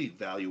really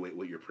evaluate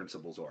what your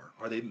principles are.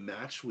 Are they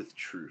matched with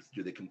truth?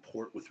 Do they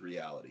comport with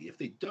reality? If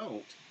they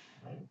don't,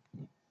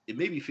 it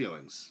may be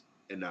feelings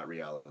and not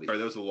reality. Sorry,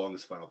 that was the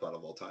longest final thought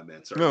of all time,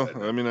 man. Sorry. No,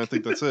 I mean, I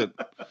think that's it.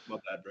 My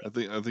bad, bro.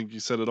 I think you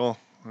said it all.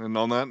 And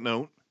on that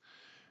note,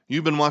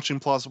 you've been watching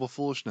Plausible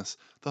Foolishness,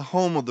 the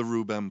home of the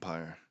Rube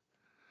Empire,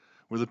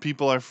 where the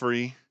people are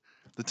free,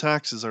 the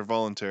taxes are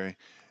voluntary,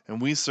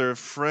 and we serve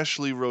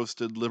freshly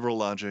roasted liberal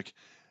logic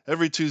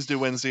every Tuesday,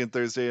 Wednesday, and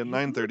Thursday at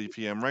 9:30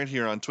 p.m. right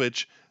here on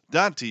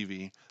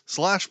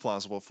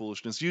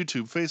twitch.tv/plausiblepoolishness,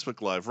 YouTube,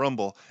 Facebook Live,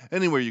 Rumble,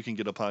 anywhere you can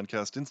get a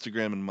podcast,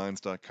 Instagram, and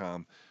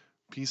minds.com.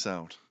 Peace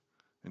out,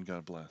 and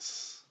God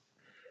bless.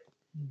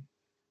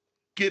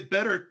 Get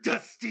better,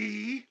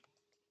 Dusty!